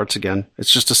nightmare starts again.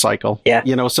 It's just a cycle."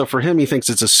 Yeah. So for him, he thinks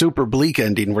it's a super bleak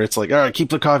ending where it's like, "All right, keep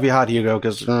the coffee hot, Hugo,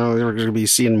 because we're going to be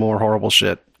seeing more horrible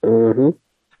shit." Mm-hmm.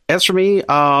 As for me,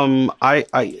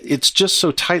 it's just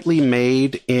so tightly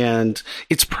made, and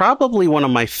it's probably one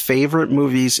of my favorite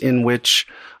movies in which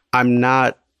I'm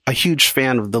not a huge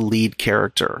fan of the lead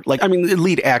character. The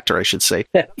lead actor, I should say.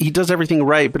 Yeah. He does everything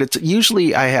right, but it's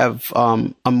usually I have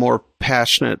a more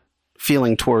passionate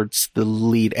feeling towards the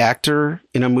lead actor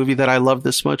in a movie that I love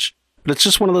this much. But it's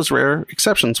just one of those rare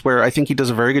exceptions where I think he does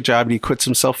a very good job and he quits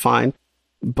himself fine.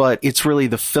 But it's really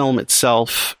the film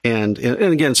itself, and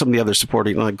again, some of the other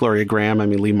supporting, like Gloria Graham,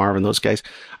 Lee Marvin, those guys,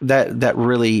 that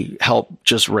really help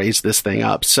just raise this thing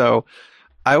up. So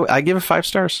I give it 5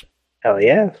 stars. Oh,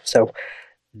 yeah. So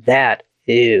that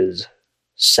is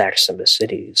Saxima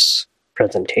City's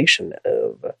presentation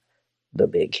of The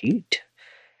Big Heat.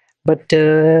 But got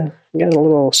a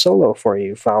little solo for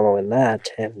you following that,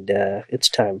 and it's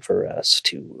time for us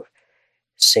to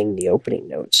sing the opening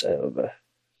notes of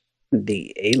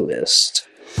The A-List.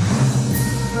 The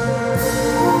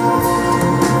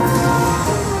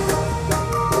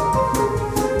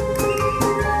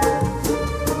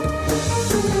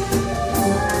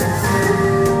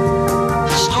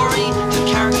story, the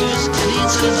characters, and the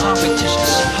incidents are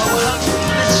fictitious. Ho-ho,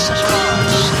 myths as well.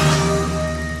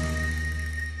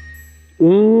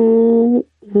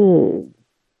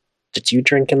 Did you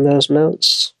drink in those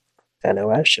notes? I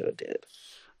know I sure did.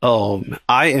 Oh,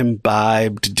 I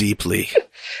imbibed deeply.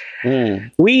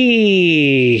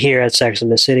 We here at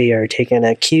Saxima City are taking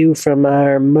a cue from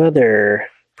our mother,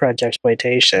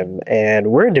 Projectsploitation,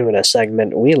 and we're doing a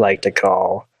segment we like to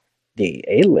call the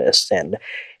A-List. And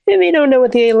if you don't know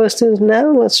what the A-List is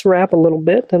now, let's rap a little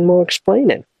bit and we'll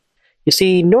explain it. You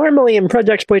see, normally in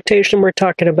Projectsploitation, we're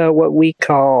talking about what we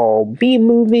call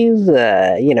B-movies,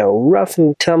 rough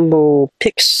and tumble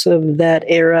picks of that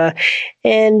era.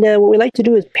 And what we like to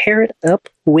do is pair it up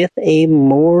with a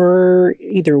more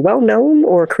either well-known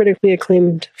or critically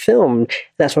acclaimed film.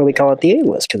 That's why we call it the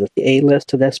A-List, because it's the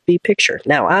A-List of this B picture.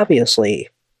 Now, obviously,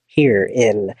 here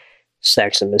in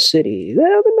Saxima City,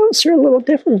 the notes are a little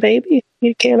different, baby.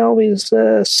 You can't always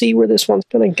see where this one's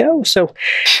going to go. So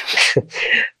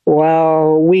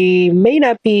while we may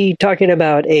not be talking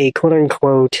about a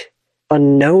quote-unquote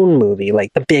unknown movie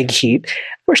like The Big Heat,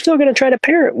 we're still going to try to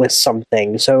pair it with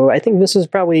something. So I think this is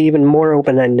probably even more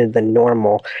open-ended than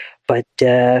normal. But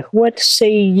what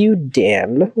say you,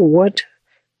 Dan? What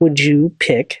would you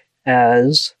pick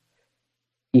as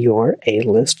your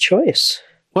A-list choice?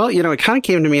 Well, it kind of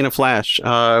came to me in a flash.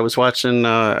 I was watching,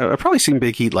 I've probably seen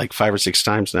Big Heat like 5 or 6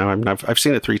 times now. I mean, I've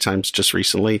seen it 3 times just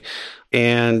recently.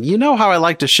 And you know how I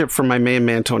like to ship from my main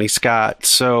man, Tony Scott.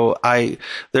 So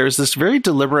there's this very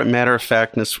deliberate matter of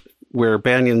factness where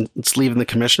Banyan's leaving the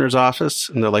commissioner's office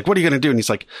and they're like, what are you going to do? And he's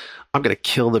like, I'm going to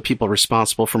kill the people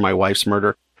responsible for my wife's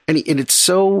murder. And it's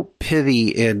so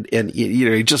pithy and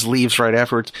he just leaves right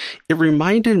afterwards. It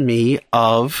reminded me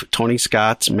of Tony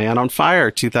Scott's Man on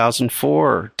Fire,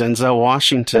 2004, Denzel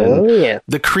Washington. Oh, yeah.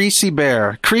 The Creasy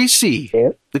Bear. Creasy.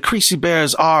 Yep. The Creasy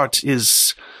Bear's art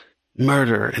is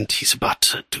murder and he's about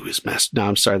to do his best. No,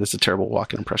 I'm sorry. That's a terrible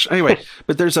walking impression. Anyway,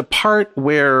 but there's a part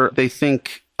where they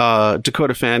think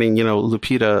Dakota Fanning,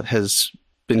 Lupita has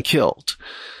been killed.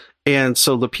 And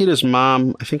so Lupita's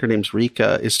mom, I think her name's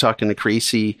Rika, is talking to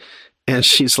Creasy, and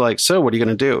she's like, so what are you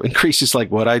going to do? And Creasy's like,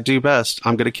 what I do best,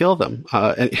 I'm going to kill them.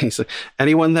 And he's like,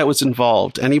 anyone that was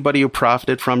involved, anybody who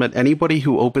profited from it, anybody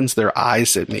who opens their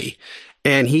eyes at me.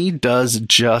 And he does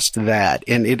just that.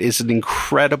 And it is an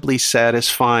incredibly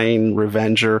satisfying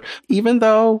revenger, even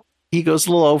though he goes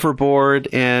a little overboard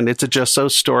and it's a just so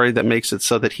story that makes it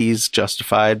so that he's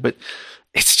justified. But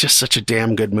it's just such a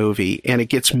damn good movie, and it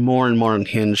gets more and more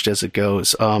unhinged as it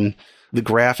goes. The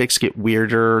graphics get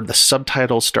weirder. The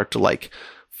subtitles start to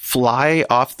fly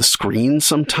off the screen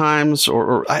sometimes,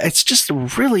 or it's just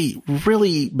really,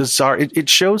 really bizarre. It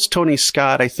shows Tony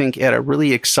Scott, I think, at a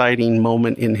really exciting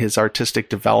moment in his artistic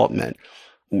development.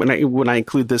 When I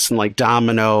include this in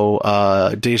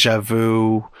Domino, Deja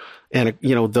Vu, and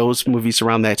those movies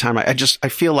around that time, I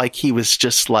feel like he was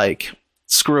just like,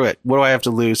 screw it. What do I have to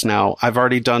lose now? I've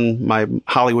already done my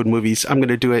Hollywood movies. I'm going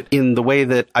to do it in the way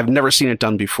that I've never seen it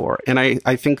done before. And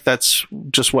I think that's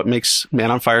just what makes Man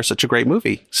on Fire such a great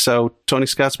movie. So Tony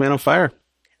Scott's Man on Fire.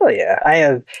 Hell yeah. I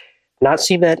have not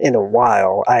seen that in a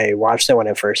while. I watched it when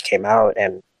it first came out,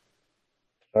 and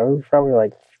I was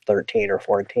probably 13 or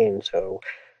 14. So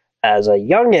as a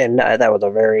youngin', that was a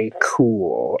very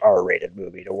cool R-rated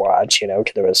movie to watch,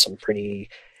 because there was some pretty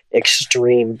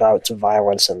extreme bouts of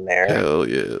violence in there. Hell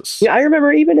yes. Yeah, I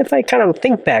remember, even if I kind of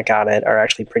think back on it, are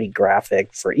actually pretty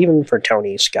graphic for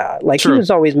Tony Scott. True. He was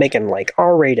always making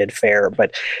R-rated fare,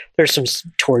 but there's some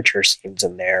torture scenes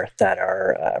in there that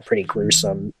are pretty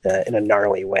gruesome in a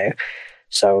gnarly way.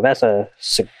 So that's a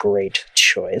great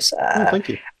choice. Thank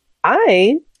you.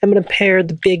 I am going to pair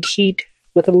The Big Heat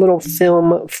with a little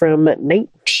film from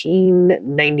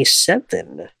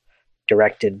 1997.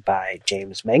 Directed by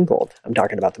James Mangold. I'm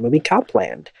talking about the movie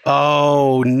Copland.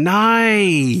 Oh,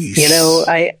 nice.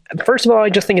 First of all, I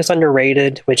just think it's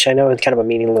underrated, which I know is kind of a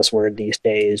meaningless word these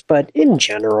days, but in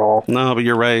general. No, but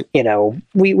you're right.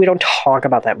 We don't talk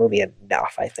about that movie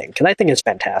enough, I think, because I think it's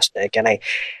fantastic. And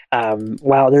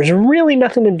while there's really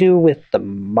nothing to do with the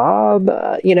mob,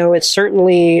 it's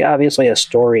certainly obviously a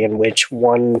story in which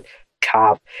one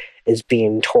cop is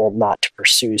being told not to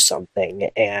pursue something,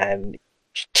 and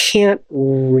can't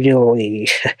really,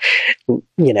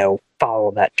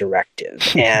 follow that directive.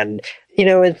 And,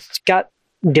 it's got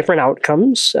different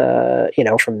outcomes,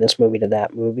 from this movie to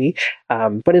that movie.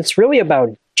 But it's really about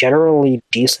generally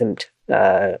decent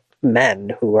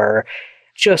men who are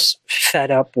just fed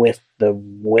up with the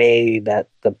way that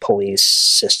the police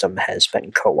system has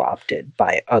been co-opted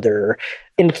by other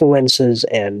influences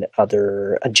and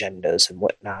other agendas and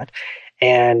whatnot.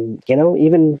 And,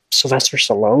 even Sylvester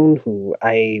Stallone, who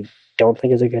I don't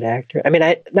think is a good actor. I mean,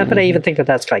 not that I even think that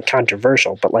that's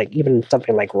controversial, but even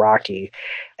something like Rocky,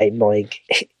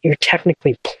 you're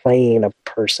technically playing a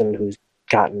person who's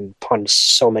gotten punched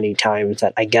so many times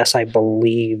that I guess I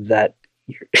believe that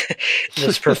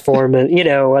this performance,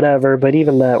 whatever, but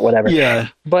even that, whatever. Yeah.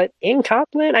 But in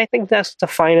Copland, I think that's the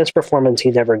finest performance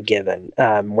he's ever given,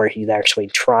 where he's actually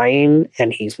trying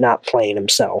and he's not playing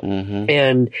himself. Mm-hmm.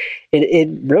 And it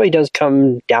really does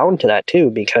come down to that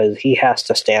too, because he has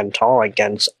to stand tall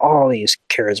against all these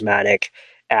charismatic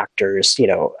actors,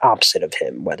 opposite of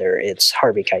him, whether it's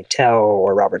Harvey Keitel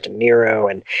or Robert De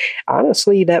Niro. And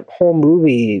honestly, that whole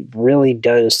movie really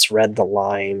does thread the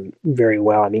line very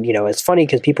well. I mean, it's funny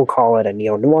because people call it a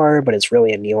neo-noir, but it's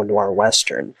really a neo-noir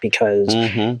Western because,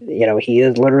 he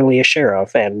is literally a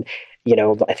sheriff. And,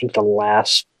 I think the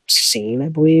last scene, I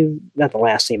believe, not the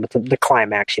last scene, but the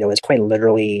climax, is quite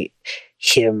literally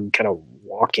him kind of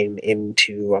walking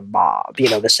into a mob,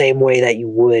 the same way that you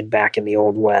would back in the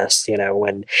Old West,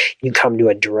 when you come to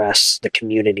address the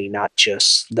community, not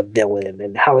just the villain,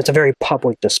 and how it's a very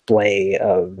public display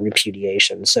of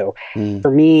repudiation. So for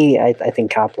me, I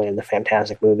think Copland, the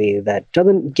fantastic movie that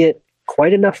doesn't get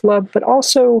quite enough love, but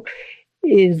also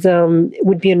is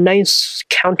would be a nice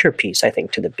counterpiece, I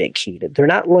think, to The Big Heat. They're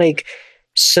not like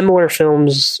similar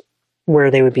films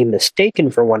where they would be mistaken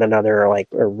for one another,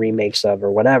 or remakes of,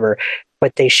 or whatever,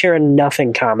 but they share enough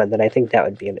in common that I think that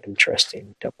would be an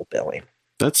interesting double billing.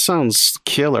 That sounds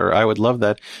killer. I would love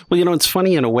that. Well, it's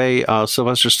funny in a way.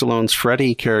 Sylvester Stallone's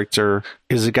Freddy character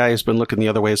is a guy who's been looking the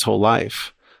other way his whole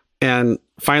life. And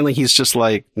finally, he's just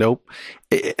like, nope.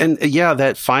 And yeah,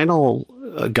 that final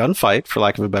gunfight, for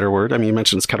lack of a better word. I mean, you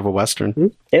mentioned it's kind of a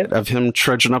Western of him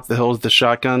trudging up the hill with the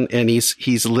shotgun. And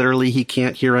he's literally, he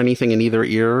can't hear anything in either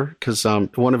ear because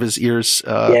one of his ears.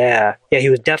 He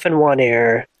was deaf in one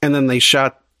ear. And then they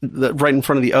shot right in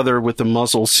front of the other with the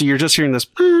muzzle. So you're just hearing this.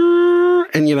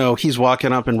 And, he's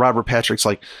walking up and Robert Patrick's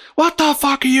like, what the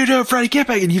fuck are you doing, Freddy? Get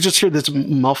back. And you just hear this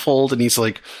muffled and he's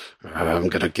like, I'm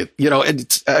going to get,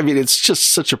 and it's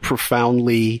just such a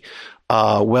profoundly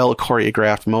well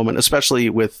choreographed moment, especially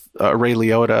with Ray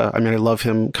Liotta. I mean, I love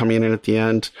him coming in at the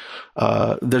end.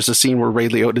 There's a scene where Ray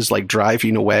Liotta is like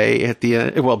driving away at the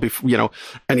end. Well, before,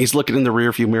 and he's looking in the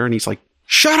rearview mirror and he's like,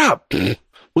 shut up.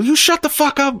 Will you shut the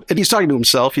fuck up? And he's talking to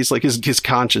himself. He's like, his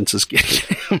conscience is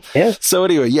getting him. Yeah. So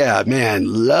anyway, yeah, man,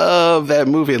 love that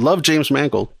movie. Love James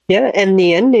Mangold. Yeah, and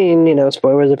the ending,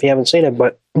 spoilers if you haven't seen it,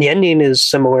 but the ending is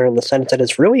similar in the sense that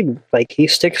it's really like he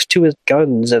sticks to his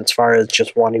guns as far as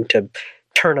just wanting to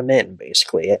turn them in,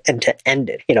 basically, and to end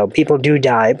it. People do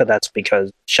die, but that's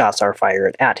because shots are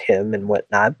fired at him and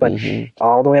whatnot. But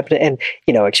all the way up to, and,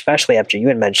 especially after you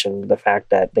had mentioned the fact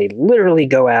that they literally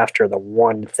go after the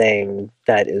one thing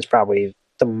that is probably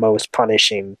the most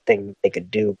punishing thing they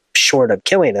could do, short of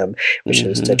killing him, which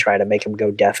is to try to make him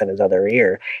go deaf in his other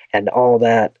ear. And all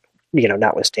that,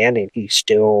 notwithstanding, he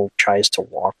still tries to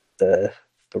walk the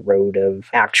road of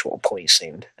actual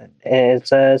policing. And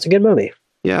it's a good movie.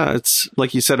 Yeah, it's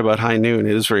like you said about High Noon.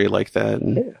 It is very like that.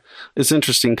 And it's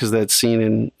interesting because that scene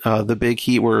in The Big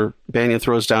Heat where Banyan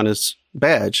throws down his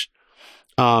badge,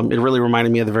 it really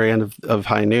reminded me of the very end of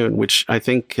High Noon, which I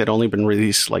think had only been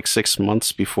released like 6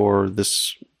 months before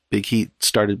this Big Heat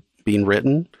started being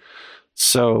written.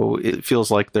 So it feels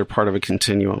like they're part of a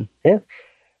continuum. Yeah.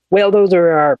 Well, those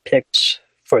are our picks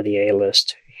for the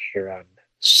A-list here on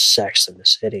Sex in the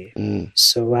City.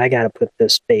 So I gotta put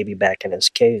this baby back in his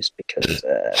case because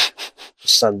the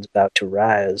sun's about to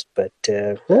rise. But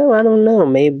well, I don't know,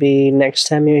 maybe next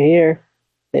time you're here,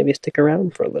 maybe stick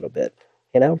around for a little bit.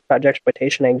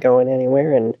 Projectsploitation ain't going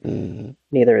anywhere, and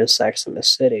neither is Sex in the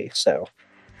City. So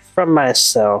from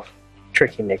myself,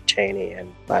 Tricky Nick Cheney,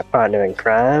 and my partner in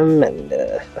crime, and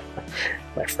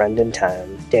my friend in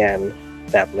time, Dan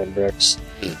Babylon Brooks,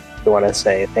 I want to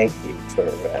say thank you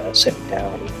for sitting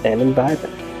down and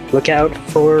imbibing. Look out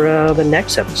for the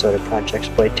next episode of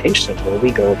Projectsploitation, where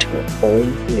we go to a whole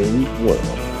new world.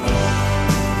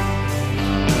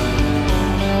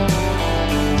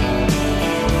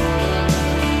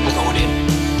 We're going in.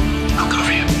 I'll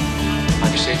cover you.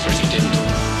 I'd be safer if you didn't.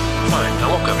 Fine, I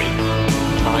won't cover you.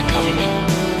 All right, cover me.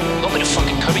 You want me to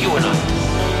fucking cover you or not?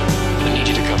 I need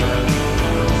you to cover me.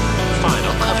 Fine,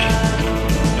 I'll cover you.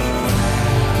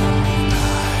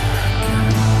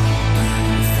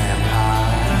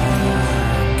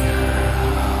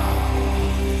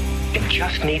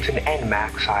 Just needs an end,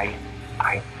 Max. I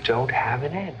don't have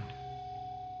an end.